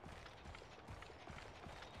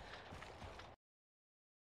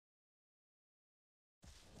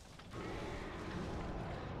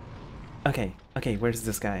 Okay, okay, where's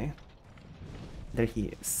this guy? There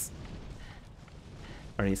he is.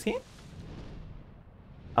 Or is he?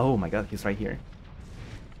 Oh my god, he's right here.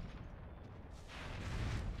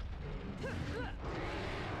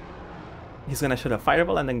 He's gonna shoot a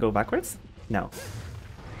fireball and then go backwards? No.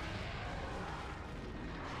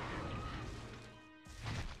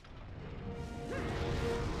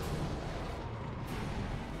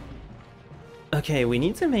 Okay, we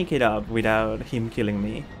need to make it up without him killing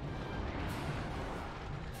me.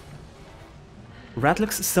 Rat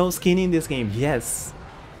looks so skinny in this game, yes.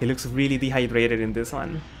 He looks really dehydrated in this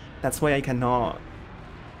one. That's why I cannot,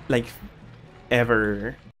 like,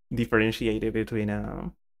 ever differentiate it between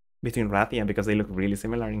Rathian, because they look really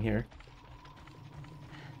similar in here.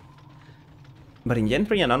 But in Gen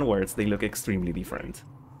 3 and onwards, they look extremely different.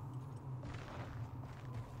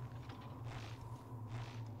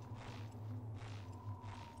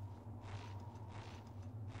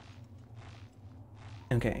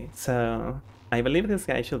 Okay, so I believe this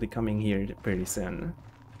guy should be coming here pretty soon.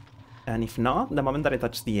 And if not, the moment that I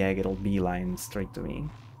touch the egg, it'll beeline straight to me.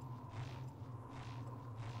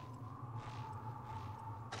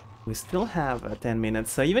 We still have 10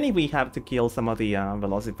 minutes, so even if we have to kill some of the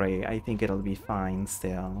Velociprey, I think it'll be fine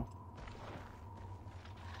still.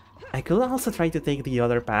 I could also try to take the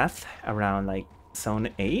other path around, like, Zone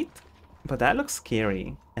 8, but that looks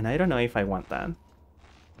scary, and I don't know if I want that.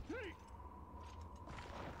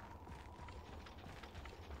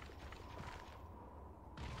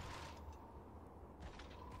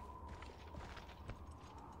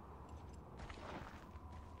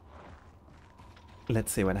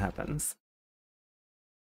 Let's see what happens.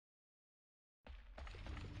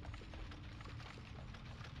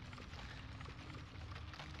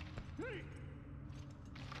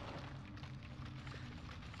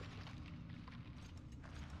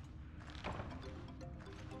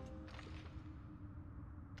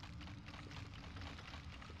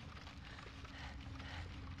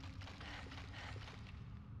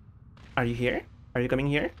 Are you here? Are you coming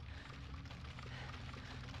here?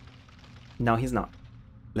 No, he's not.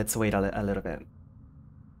 Let's wait a little bit.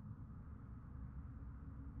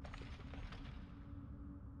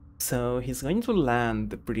 So he's going to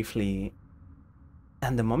land briefly,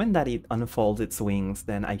 and the moment that it unfolds its wings,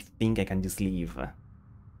 then I think I can just leave.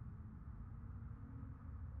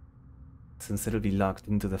 Since it'll be locked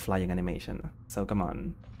into the flying animation. So come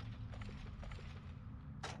on.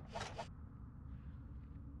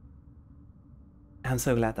 I'm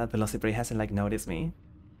so glad that Velociprey hasn't, like, noticed me.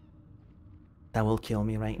 That will kill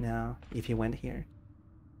me right now if he went here.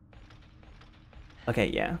 Okay,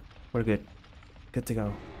 yeah, we're good. Good to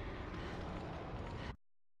go.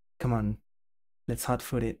 Come on. Let's hot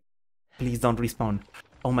foot it. Please don't respawn.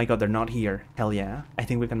 Oh my god, they're not here. Hell yeah. I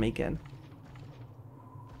think we can make it.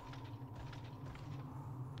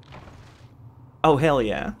 Oh, hell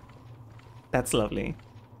yeah. That's lovely.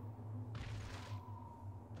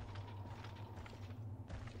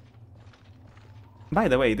 By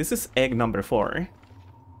the way, this is egg number 4.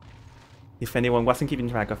 If anyone wasn't keeping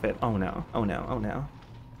track of it. Oh no, oh no, oh no.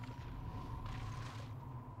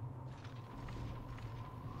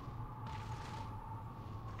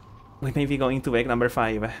 We may be going to egg number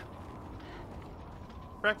 5.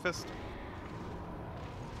 Breakfast.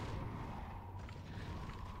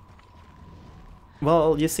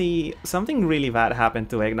 Well, you see, something really bad happened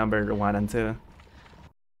to egg number 1 and 2.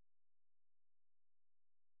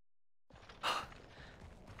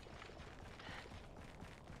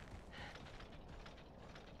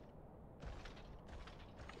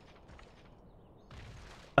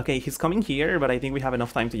 Okay, he's coming here, but I think we have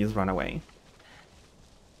enough time to just run away.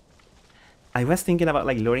 I was thinking about,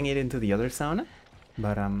 like, luring it into the other zone,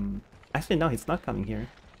 but actually no, he's not coming here.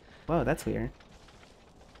 Whoa, that's weird.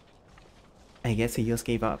 I guess he just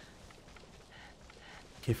gave up.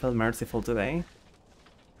 He felt merciful today.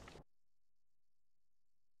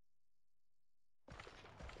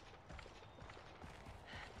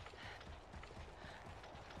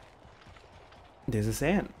 This is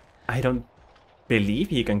it. I don't believe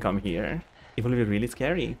he can come here. It will be really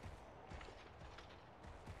scary.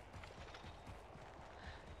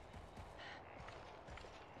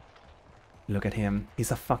 Look at him.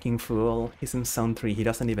 He's a fucking fool. He's in Zone 3. He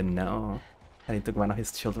doesn't even know that he took one of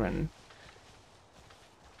his children.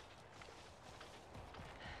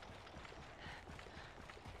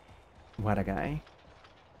 What a guy.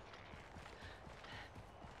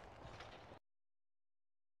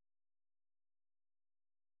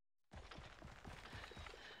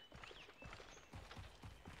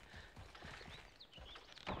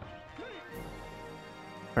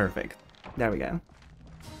 Perfect. There we go.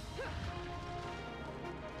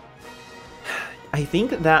 I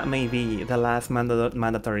think that may be the last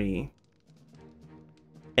mandatory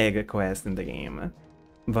egg quest in the game,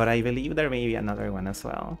 but I believe there may be another one as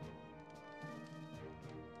well.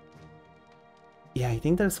 Yeah, I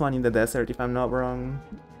think there's one in the desert if I'm not wrong,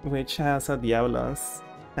 which has a Diablos,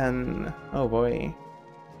 and oh boy.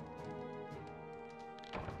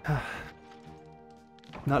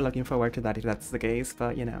 Not looking forward to that if that's the case,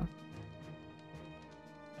 but you know.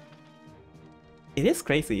 It is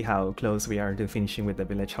crazy how close we are to finishing with the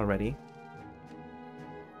village already.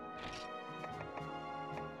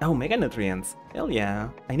 Oh, mega nutrients. Hell yeah.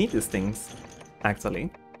 I need these things,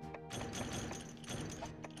 actually.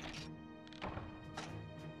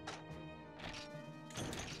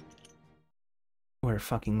 We're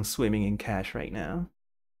fucking swimming in cash right now.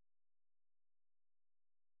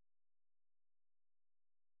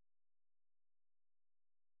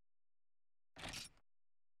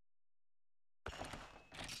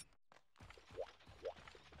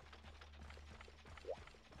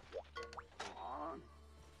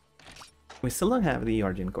 We still don't have the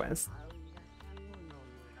origin quest.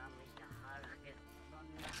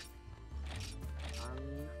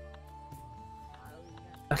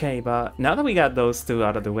 Okay, but now that we got those two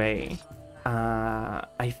out of the way,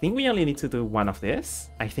 I think we only need to do one of this.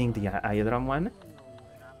 I think the Iodrum one.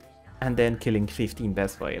 And then killing 15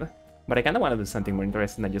 best void. But I kinda wanna do something more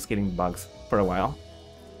interesting than just killing bugs for a while.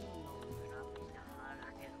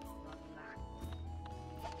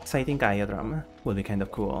 So I think Iodrum will be kind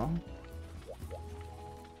of cool.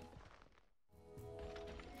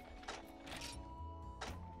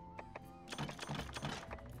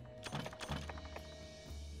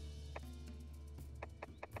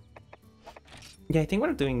 Yeah, I think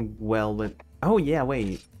we're doing well with... Oh yeah,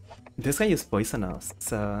 wait. This guy is poisonous,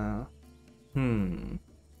 so... We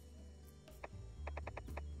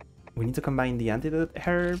need to combine the antidote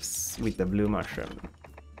herbs with the blue mushroom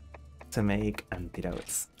to make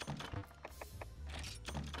antidotes.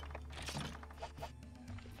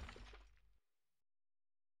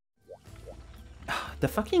 The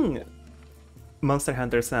fucking Monster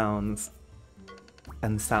Hunter sounds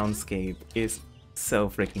and soundscape is so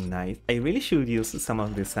freaking nice. I really should use some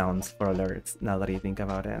of these sounds for alerts now that I think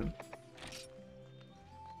about it.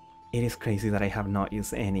 It is crazy that I have not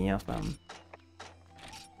used any of them.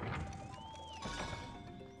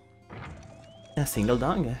 A single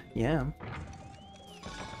dong, yeah.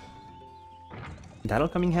 That'll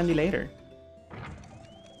come in handy later.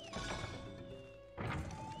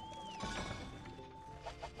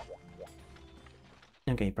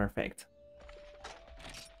 Okay, perfect.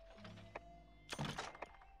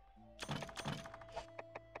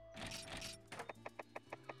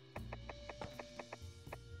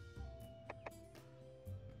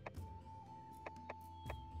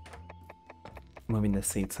 Moving the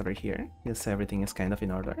seats over here, just so everything is kind of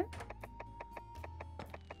in order.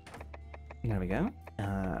 There we go.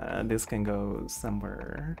 This can go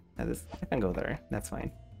somewhere. This can go there. That's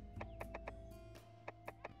fine.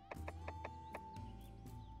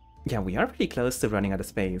 Yeah, we are pretty close to running out of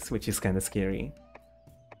space, which is kind of scary.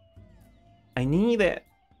 I need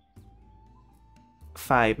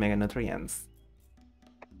 5 mega nutrients.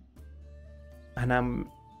 And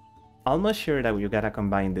I'm almost sure that we gotta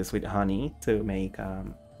combine this with honey to make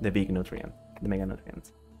the big nutrient, the mega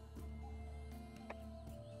nutrients.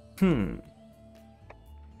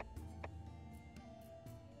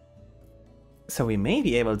 So we may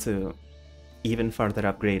be able to even further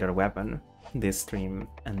upgrade our weapon this stream,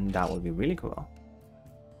 and that will be really cool.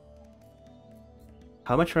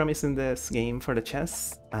 How much room is in this game for the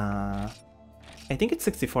chess? I think it's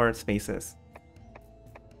 64 spaces.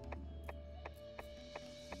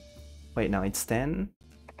 Wait, no, it's 10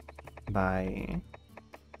 by...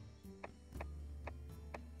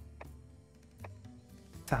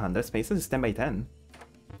 It's 100 spaces? It's 10 by 10.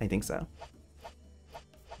 I think so.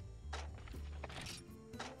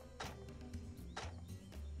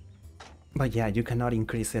 But yeah, you cannot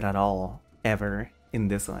increase it at all, ever, in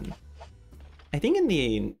this one. I think in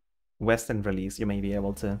the Western release you may be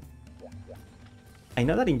able to. I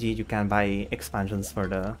know that in G you can buy expansions for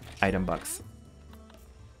the item box.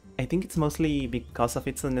 I think it's mostly because of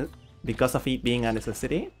it being a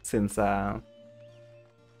necessity, since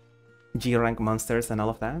G rank monsters and all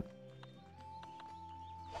of that.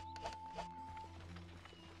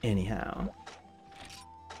 Anyhow,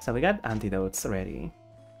 so we got antidotes ready.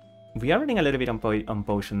 We are running a little bit on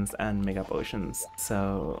potions and mega potions,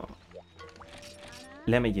 so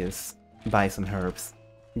let me just buy some herbs,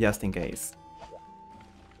 just in case.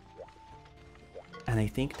 And I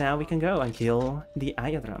think now we can go and kill the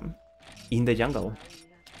Iodrum in the jungle.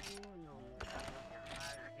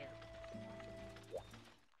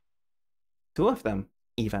 Two of them,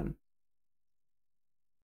 even.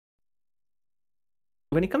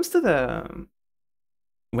 When it comes to the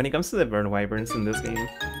bird wyverns in this game,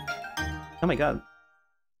 oh my god.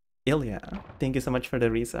 Ilya, thank you so much for the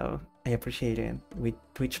reso. I appreciate it. With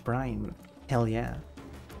Twitch Prime. Hell yeah.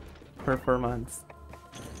 For 4 months.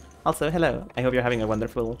 Also, hello. I hope you're having a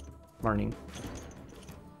wonderful morning.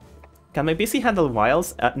 Can my PC handle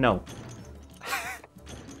wilds? No.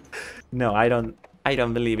 No, I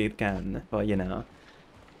don't believe it can, but you know.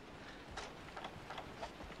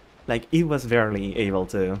 Like, it was barely able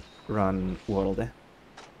to run World.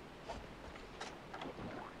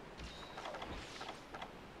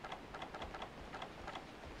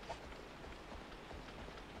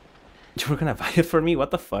 You were gonna buy it for me?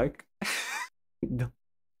 What the fuck? No.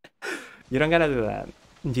 You don't gotta do that.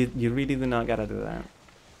 You really do not gotta do that.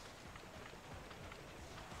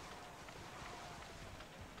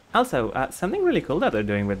 Also, something really cool that they're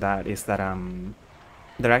doing with that is that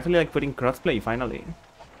they're actually like putting crossplay finally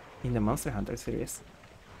in the Monster Hunter series.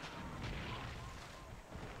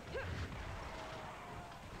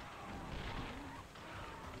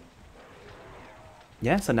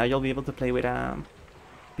 Yeah, so now you'll be able to play with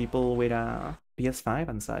people with a PS5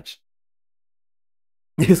 and such.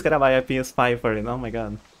 You just gotta buy a PS5 for it. Oh my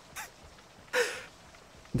god.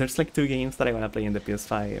 There's like 2 games that I wanna play in the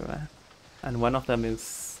PS5, and one of them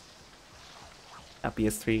is a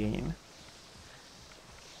PS3 game.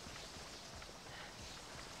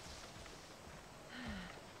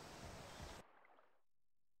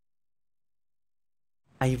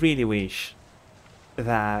 I really wish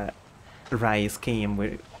that Rise came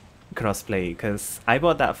with crossplay, because I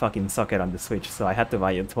bought that fucking socket on the Switch, so I had to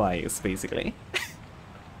buy it twice, basically.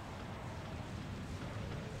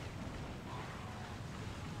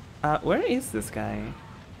 Where is this guy?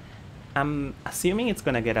 I'm assuming it's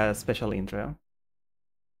gonna get a special intro.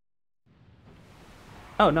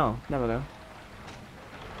 Oh no, never go.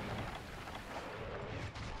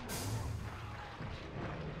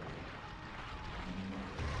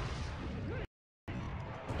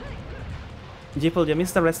 Jipple, you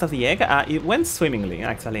missed the rest of the egg? It went swimmingly,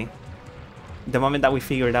 actually. The moment that we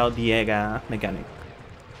figured out the egg mechanic.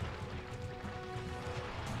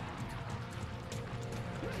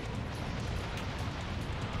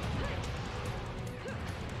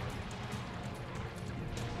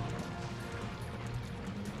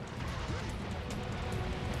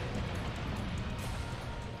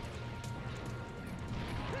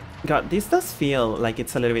 God, this does feel like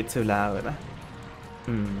it's a little bit too loud.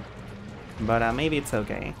 But maybe it's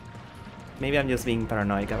okay. Maybe I'm just being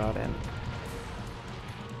paranoid about it.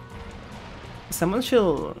 Someone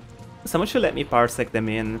should let me parsec them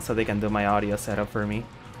in so they can do my audio setup for me.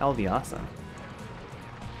 That would be awesome.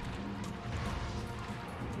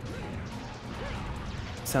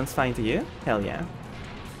 Sounds fine to you? Hell yeah.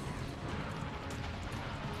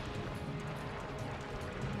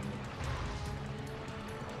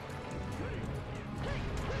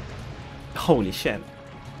 Holy shit.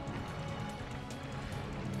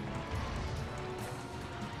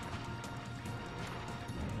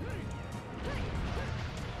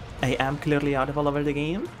 I am clearly audible over the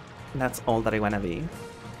game. That's all that I wanna be.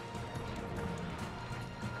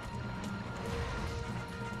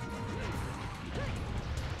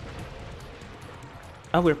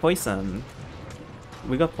 Oh, we're poisoned.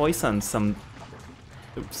 We got poisoned sometime.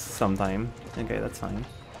 Okay, that's fine.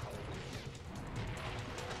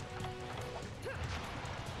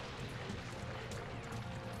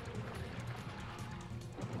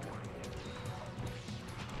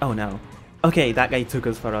 Oh no. Okay, that guy took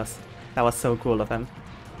us for us. That was so cool of him.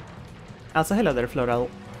 Also, hello there, Floral.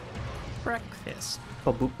 Breakfast.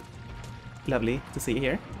 Oh, boop. Lovely to see you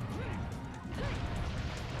here.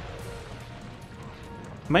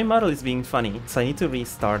 My model is being funny, so I need to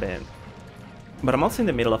restart it. But I'm also in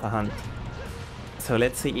the middle of a hunt. So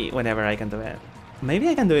let's see whenever I can do it. Maybe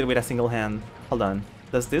I can do it with a single hand. Hold on.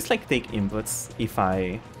 Does this like take inputs if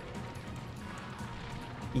I...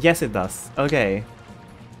 Yes, it does. Okay.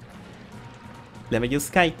 Let me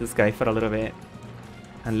just kite this guy for a little bit.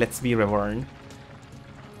 And let's be reborn.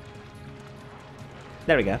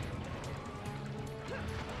 There we go.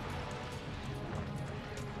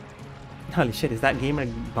 Holy shit, is that Gamer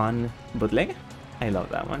Bun bootleg? I love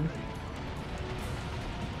that one.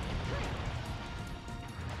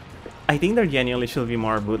 I think there genuinely should be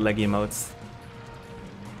more bootleg emotes.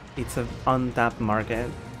 It's an untapped market.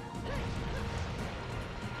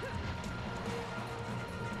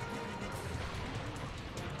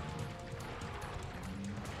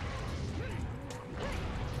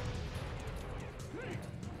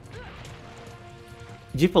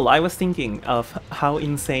 Jipple, I was thinking of how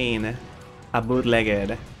insane a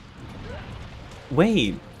bootlegged...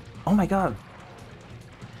 Wait! Oh my god!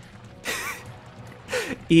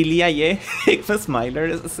 Ilya, yeah, Higfa Smiler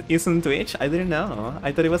is on Twitch? I didn't know.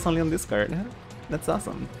 I thought it was only on Discord. That's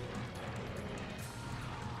awesome.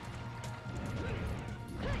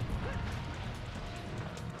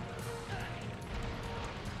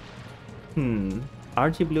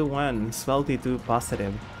 RG Blue 1, Swelty 2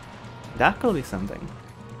 positive. That could be something.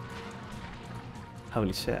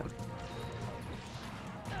 Holy shit.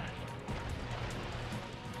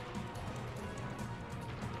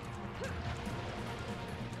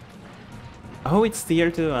 Oh, it's tier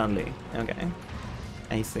 2 only. Okay,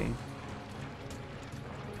 I see.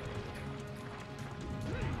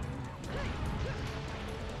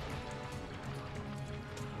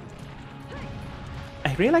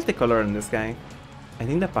 I really like the color on this guy. I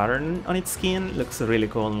think the pattern on its skin looks really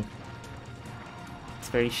cool. It's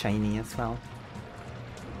very shiny as well.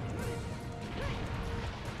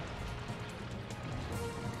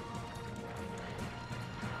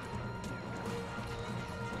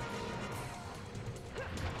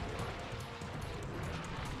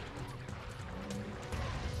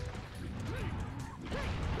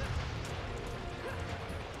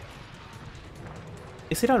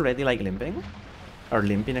 Is it already like limping? Or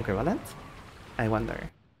limping equivalent? I wonder.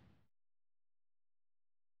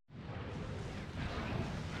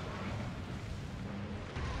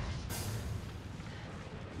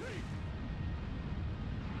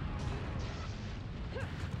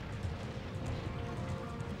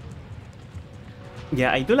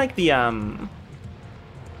 Yeah, I do like the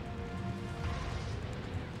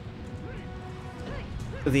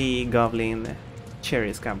goblin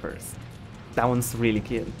cherry scampers. That one's really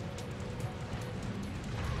cute.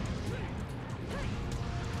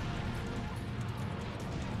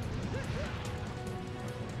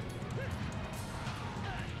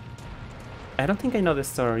 I don't think I know the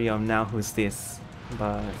story of Now Who's This,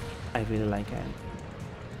 but I really like it.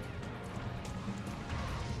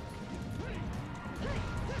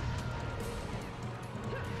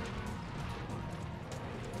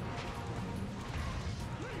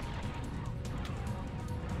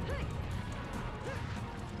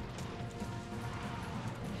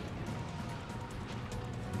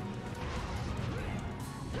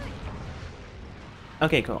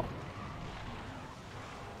 Okay, cool.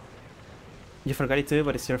 You forgot it too,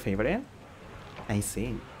 but it's your favorite? I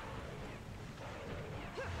see.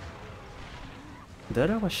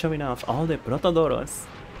 Dora was showing off all the Protodoros,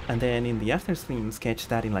 and then in the after stream sketched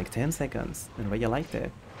that in like 10 seconds, and Raya liked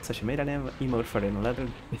it, so she made an emote for it and let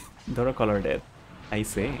Dora colored it. I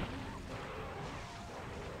see.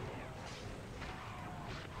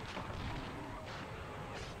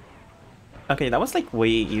 Okay, that was like way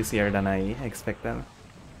easier than I expected.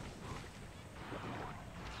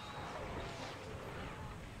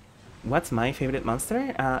 What's my favorite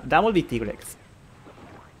monster? That will be Tigrex.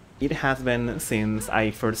 It has been since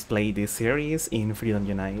I first played this series in Freedom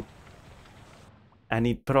Unite, and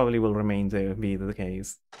it probably will remain to be the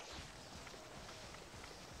case.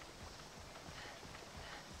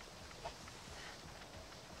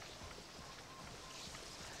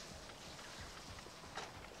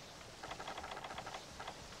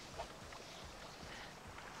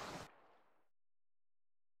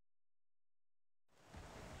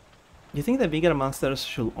 You think the bigger monsters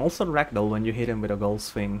should also ragdoll when you hit them with a gold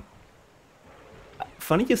swing?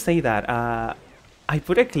 Funny you say that. I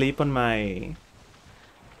put a clip on my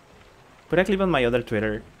other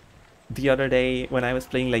Twitter the other day when I was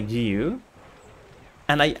playing like GU,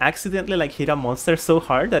 and I accidentally like hit a monster so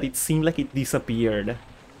hard that it seemed like it disappeared.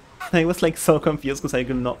 I was like so confused because I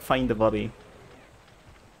could not find the body.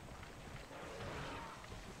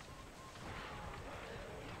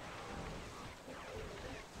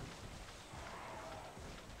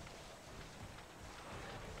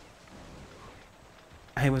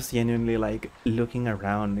 I was genuinely like looking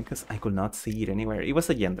around because I could not see it anywhere. It was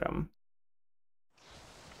a Gendrum.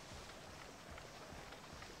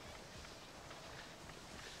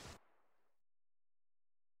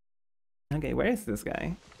 Okay, where is this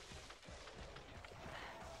guy?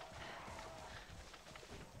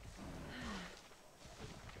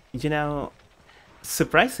 You know,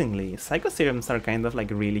 surprisingly, Psycho Serums are kind of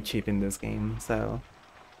like really cheap in this game, so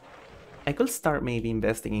I could start maybe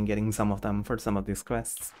investing in getting some of them for some of these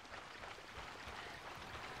quests.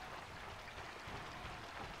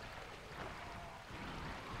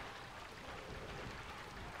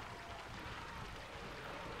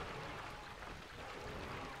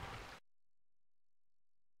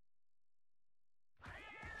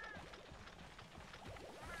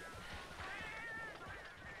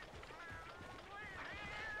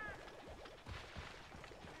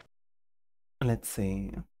 Let's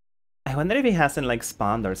see. I wonder if he hasn't like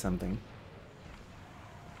spawned or something.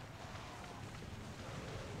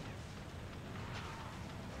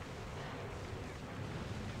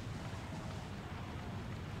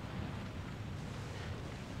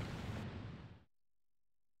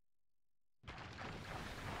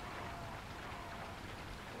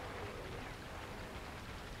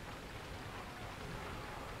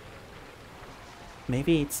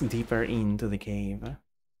 Maybe it's deeper into the cave.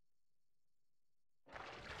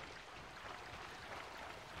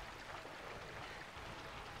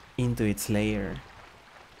 into its lair.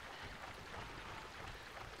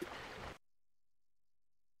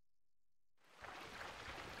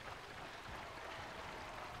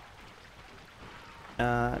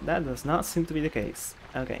 That does not seem to be the case.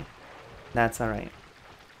 Okay, that's alright.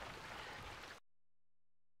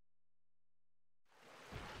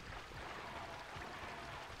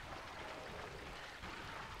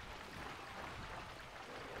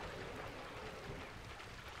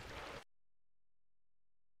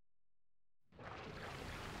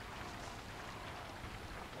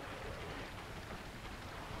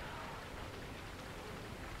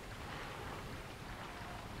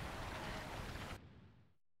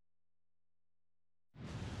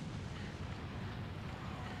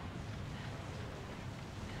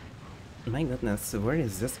 My goodness, where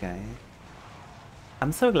is this guy?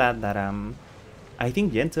 I'm so glad that I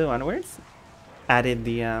think Gen 2 onwards added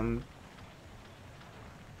the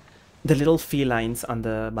little felines on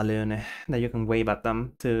the balloon that you can wave at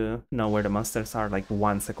them to know where the monsters are like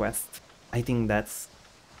once a quest. I think that's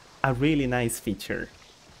a really nice feature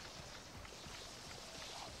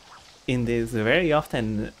in this very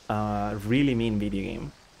often really mean video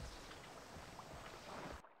game.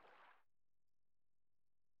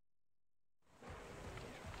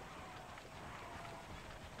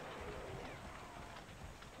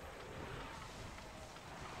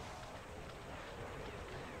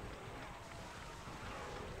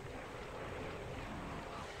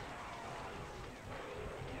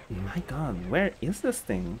 My god, where is this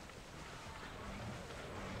thing?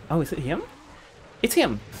 Oh, is it him? It's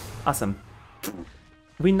him! Awesome.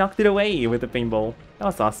 We knocked it away with the paintball. That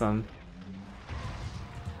was awesome.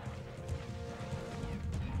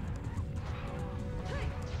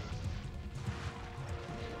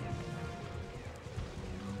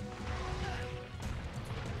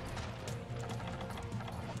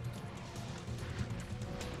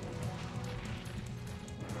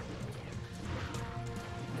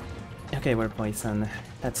 Okay, we're poison.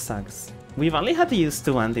 That sucks. We've only had to use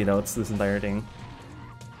 2 antidotes this entire thing.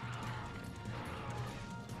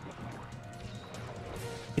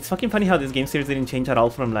 It's fucking funny how this game series didn't change at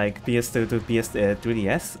all from like PS2 to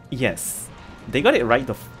PS3DS. Yes, they got it right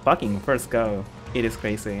the fucking first go. It is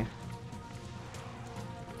crazy.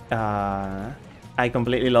 I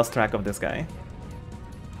completely lost track of this guy.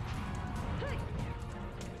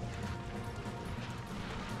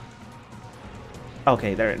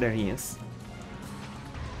 Okay, there he is.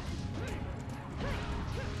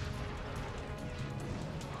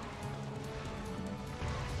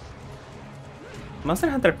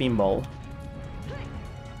 Monster Hunter Pinball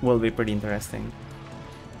will be pretty interesting.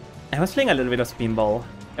 I was playing a little bit of Pinball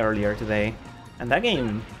earlier today, and that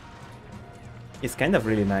game is kind of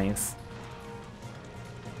really nice.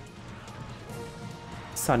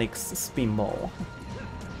 Sonic's Spinball.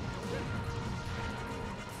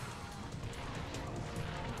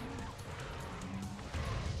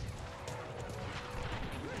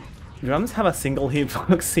 Drums have a single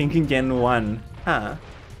hitbox sync in Gen 1. Huh.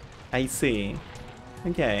 I see.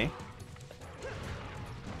 Okay.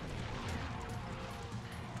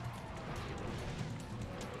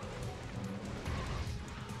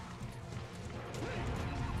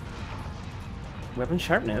 Weapon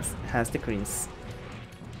sharpness has decreased.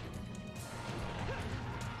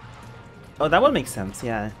 Oh, that would make sense,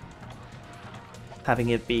 yeah. Having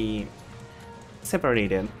it be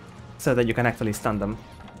separated so that you can actually stun them.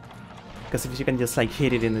 Because if you can just like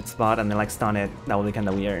hit it in its spot and then like stun it, that would be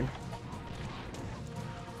kinda weird.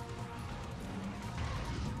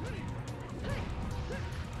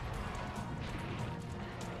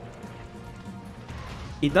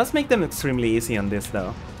 It does make them extremely easy on this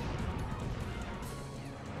though.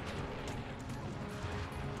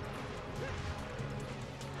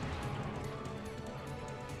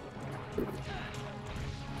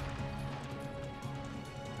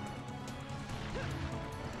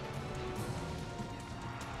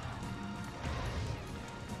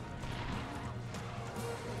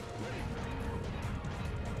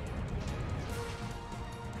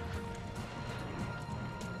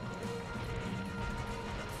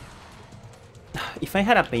 If I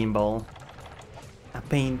had a paintball, a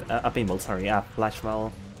paintball, sorry, a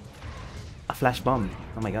flashball, a flash bomb.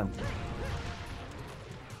 Oh my god,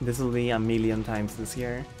 this will be a million times this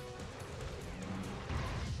year.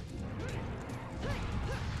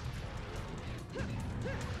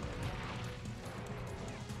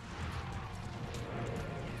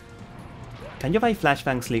 Can you buy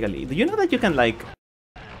flashbangs legally? Do you know that you can like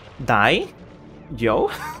die, yo?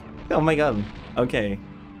 Oh my god. Okay.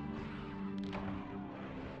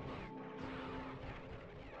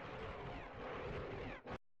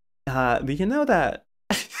 Do you know that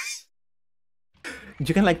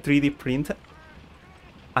You can like 3D print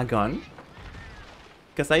a gun?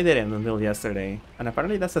 Because I didn't until yesterday, and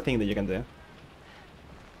apparently that's a thing that you can do.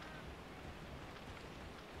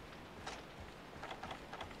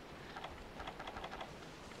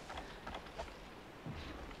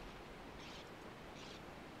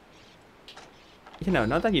 You know,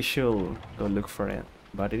 not that you should go look for it,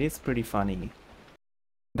 but it is pretty funny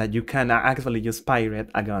that you can actually just pirate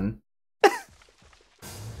a gun.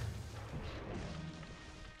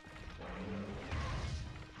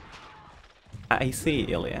 I see,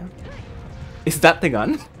 Ilya. Is that the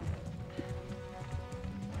gun?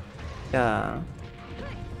 Yeah.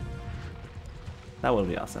 That will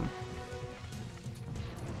be awesome.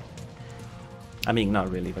 I mean, not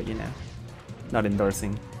really, but you know. Not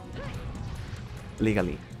endorsing.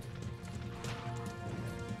 Legally.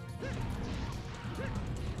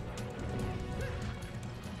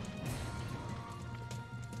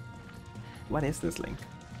 What is this link?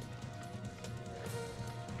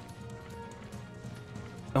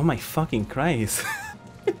 Oh my fucking Christ.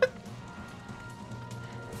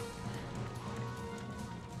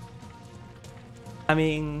 I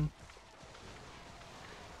mean...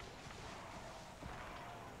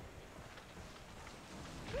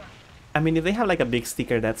 if they have like a big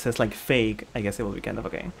sticker that says like fake, I guess it will be kind of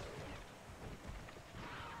okay.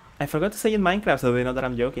 I forgot to say in Minecraft, so they know that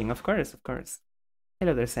I'm joking. Of course, of course.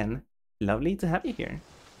 Hello there, Sen. Lovely to have you here.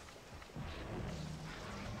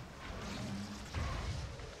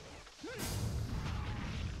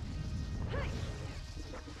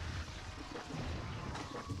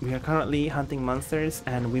 We are currently hunting monsters,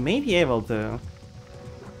 and we may be able to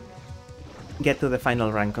get to the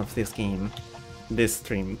final rank of this game, this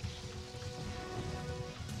stream.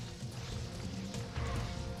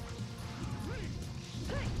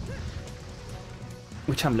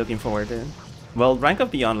 Which I'm looking forward to. Well, rank of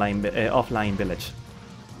the offline village.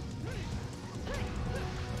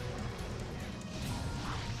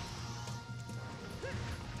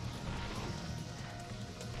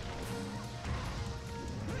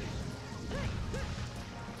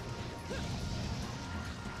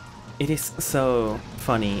 It is so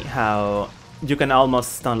funny how you can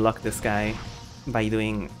almost unlock this guy by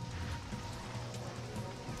doing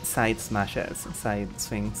side smashes, side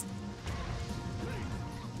swings.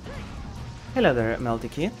 Hello there, Melty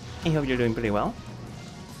Kid. I hope you're doing pretty well.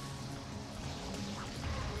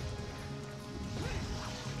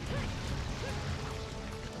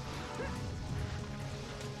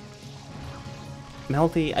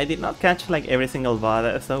 Melty, I did not catch like every single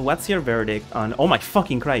VOD, so what's your verdict on— oh my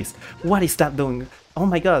fucking Christ, what is that doing? Oh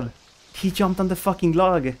my god, he jumped on the fucking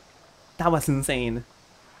log. That was insane.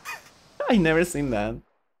 I never seen that.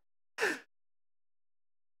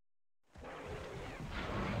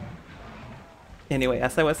 Anyway,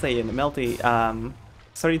 as I was saying, Melty,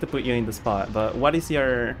 sorry to put you in the spot, but what is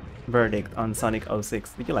your verdict on Sonic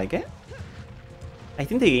 06? Did you like it? I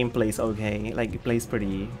think the game plays okay, like it plays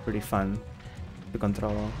pretty fun to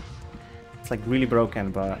control. It's like really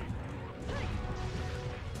broken, but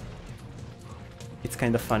it's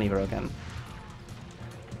kind of funny broken.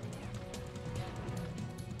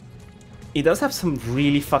 It does have some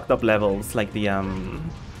really fucked up levels, like the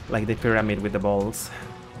pyramid with the balls,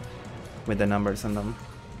 with the numbers on them,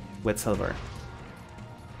 with silver.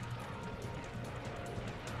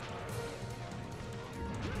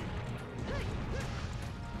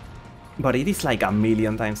 But it is like a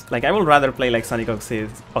million times. Like, I would rather play like Sonic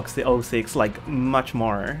 06 like much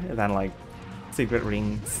more than like Secret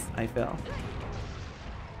Rings, I feel.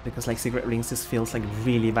 Because like Secret Rings just feels like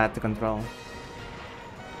really bad to control.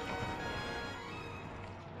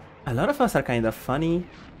 A lot of us are kind of funny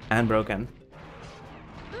and broken.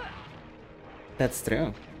 That's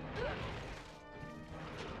true.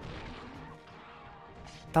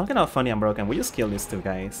 Talking about funny and broken, we just kill these two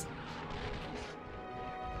guys.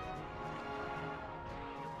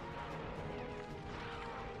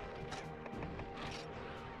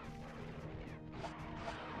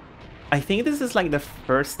 I think this is like the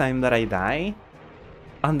first time that I die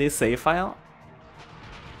on this save file.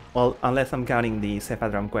 Well, unless I'm counting the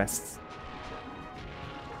Cephadrum quests.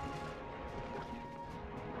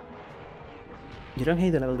 You don't hate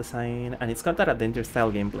the level design, and it's got that adventure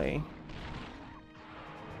style gameplay.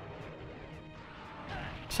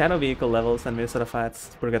 Shadow vehicle levels and Minnesota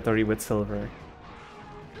Fats Purgatory with silver.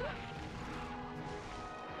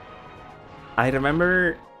 I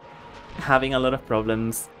remember having a lot of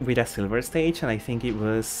problems with a silver stage, and I think it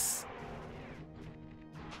was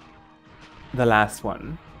the last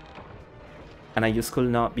one. And I just could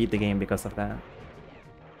not beat the game because of that.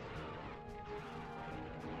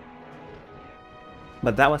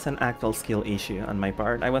 But that was an actual skill issue on my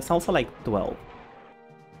part. I was also like 12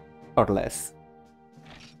 or less.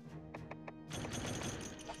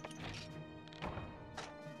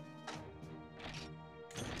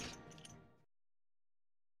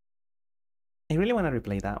 I really want to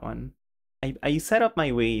replay that one. I set up my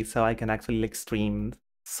Wii so I can actually like stream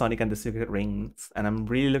Sonic and the Secret Rings, and I'm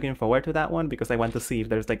really looking forward to that one because I want to see if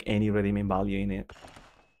there's like any redeeming value in it.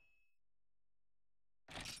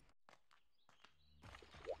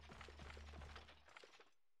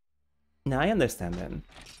 Now I understand then.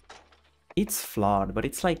 It's flawed, but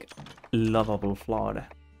it's like lovable flawed.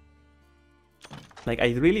 Like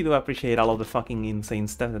I really do appreciate all of the fucking insane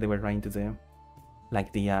stuff that they were trying to do.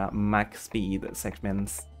 Like the max speed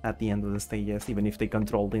segments at the end of the stages, even if they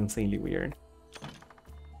controlled insanely weird.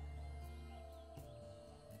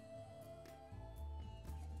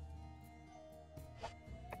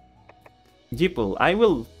 Jipul, I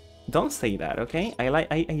will... Don't say that, okay? I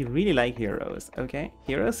really like Heroes, okay?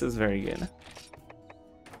 Heroes is very good.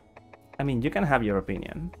 I mean, you can have your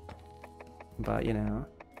opinion. But, you know,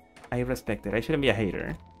 I respect it. I shouldn't be a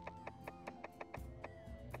hater.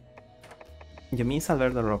 You miss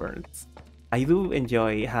Alberto Roberts. I do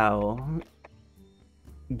enjoy how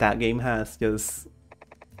that game has just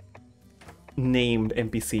named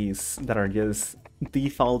NPCs that are just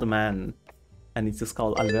default man, and it's just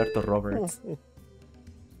called Alberto Roberts.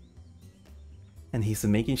 And he's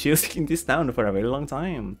been making shoes in this town for a very long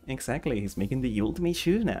time. Exactly, he's making the ultimate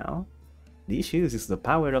shoe now. These shoes is the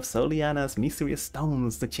power of Soliana's mysterious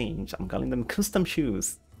stones to change. I'm calling them custom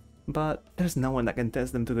shoes. But there's no one that can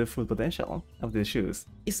test them to the full potential of these shoes.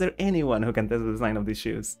 Is there anyone who can test the design of these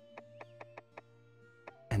shoes?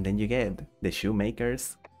 And then you get the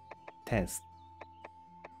shoemaker's test.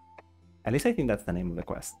 At least I think that's the name of the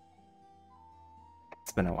quest.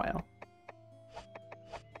 It's been a while.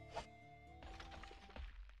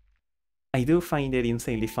 I do find it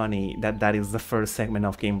insanely funny that that is the first segment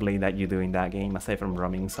of gameplay that you do in that game, aside from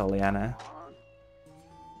roaming Soliana.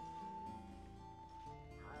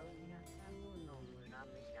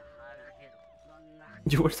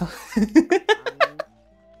 You were so...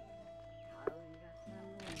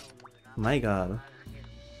 My god.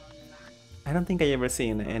 I don't think I ever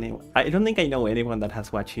seen anyone... I don't think I know anyone that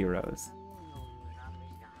has watched Heroes.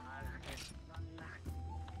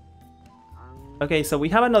 Okay, so we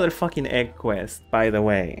have another fucking egg quest, by the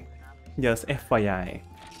way. Just FYI.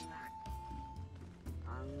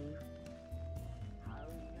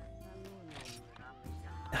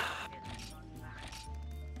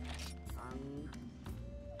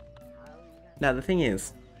 Now the thing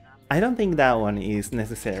is, I don't think that one is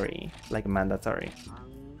necessary, like mandatory.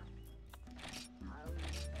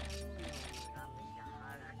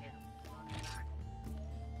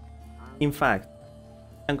 In fact,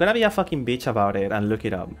 I'm gonna be a fucking bitch about it and look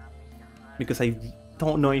it up. Because I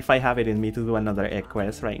don't know if I have it in me to do another egg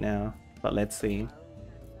quest right now. But let's see.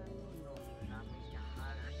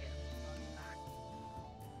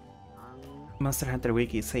 Monster Hunter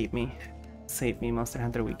Wiki, save me. Save me, Monster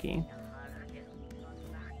Hunter Wiki.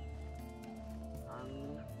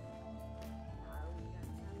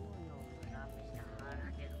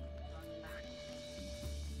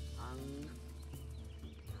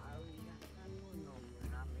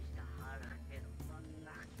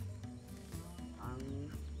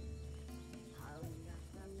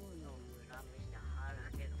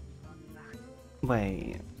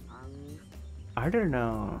 Wait, are there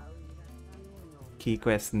no key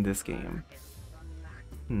quests in this game?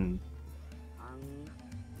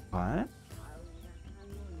 What?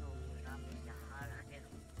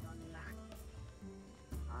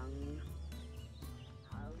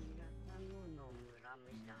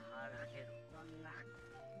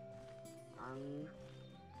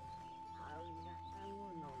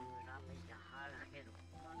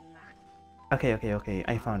 Okay,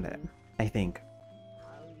 I found it, I think.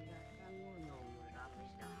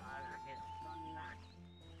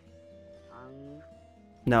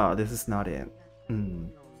 No, this is not it.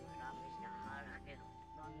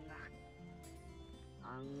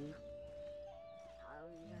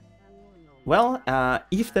 Well,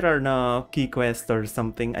 if there are no key quests or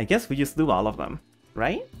something, I guess we just do all of them,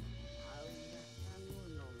 right?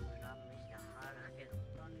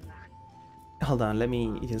 Hold on, let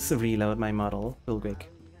me just reload my model real quick.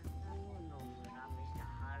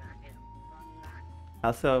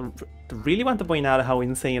 Also, really want to point out how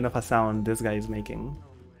insane of a sound this guy is making.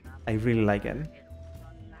 I really like it.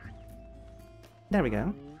 There we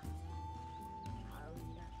go.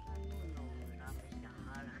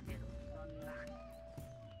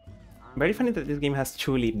 Very funny that this game has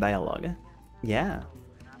true leap dialogue. Yeah.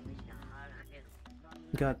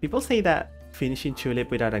 God, people say that finishing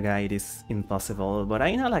Tulip without a guide is impossible, but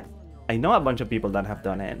I know a bunch of people that have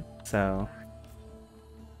done it, so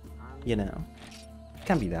you know, it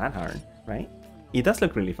can't be that hard, right? It does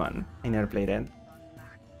look really fun. I never played it.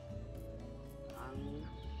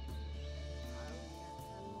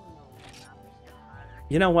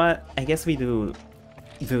 You know what? I guess we do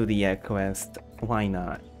the egg quest. Why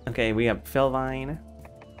not? Okay, we have Felvine.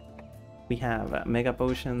 We have Mega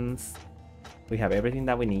Potions. We have everything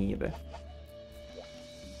that we need.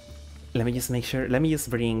 Let me just make sure. Let me just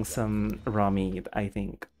bring some raw meat, I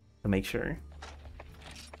think, to make sure.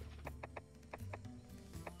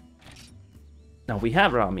 No, we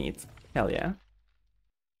have raw meat. Hell yeah.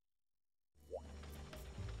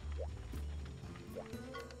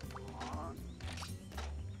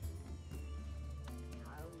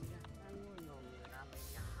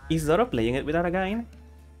 Is Zoro playing it without a guide?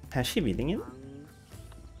 Has she beating it?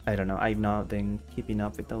 I don't know. I've not been keeping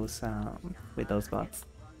up with those bots.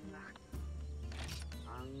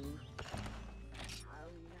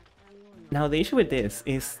 Now the issue with this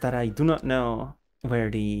is that I do not know where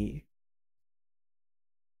the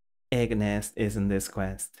egg nest is in this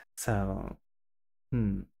quest. So,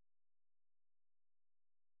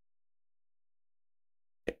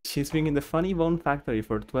 She's been in the Funny Bone Factory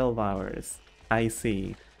for 12 hours. I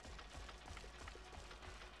see.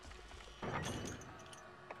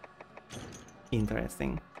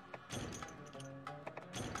 Interesting.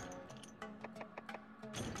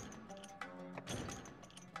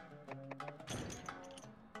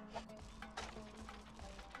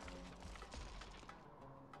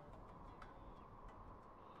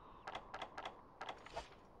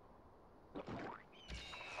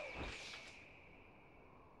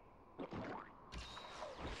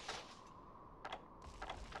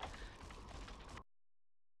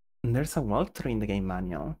 There's a walkthrough in the game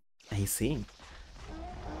manual. I see.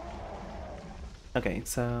 Okay,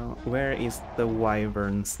 so where is the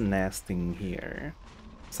wyvern's nesting here?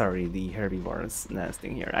 Sorry, the herbivore's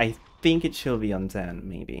nesting here. I think it should be on 10,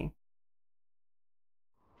 maybe.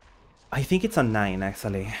 I think it's on 9,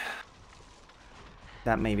 actually.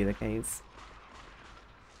 That may be the case.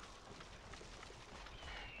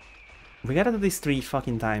 We gotta do this 3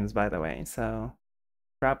 fucking times, by the way, so...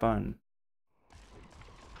 Strap on.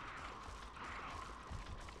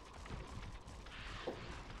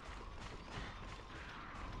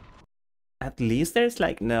 At least there's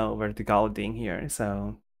like no vertical thing here,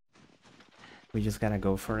 so we just gotta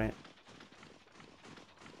go for it.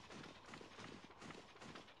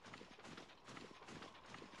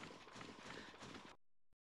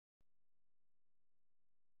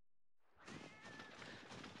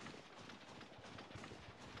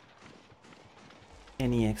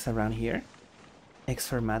 Any X around here? X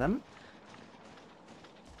for madam?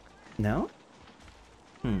 No?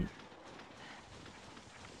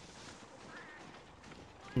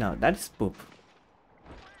 No, that is poop.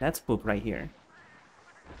 That's poop right here.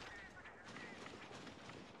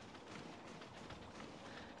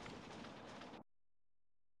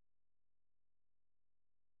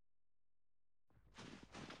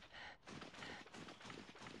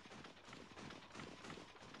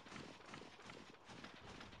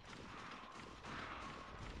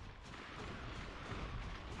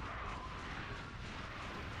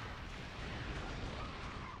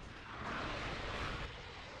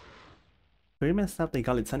 Pretty messed up they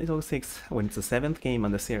call it Sunny 06 when it's the 7th game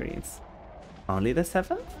on the series. Only the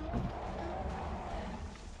 7th?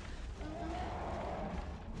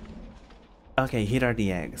 Okay, here are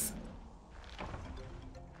the eggs.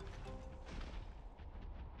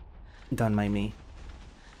 Don't mind me.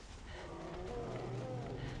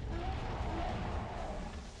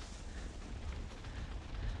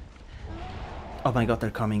 Oh my god,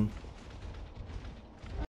 they're coming.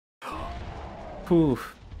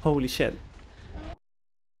 Oof, holy shit.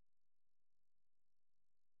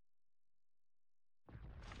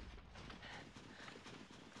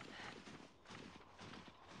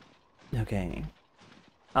 Okay.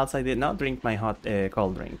 Also, I did not drink my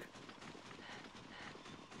cold drink.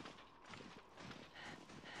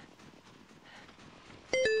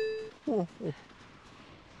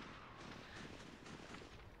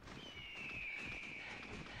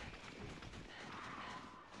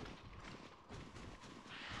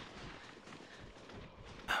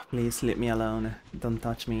 Please leave me alone. Don't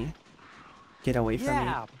touch me. Get away from me.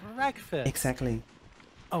 Yeah, breakfast. Exactly.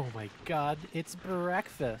 Oh my god, it's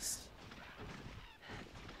breakfast.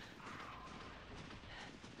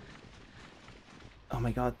 Oh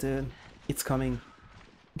my god, dude. It's coming.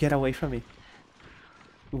 Get away from me.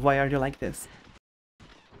 Why are you like this?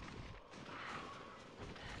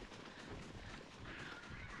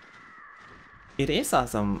 It is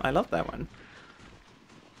awesome. I love that one.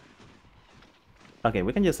 Okay,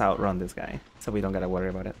 we can just outrun this guy, so we don't gotta worry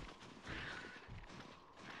about it.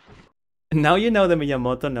 Now you know the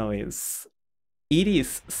Miyamoto noise. It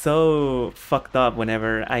is so fucked up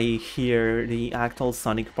whenever I hear the actual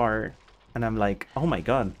Sonic part, and I'm like, oh my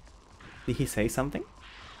god, did he say something?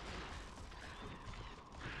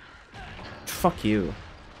 Fuck you.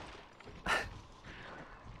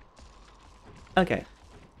 Okay.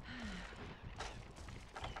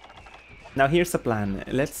 Now here's the plan.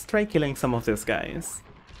 Let's try killing some of these guys.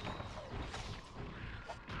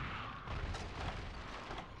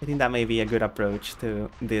 I think that may be a good approach to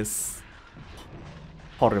this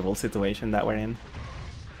horrible situation that we're in.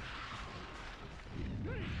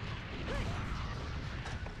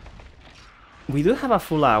 We do have a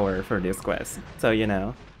full hour for this quest, so you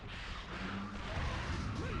know.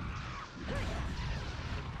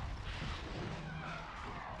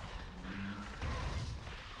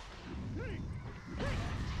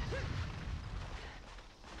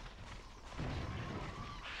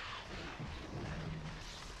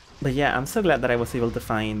 But yeah, I'm so glad that I was able to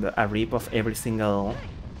find a rip of every single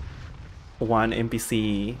one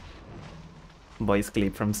NPC voice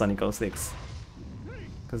clip from Sonic 06.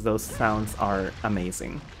 Because those sounds are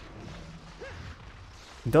amazing.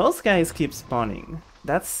 Those guys keep spawning.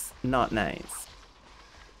 That's not nice.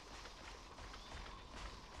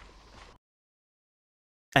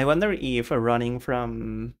 I wonder if running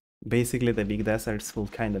from basically the big deserts will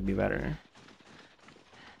kind of be better.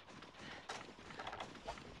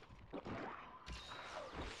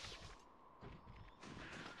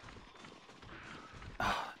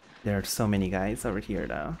 Oh, there are so many guys over here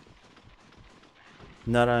though.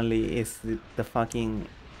 Not only is the fucking...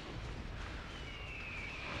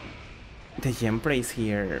 the Gemprays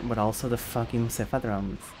here, but also the fucking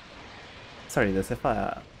Cephadrums. Sorry, the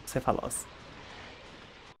Cephalos.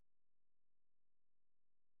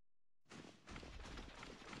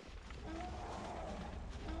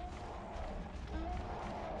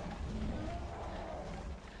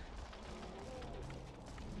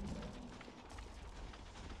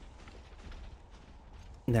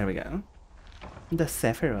 There we go. The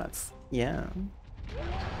Sephiroths, yeah.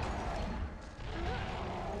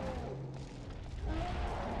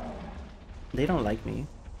 They don't like me.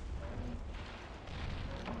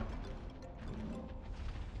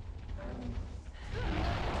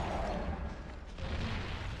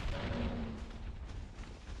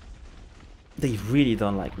 They really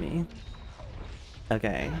don't like me.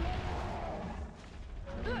 Okay.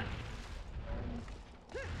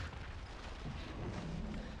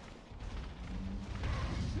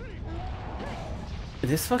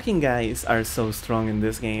 These fucking guys are so strong in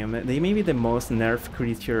this game. They may be the most nerfed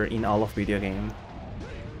creature in all of video game,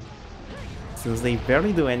 since they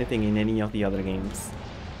barely do anything in any of the other games.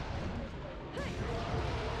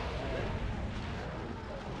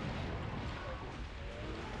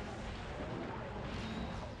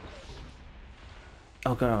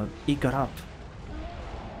 Oh god, it got up.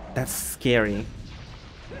 That's scary.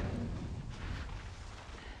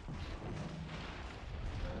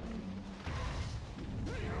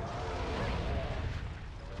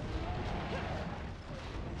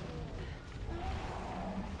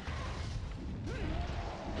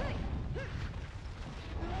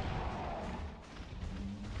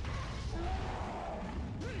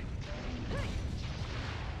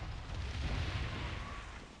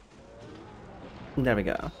 There we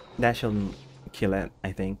go. That should kill it,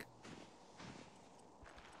 I think.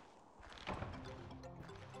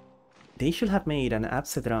 They should have made an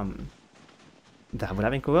upset drum. That would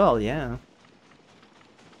have been cool, yeah.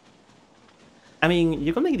 I mean,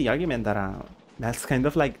 you can make the argument that that's kind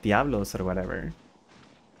of like Diablos or whatever,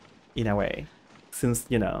 in a way. Since,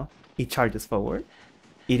 you know, it charges forward,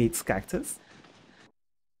 it eats cactus,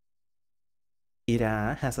 it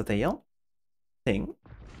has a tail thing.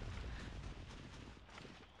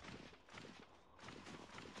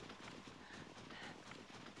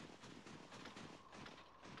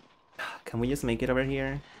 Can we just make it over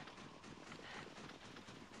here?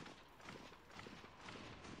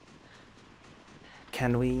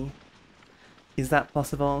 Can we? Is that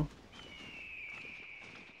possible?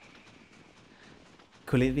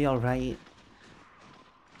 Could it be alright?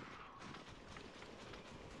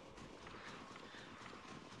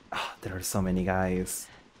 Oh, there are so many guys.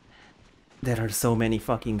 There are so many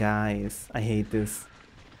fucking guys. I hate this.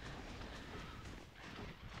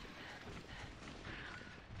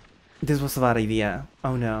 This was a bad idea.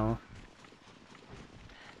 Oh no.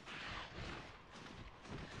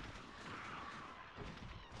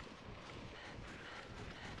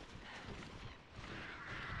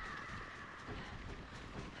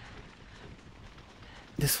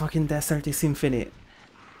 This fucking desert is infinite.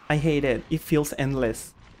 I hate it. It feels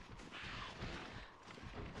endless.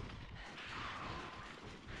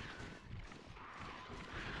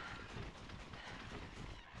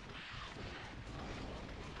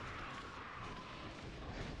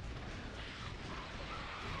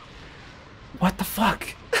 What the fuck?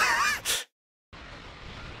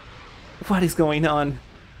 What is going on?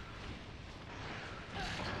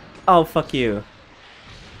 Oh, fuck you.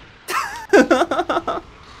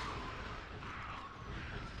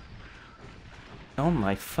 Oh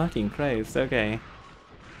my fucking Christ, okay.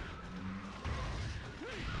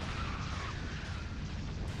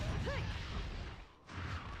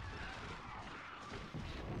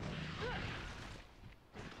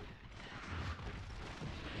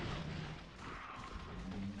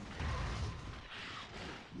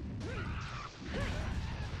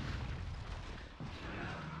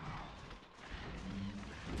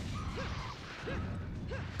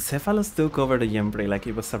 Cephalus took over the Yembre like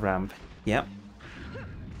it was a ramp. Yep.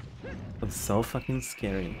 It was so fucking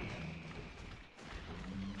scary.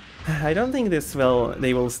 I don't think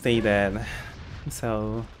they will stay dead.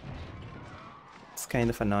 So it's kind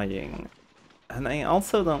of annoying. And I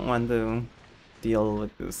also don't want to deal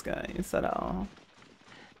with these guys at all.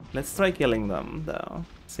 Let's try killing them though.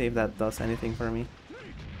 See if that does anything for me.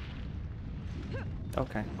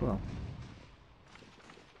 Okay, cool.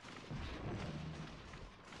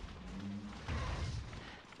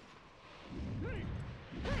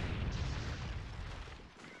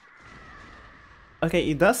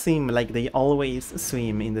 Okay, it does seem like they always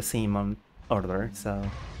swim in the same order, so...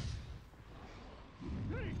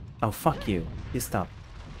 Oh, fuck you. You stop.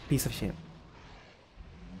 Piece of shit.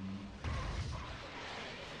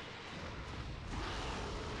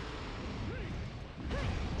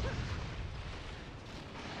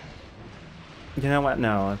 You know what?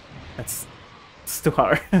 No. It's too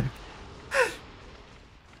hard.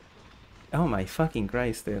 Oh my fucking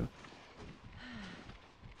Christ, dude.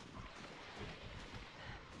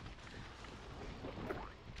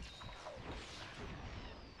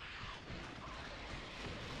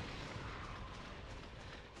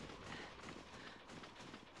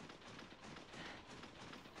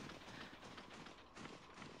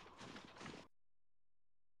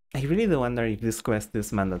 I really do wonder if this quest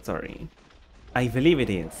is mandatory. I believe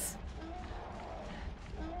it is.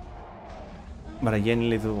 But I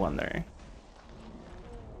genuinely do wonder.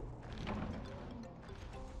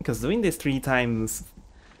 Because doing this 3 times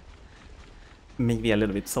may be a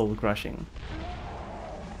little bit soul crushing.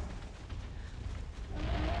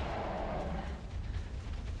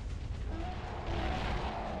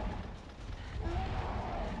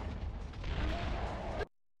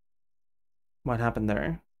 What happened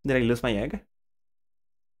there? Did I lose my egg?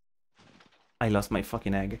 I lost my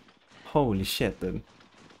fucking egg. Holy shit, dude.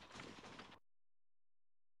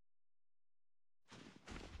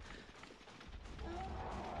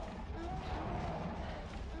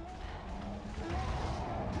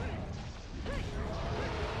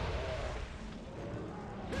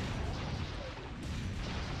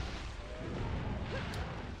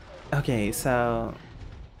 Okay, so...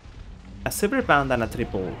 a super pound and a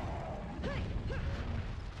triple.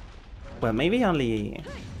 Well, maybe only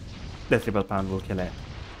the triple pound will kill it.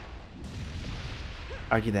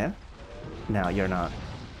 Are you dead? No, you're not.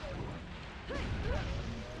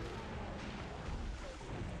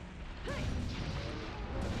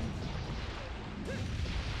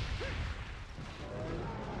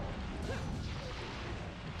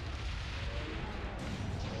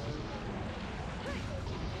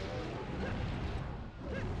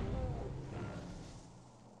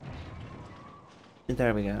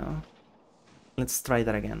 There we go. Let's try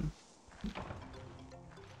that again.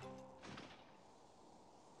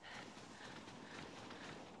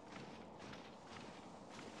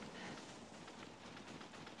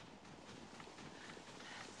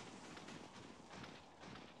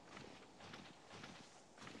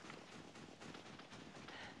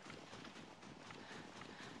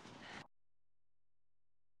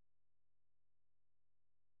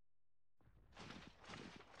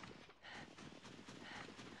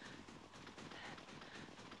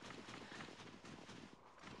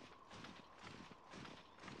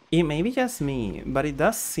 It may be just me, but it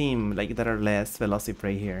does seem like there are less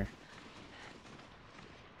Velociprey here.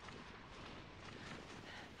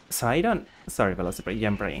 So I don't... Sorry, Velociprey,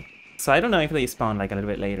 Gemprey. So I don't know if they spawn like a little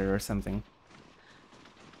bit later or something.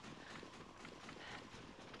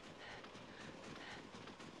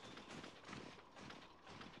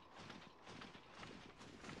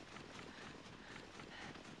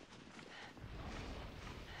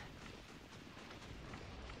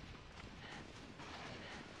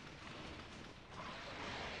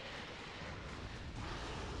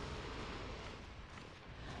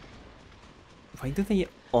 Why do they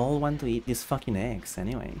all want to eat these fucking eggs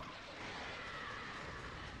anyway?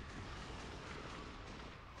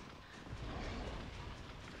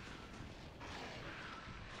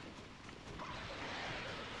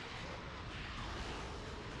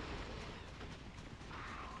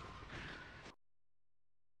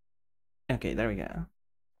 Okay, there we go.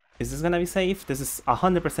 Is this gonna be safe? This is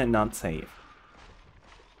 100% not safe.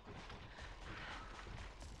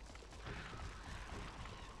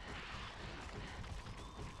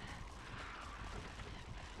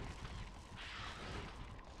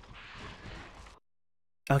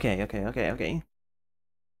 Okay.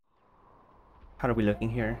 How are we looking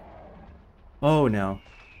here? Oh no.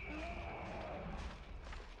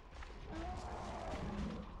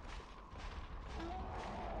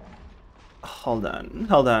 Hold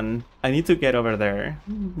on. I need to get over there,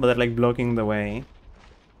 but they're like blocking the way.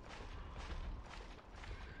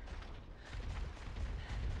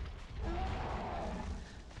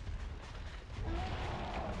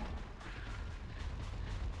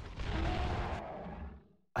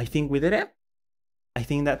 I think we did it. I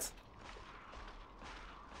think that's...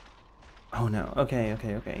 Oh no. Okay.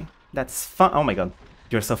 That's fun. Oh my god.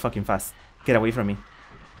 You're so fucking fast. Get away from me.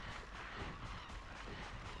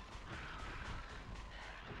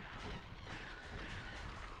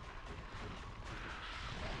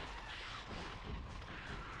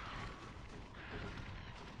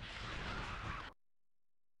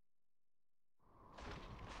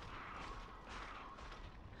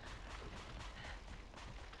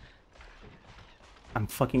 I'm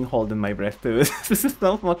fucking holding my breath, dude. This is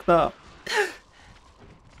so fucked up.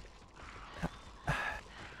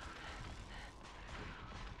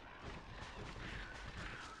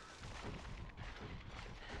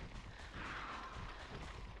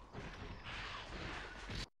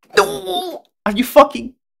 No! Are you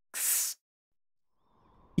fucking...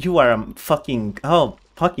 You are a fucking... Oh,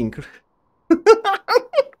 fucking...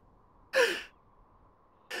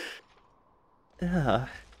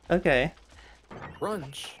 Okay.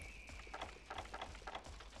 Brunch.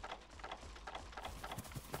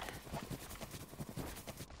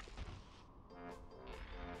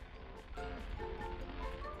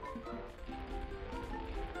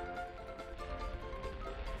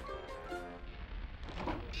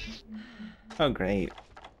 Oh, great.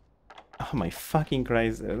 Oh my fucking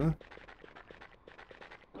Christ, dude.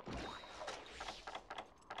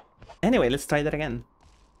 Anyway, let's try that again.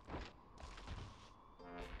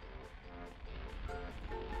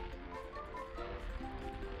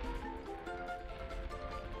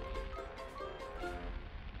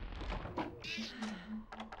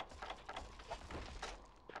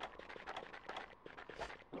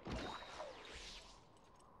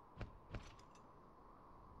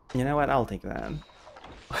 You know what? I'll take that.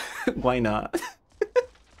 Why not?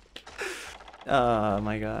 Oh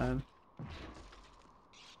my god.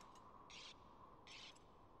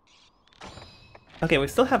 Okay, we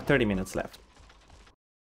still have 30 minutes left.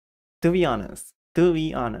 To be honest,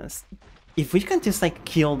 if we can just like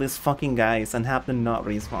kill these fucking guys and have them not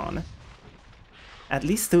respawn, at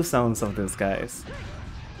least 2 zones of these guys,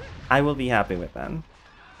 I will be happy with that.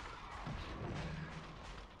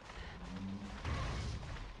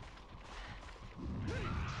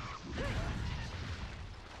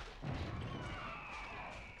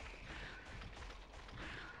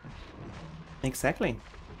 Exactly.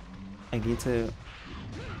 I need to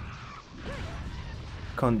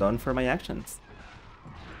condone for my actions.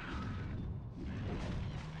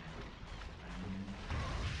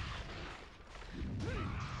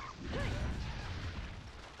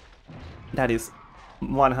 That is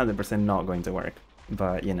 100% not going to work,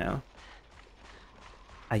 but you know,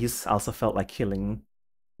 I just also felt like killing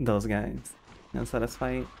those guys instead of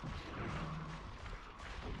fight.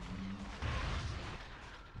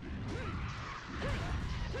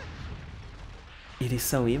 It is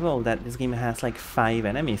so evil that this game has like 5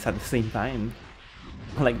 enemies at the same time,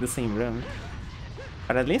 like the same room.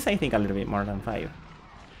 But at least I think a little bit more than 5.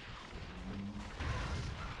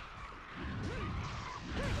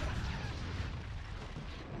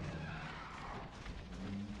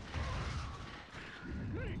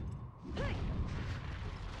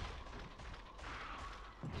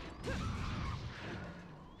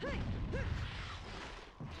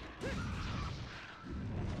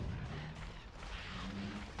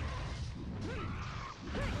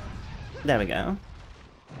 There we go.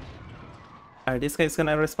 Are these guys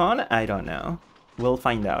gonna respawn? I don't know. We'll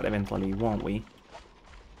find out eventually, won't we?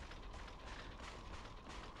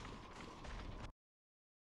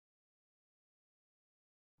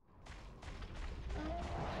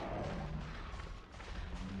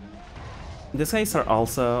 These guys are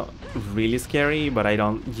also really scary, but I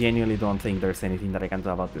genuinely don't think there's anything that I can do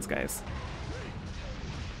about these guys.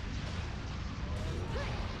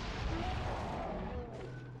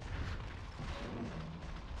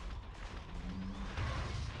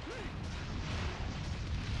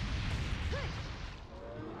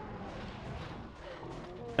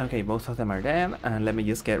 Okay, both of them are dead, and let me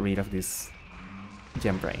just get rid of this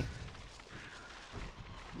gem brain.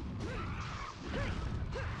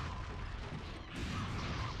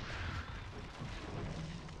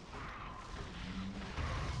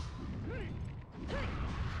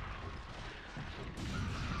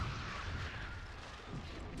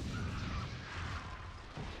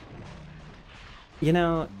 You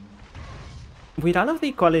know, with all of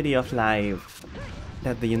the quality of life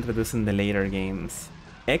that they introduce in the later games,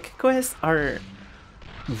 egg quests are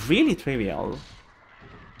really trivial,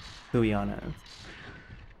 to be honest.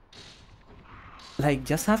 Like,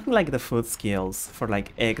 just having like the food skills for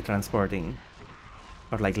like egg transporting,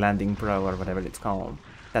 or like landing pro or whatever it's called,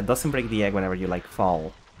 that doesn't break the egg whenever you like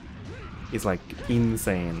fall, is like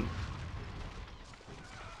insane.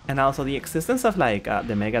 And also the existence of like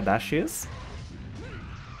the mega dashes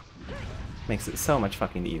makes it so much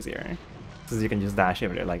fucking easier, since you can just dash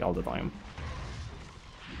everywhere like all the time.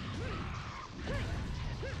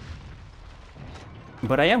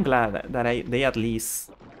 But I am glad that they at least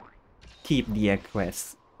keep the egg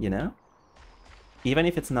quest, you know? Even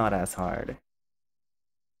if it's not as hard.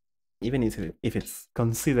 Even if it's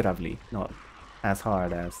considerably not as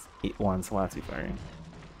hard as it once was before.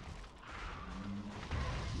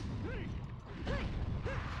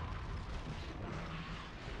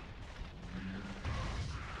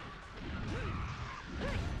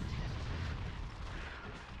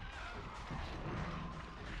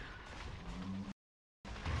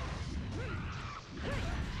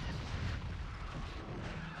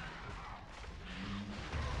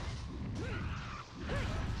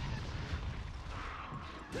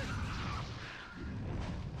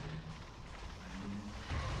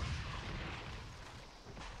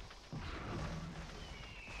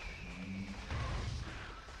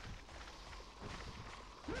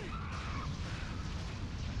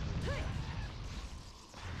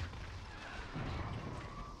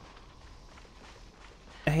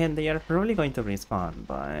 And they are probably going to respawn,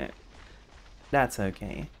 but that's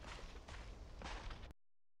okay.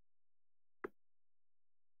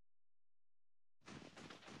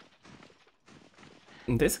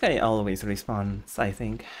 This guy always respawns, I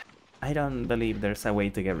think. I don't believe there's a way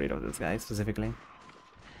to get rid of this guy specifically.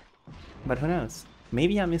 But who knows?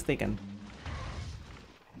 Maybe I'm mistaken.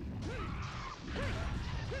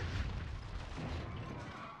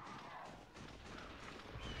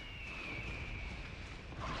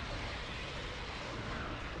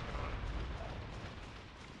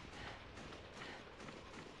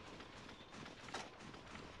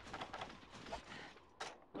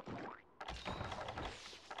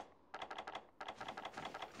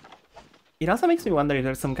 It also makes me wonder if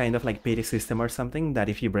there's some kind of like pity system or something that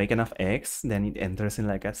if you break enough eggs, then it enters in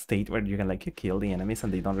like a state where you can like kill the enemies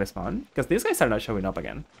and they don't respawn. Because these guys are not showing up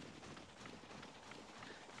again.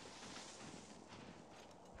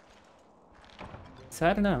 So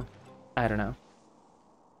I don't know. I don't know.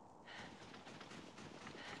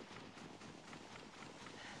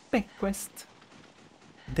 Big quest.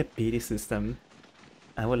 The pity system.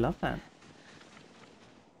 I would love that.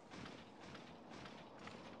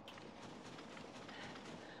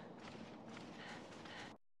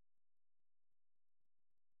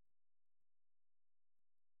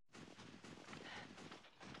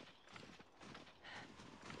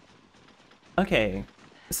 Okay,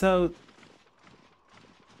 so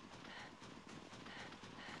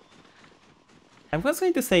I was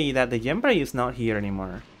going to say that the Gembre is not here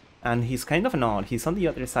anymore. And he's kind of not. He's on the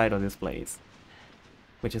other side of this place.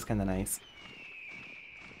 Which is kind of nice.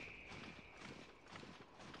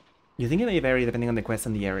 You think it may vary depending on the quest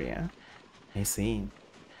and the area. I see.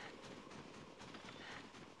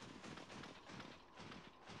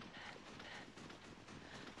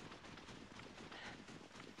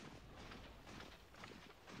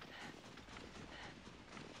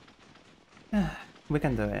 We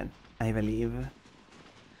can do it. I believe.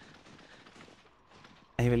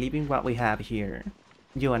 I believe in what we have here.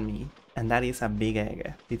 You and me. And that is a big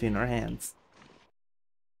egg between our hands.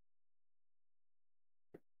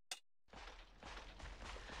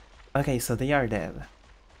 Okay, so they are dead.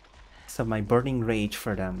 So my burning rage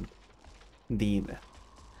for them did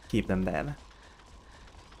keep them dead.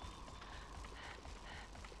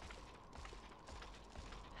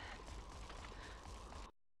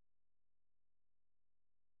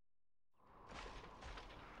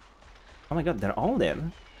 Oh my god, they're all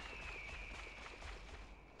dead.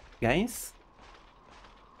 Guys,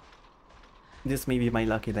 this may be my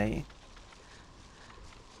lucky day.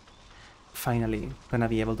 Finally, gonna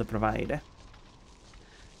be able to provide.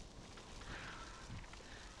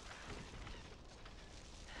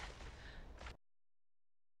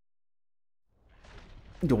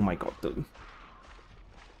 Oh my god, dude.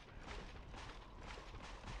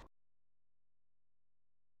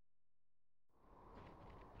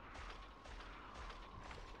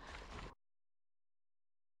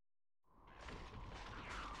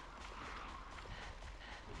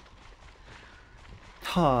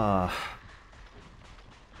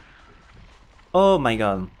 Oh my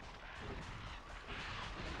god.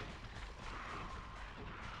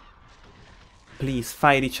 Please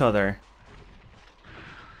fight each other.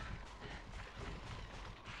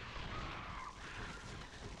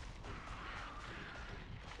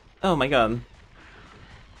 Oh my god.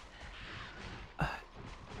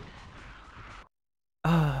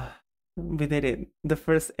 Ah, we did it. The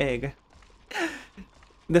first egg.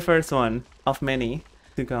 The first one of many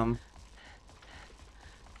to come.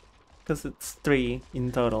 Because it's 3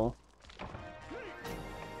 in total.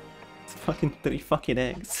 It's fucking 3 fucking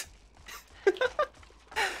eggs.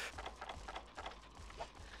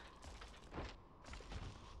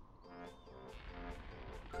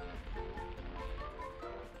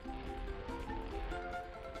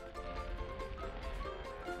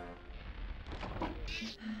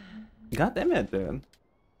 God damn it, dude.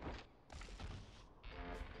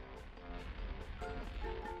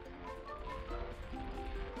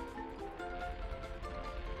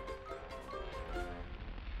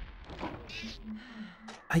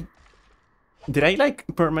 Did I like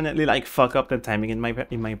permanently like fuck up the timing in my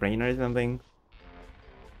brain or something?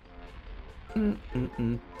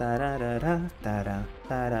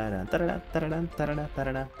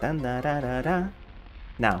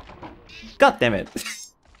 Now, god damn it!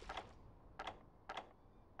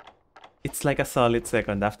 It's like a solid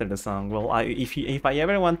second after the song. Well, if I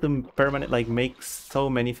ever want to permanent like make so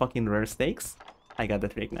many fucking rare stakes, I got the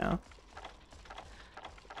trick now.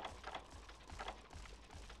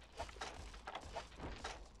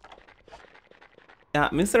 Yeah,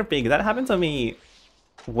 Mr. Pig, that happened to me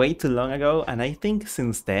way too long ago, and I think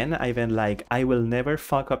since then I've been like, I will never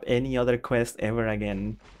fuck up any other quest ever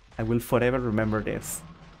again. I will forever remember this.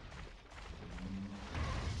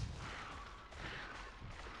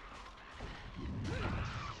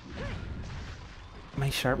 My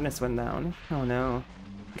sharpness went down. Oh no.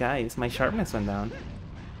 Guys, my sharpness went down.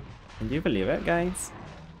 Can you believe it, guys?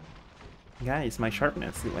 Guys, my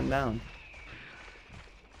sharpness, it went down.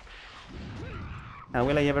 How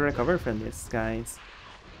will I ever recover from this, guys?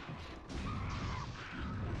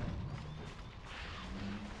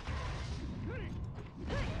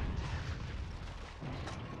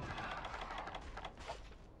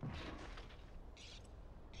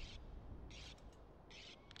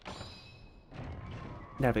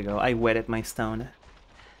 There we go, I wetted my stone.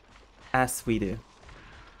 As we do.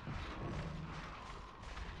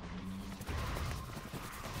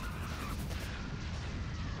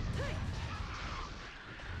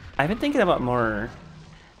 I've been thinking about more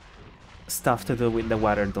stuff to do with the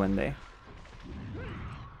water duende.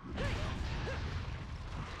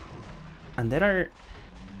 And there are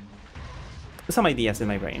some ideas in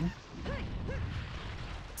my brain.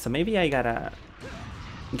 So maybe I gotta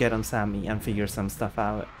get on Sammy and figure some stuff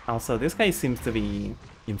out. Also, this guy seems to be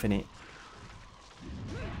infinite.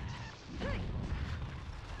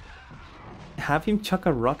 Have him chuck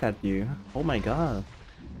a rock at you. Oh my god.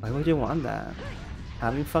 Why would you want that?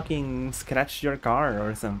 Have him fucking scratch your car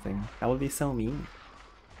or something. That would be so mean.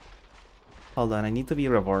 Hold on, I need to be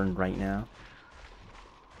reborn right now.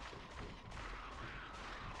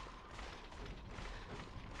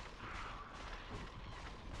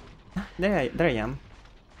 There I am.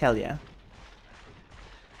 Hell yeah.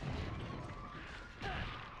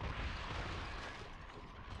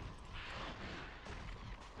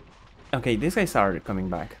 Okay, these guys are coming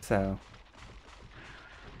back, so...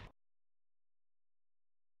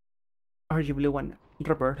 Are you blue one?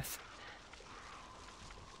 Rebirth.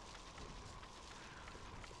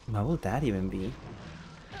 What will that even be?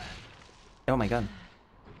 Oh my god.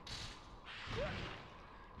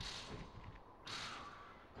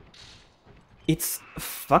 It's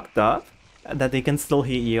fucked up that they can still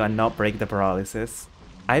hit you and not break the paralysis.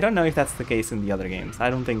 I don't know if that's the case in the other games. I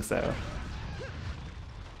don't think so.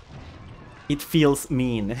 It feels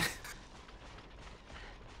mean.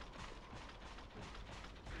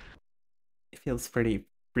 It feels pretty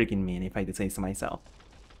freaking mean, if I did say so myself.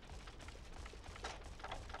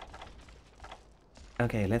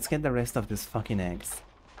 Okay, let's get the rest of these fucking eggs.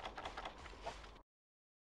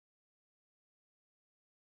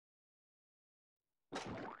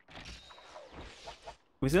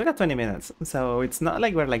 We still got 20 minutes, so it's not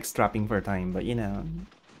like we're like strapping for time, but you know,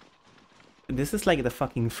 this is like the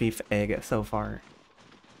fucking 5th egg so far.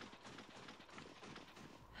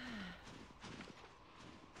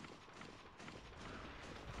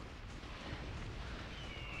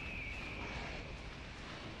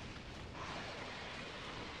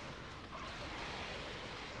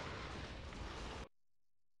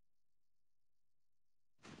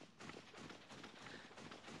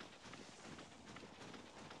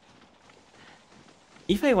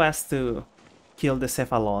 If I was to kill the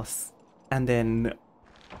Cephalos and then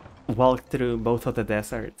walk through both of the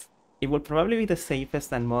deserts, it would probably be the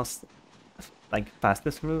safest and most like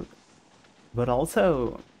fastest route. But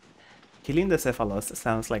also, killing the Cephalos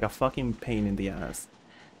sounds like a fucking pain in the ass.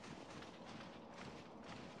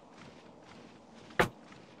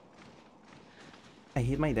 I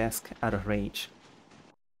hit my desk out of rage.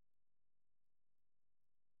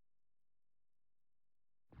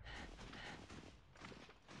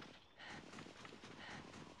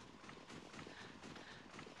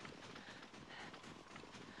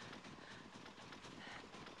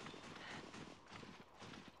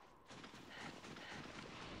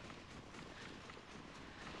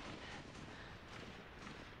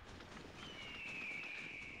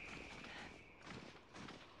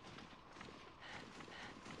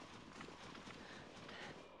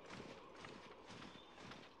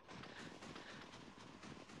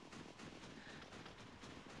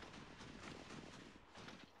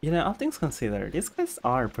 You know, all things considered, these guys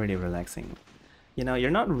are pretty relaxing. You know, you're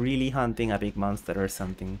not really hunting a big monster or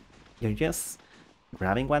something. You're just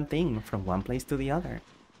grabbing one thing from one place to the other.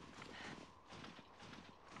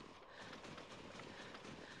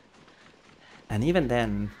 And even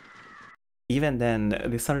then,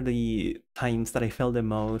 these are the times that I felt the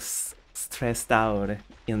most stressed out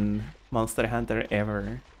in Monster Hunter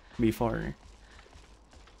ever before.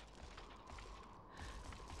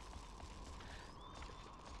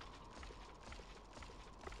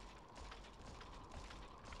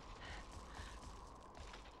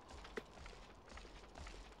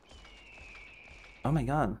 Oh my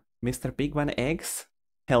god, Mr. Pig 1 eggs?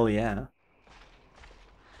 Hell yeah.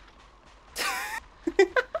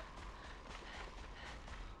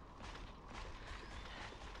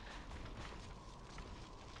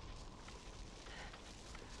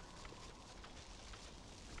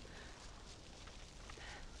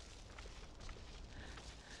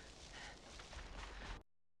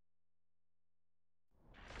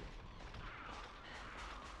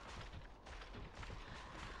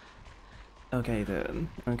 Okay, dude.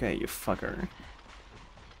 Okay, you fucker.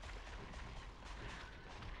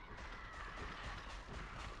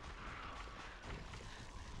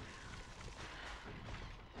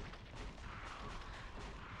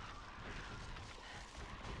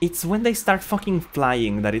 It's when they start fucking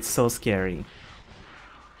flying that it's so scary.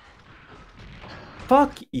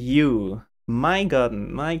 Fuck you. My god,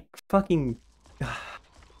 my fucking...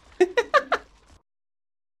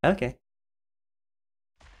 Okay.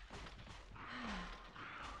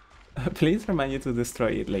 Please remind you to destroy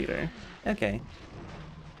it later. Okay.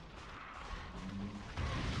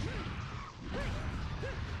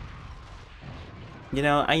 You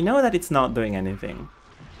know that it's not doing anything.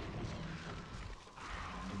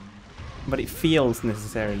 But it feels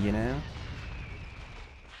necessary, you know?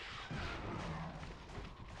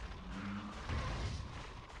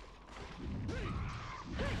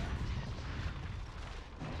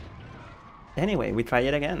 Anyway, we try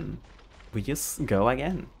it again. We just go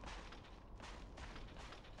again.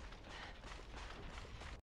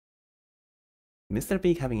 Mr.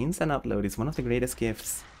 Pig having instant upload is one of the greatest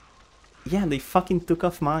gifts. Yeah, they fucking took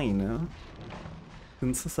off mine, no?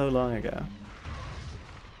 Since so long ago.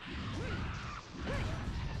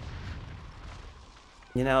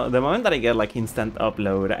 You know, the moment that I get like instant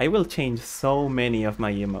upload, I will change so many of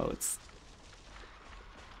my emotes.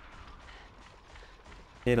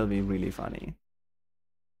 It'll be really funny.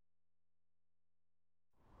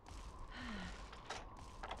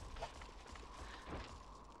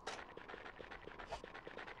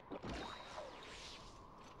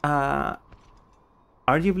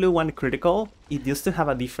 RG Blue 1 critical, it used to have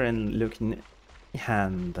a different looking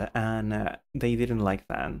hand, and they didn't like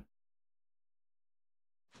that.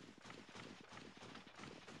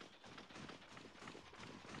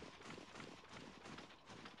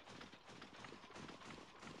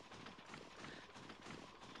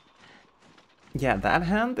 Yeah, that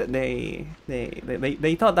hand, they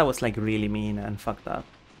thought that was like really mean and fucked up.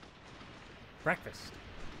 Breakfast.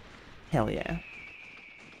 Hell yeah.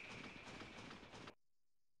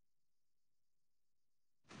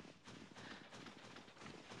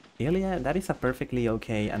 Ilya, that is a perfectly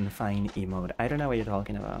okay and fine emote. I don't know what you're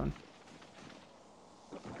talking about.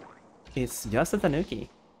 It's just a tanuki.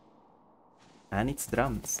 And it's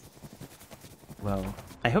drums. Well,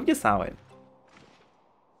 I hope you saw it.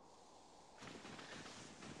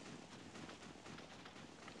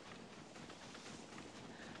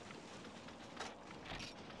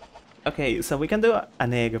 Okay, so we can do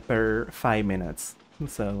an egg per 5 minutes.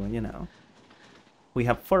 So, you know. We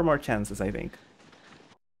have 4 more chances, I think.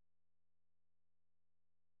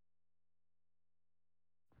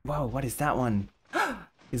 Whoa, what is that one?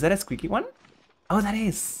 Is that a squeaky one? Oh, that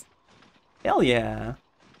is! Hell yeah!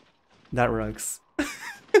 That rocks.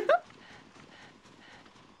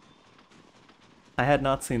 I had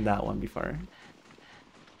not seen that one before.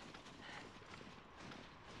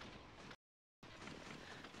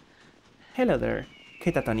 Hello there,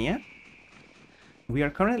 Ketatonia. We are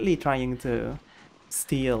currently trying to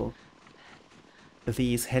steal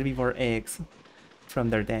these herbivore eggs from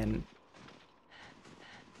their den.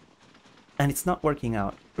 And it's not working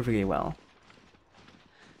out really well.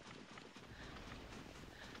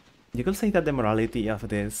 You could say that the morality of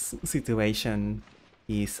this situation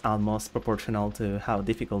is almost proportional to how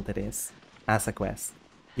difficult it is as a quest,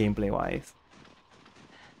 gameplay-wise.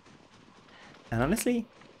 And honestly,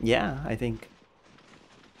 yeah, I think.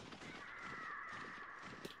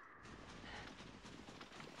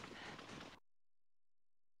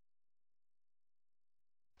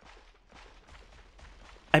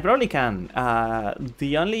 I probably can.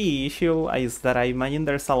 The only issue is that I imagine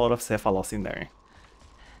there's a lot of Cephalos in there.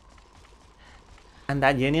 And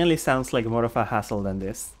that genuinely sounds like more of a hassle than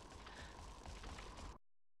this.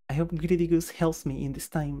 I hope Greedy Goose helps me in this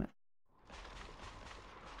time.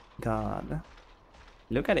 God.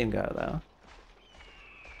 Look at him go, though.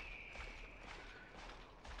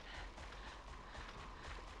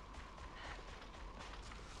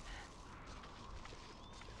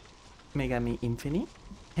 Megami Infinite?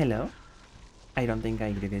 Hello? I don't think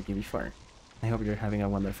I greeted you before. I hope you're having a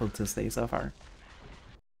wonderful Tuesday so far.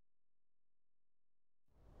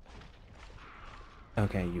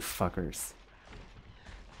 Okay, you fuckers.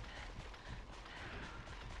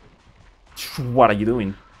 What are you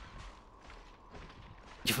doing?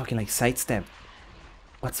 You fucking like sidestep.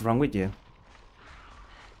 What's wrong with you?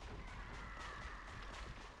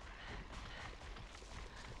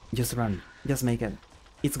 Just run. Just make it.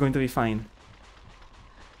 It's going to be fine.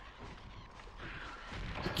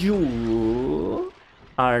 You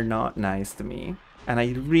are not nice to me. And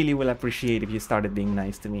I really will appreciate if you started being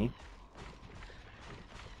nice to me.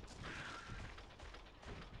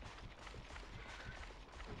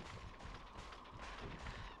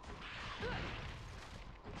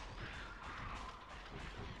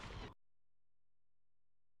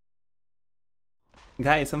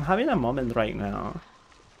 Guys, I'm having a moment right now.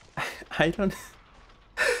 I don't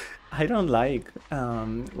I don't like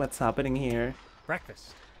what's happening here.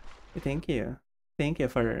 Breakfast. Thank you. Thank you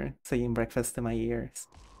for saying breakfast to my ears.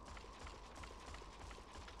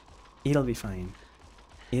 It'll be fine.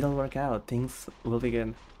 It'll work out. Things will be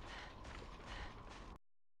good.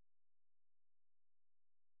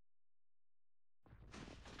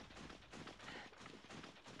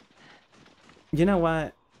 You know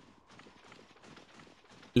what?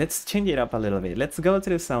 Let's change it up a little bit. Let's go to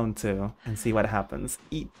the zone 2 and see what happens.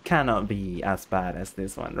 It cannot be as bad as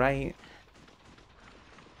this one, right?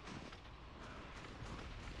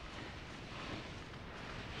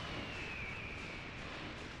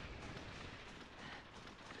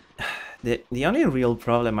 The only real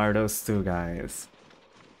problem are those two guys.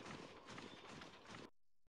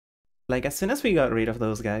 Like, as soon as we got rid of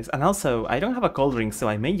those guys... And also, I don't have a cold drink, so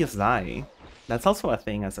I may just die. That's also a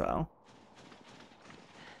thing as well.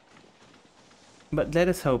 But let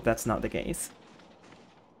us hope that's not the case.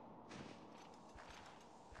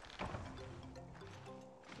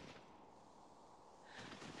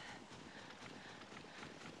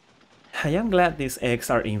 I am glad these eggs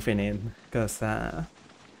are infinite, because,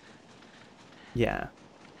 yeah.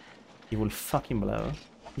 It will fucking blow,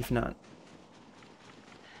 if not.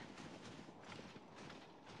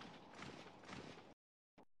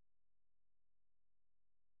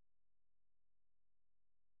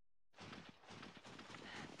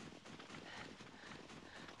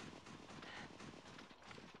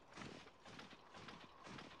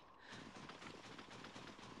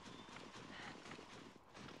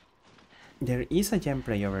 There is a gem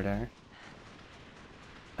prey over there.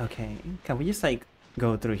 Okay, can we just, like,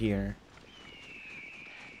 go through here?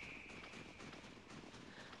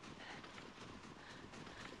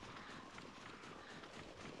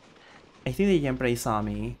 I think the Emperor saw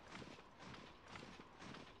me.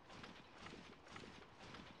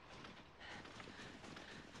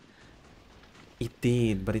 It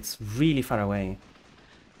did, but it's really far away.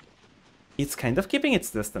 It's kind of keeping its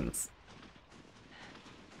distance.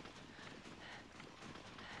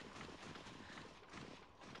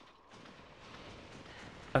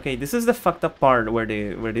 Okay, this is the fucked up part where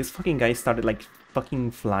this fucking guy started like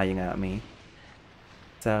fucking flying at me.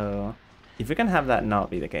 So if we can have that not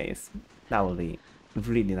be the case, that will be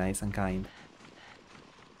really nice and kind.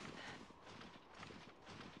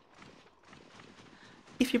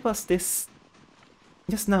 If you post this,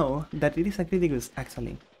 just know that it is a greedy goose,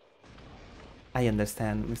 actually. I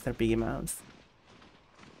understand, Mr. Piggy Mouse.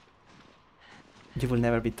 You will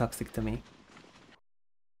never be toxic to me.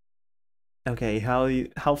 Okay,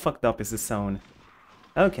 how fucked up is this zone?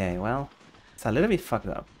 Okay, well, it's a little bit fucked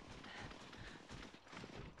up.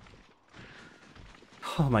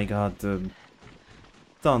 Oh my god, dude.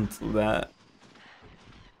 Don't do that.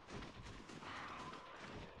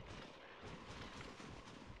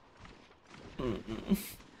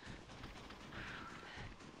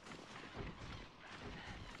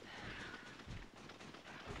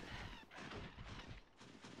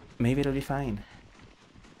 Maybe it'll be fine.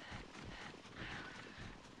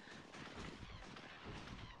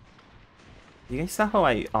 You guys saw how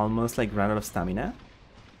I almost like ran out of stamina?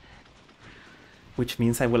 Which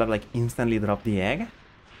means I will have like instantly dropped the egg?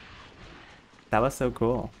 That was so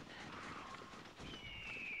cool.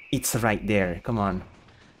 It's right there, come on.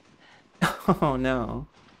 Oh no.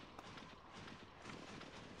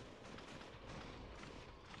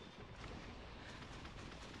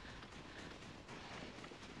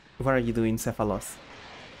 What are you doing, Cephalos?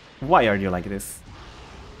 Why are you like this?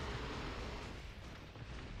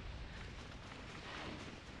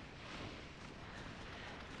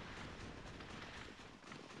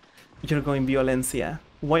 You're going violencia.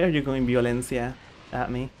 Why are you going violencia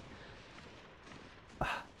at me?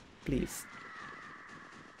 Ah, please.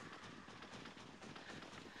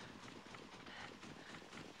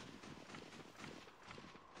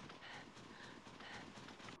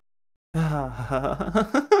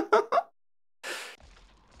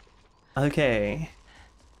 Okay.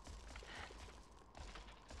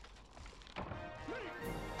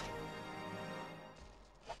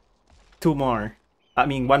 Two more. I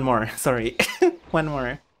mean, one more. Sorry. One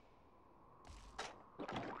more.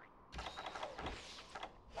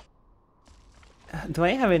 Do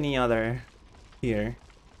I have any other here?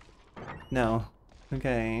 No.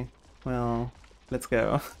 Okay. Well, let's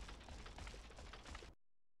go.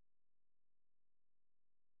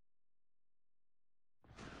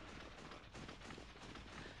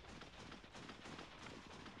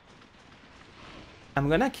 I'm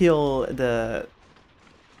gonna kill the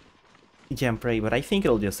gem prey, but I think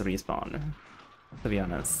it'll just respawn, to be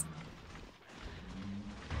honest.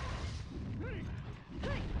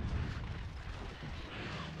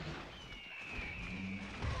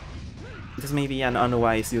 This may be an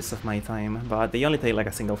unwise use of my time, but they only take like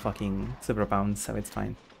a single fucking super pound, so it's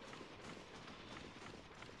fine.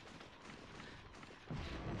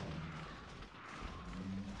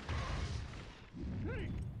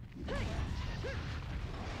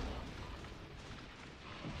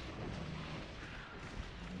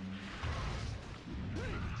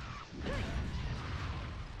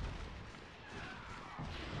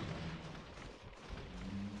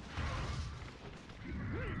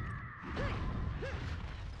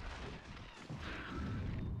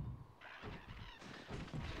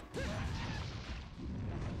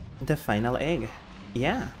 The final egg.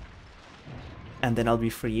 Yeah. And then I'll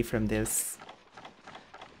be free from this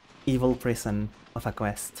evil prison of a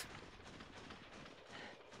quest.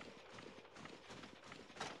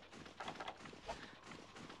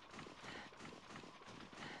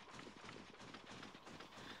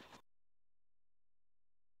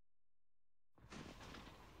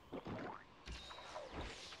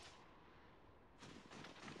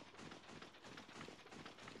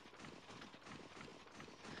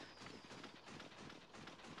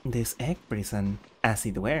 This egg prison, as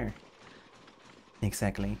it were.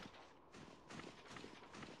 Exactly.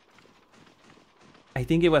 I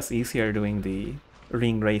think it was easier doing the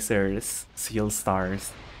ring racers, seal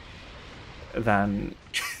stars, than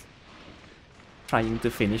trying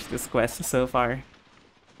to finish this quest so far.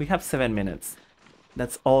 We have 7 minutes.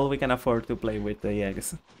 That's all we can afford to play with the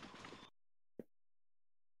eggs.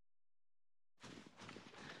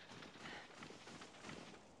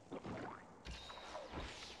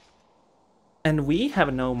 And we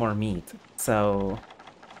have no more meat, so,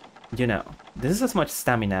 you know, this is as much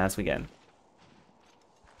stamina as we get.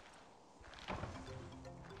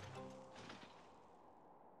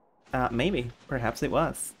 Maybe. Perhaps it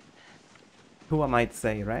was. Who am I to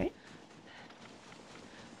say, right?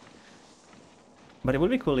 But it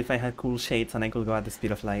would be cool if I had cool shades and I could go at the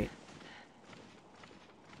speed of light.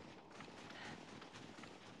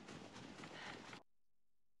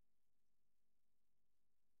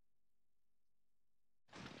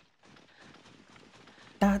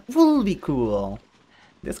 That will be cool.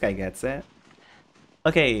 This guy gets it.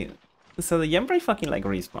 Okay, so the Yembre fucking like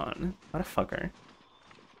respawn. What a fucker.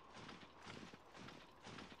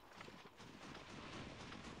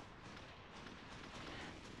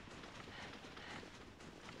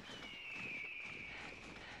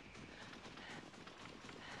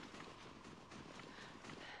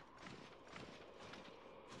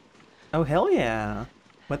 Oh hell yeah.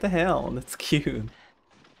 What the hell? That's cute.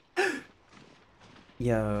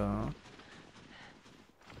 Yo.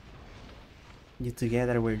 You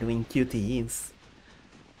together we're doing QTEs.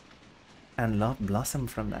 And love blossom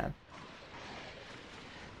from that.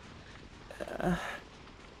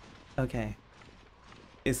 Okay.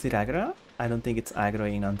 Is it aggro? I don't think it's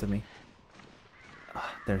aggroing onto me.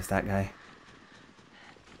 Oh, there's that guy.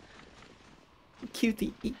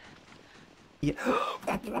 QTE. Yeah.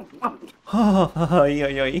 Oh,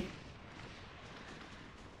 yo.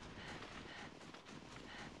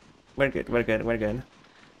 We're good, we're good, we're good.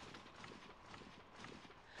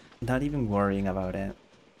 Not even worrying about it.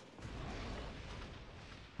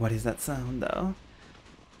 What is that sound though?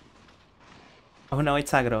 Oh no,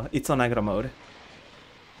 it's aggro. It's on aggro mode.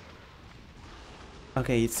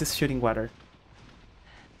 Okay, it's just shooting water.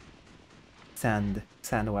 Sand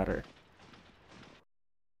water.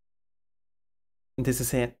 This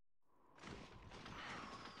is it.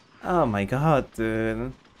 Oh my god,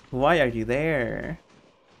 dude. Why are you there?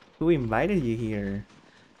 Who invited you here?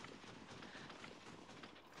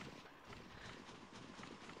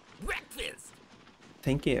 Breakfast!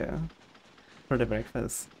 Thank you for the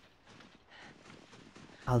breakfast.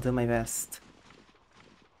 I'll do my best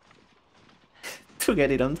to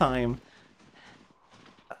get it on time.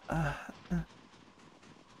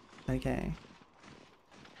 Okay.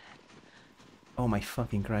 Oh my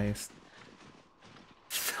fucking Christ.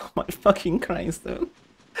 Oh my fucking Christ, dude.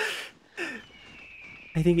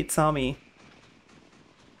 I think it saw me.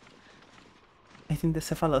 I think the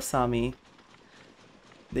Cephalos saw me.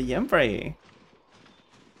 The Yemprey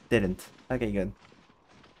didn't. Okay, good.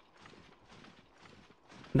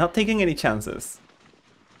 Not taking any chances.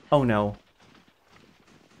 Oh no.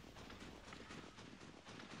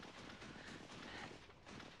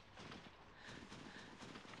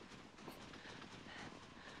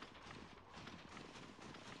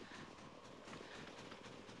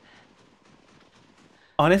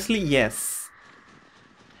 Honestly, yes.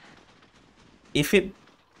 If it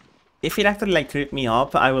actually like tripped me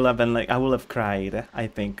up, I will have been like I will have cried, I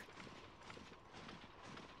think.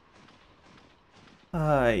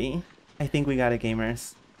 I think we got it,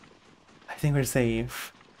 gamers. I think we're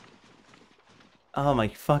safe. Oh my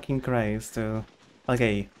fucking Christ, dude.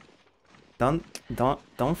 Okay. Don't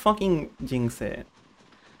fucking jinx it.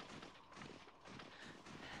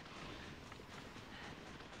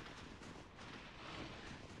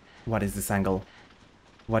 What is this angle?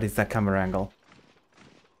 What is that camera angle?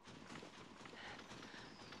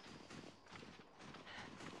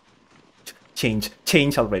 Change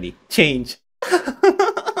already. Change.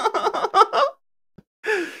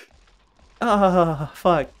 Ah,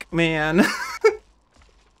 fuck, man.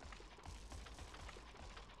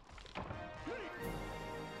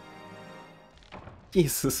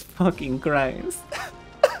 Jesus fucking Christ.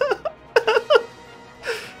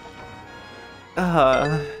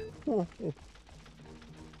 Ah,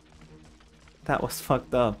 that was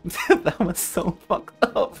fucked up. That was so fucked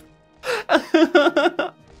up.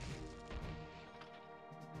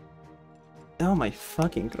 Oh my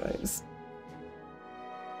fucking Christ.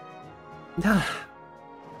 Ah.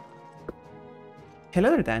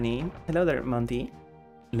 Hello there, Danny. Hello there, Monty.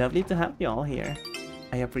 Lovely to have you all here.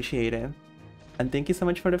 I appreciate it. And thank you so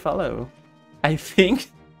much for the follow. I think...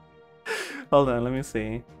 Hold on, let me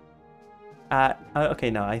see. Okay,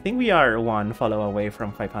 no, I think we are one follow away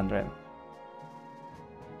from 500.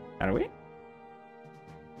 Are we?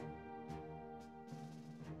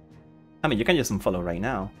 I mean, you can just unfollow right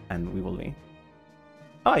now, and we will be.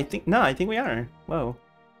 Oh, I think we are. Whoa.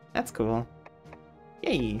 That's cool.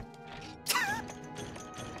 Yay.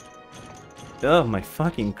 Oh my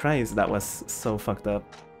fucking Christ, that was so fucked up.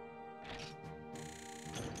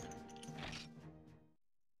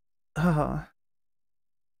 Oh.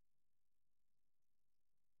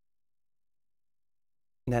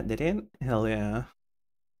 That did it? Hell yeah.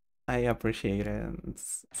 I appreciate it.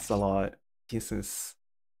 It's a lot. Jesus.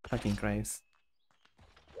 Fucking Christ.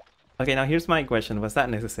 Okay, now here's my question. Was that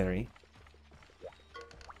necessary?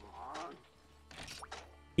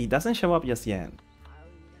 It doesn't show up just yet.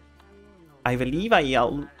 I believe I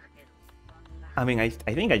mean, I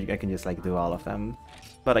think I can just like do all of them.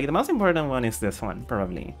 But like the most important one is this one,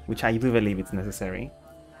 probably. Which I do believe it's necessary.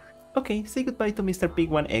 Okay, say goodbye to Mr. Pig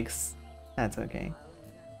 1X. That's okay.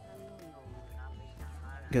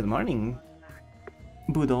 Good morning,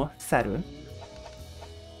 Budo Saru.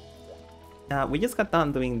 We just got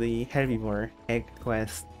done doing the herbivore egg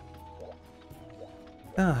quest.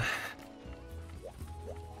 I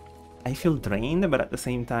feel drained, but at the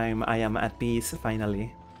same time, I am at peace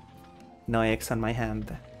finally. No eggs on my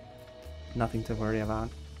hand. Nothing to worry about.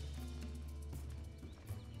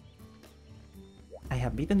 I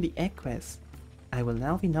have beaten the egg quest. I will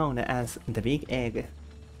now be known as the Big Egg.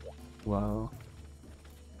 Whoa.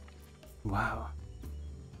 Wow.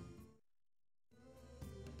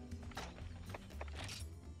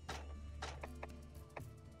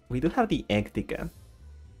 We do have the egg ticket,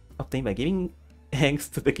 obtained by giving eggs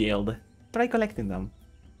to the guild. Try collecting them.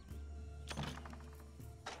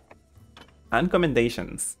 And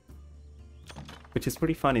commendations, which is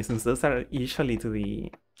pretty funny since those are usually to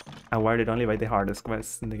be awarded only by the hardest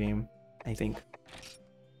quests in the game, I think.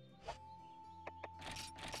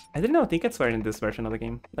 I didn't know tickets were in this version of the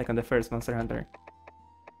game, like on the first Monster Hunter.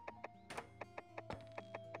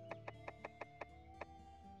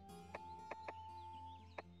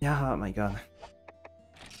 Yeah, oh my god.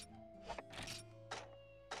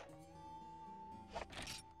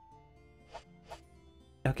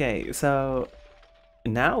 Okay, so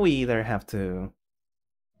now we either have to...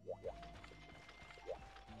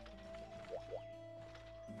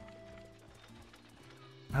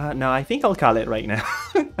 no, I think I'll call it right now,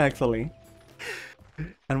 actually.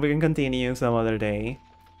 And we can continue some other day.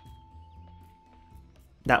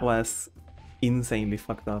 That was insanely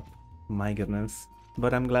fucked up. My goodness.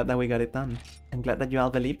 But I'm glad that we got it done. I'm glad that you all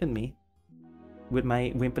believed in me. With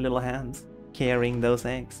my wimpy little hands, carrying those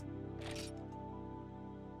eggs.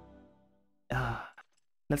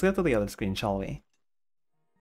 Let's go to the other screen, shall we?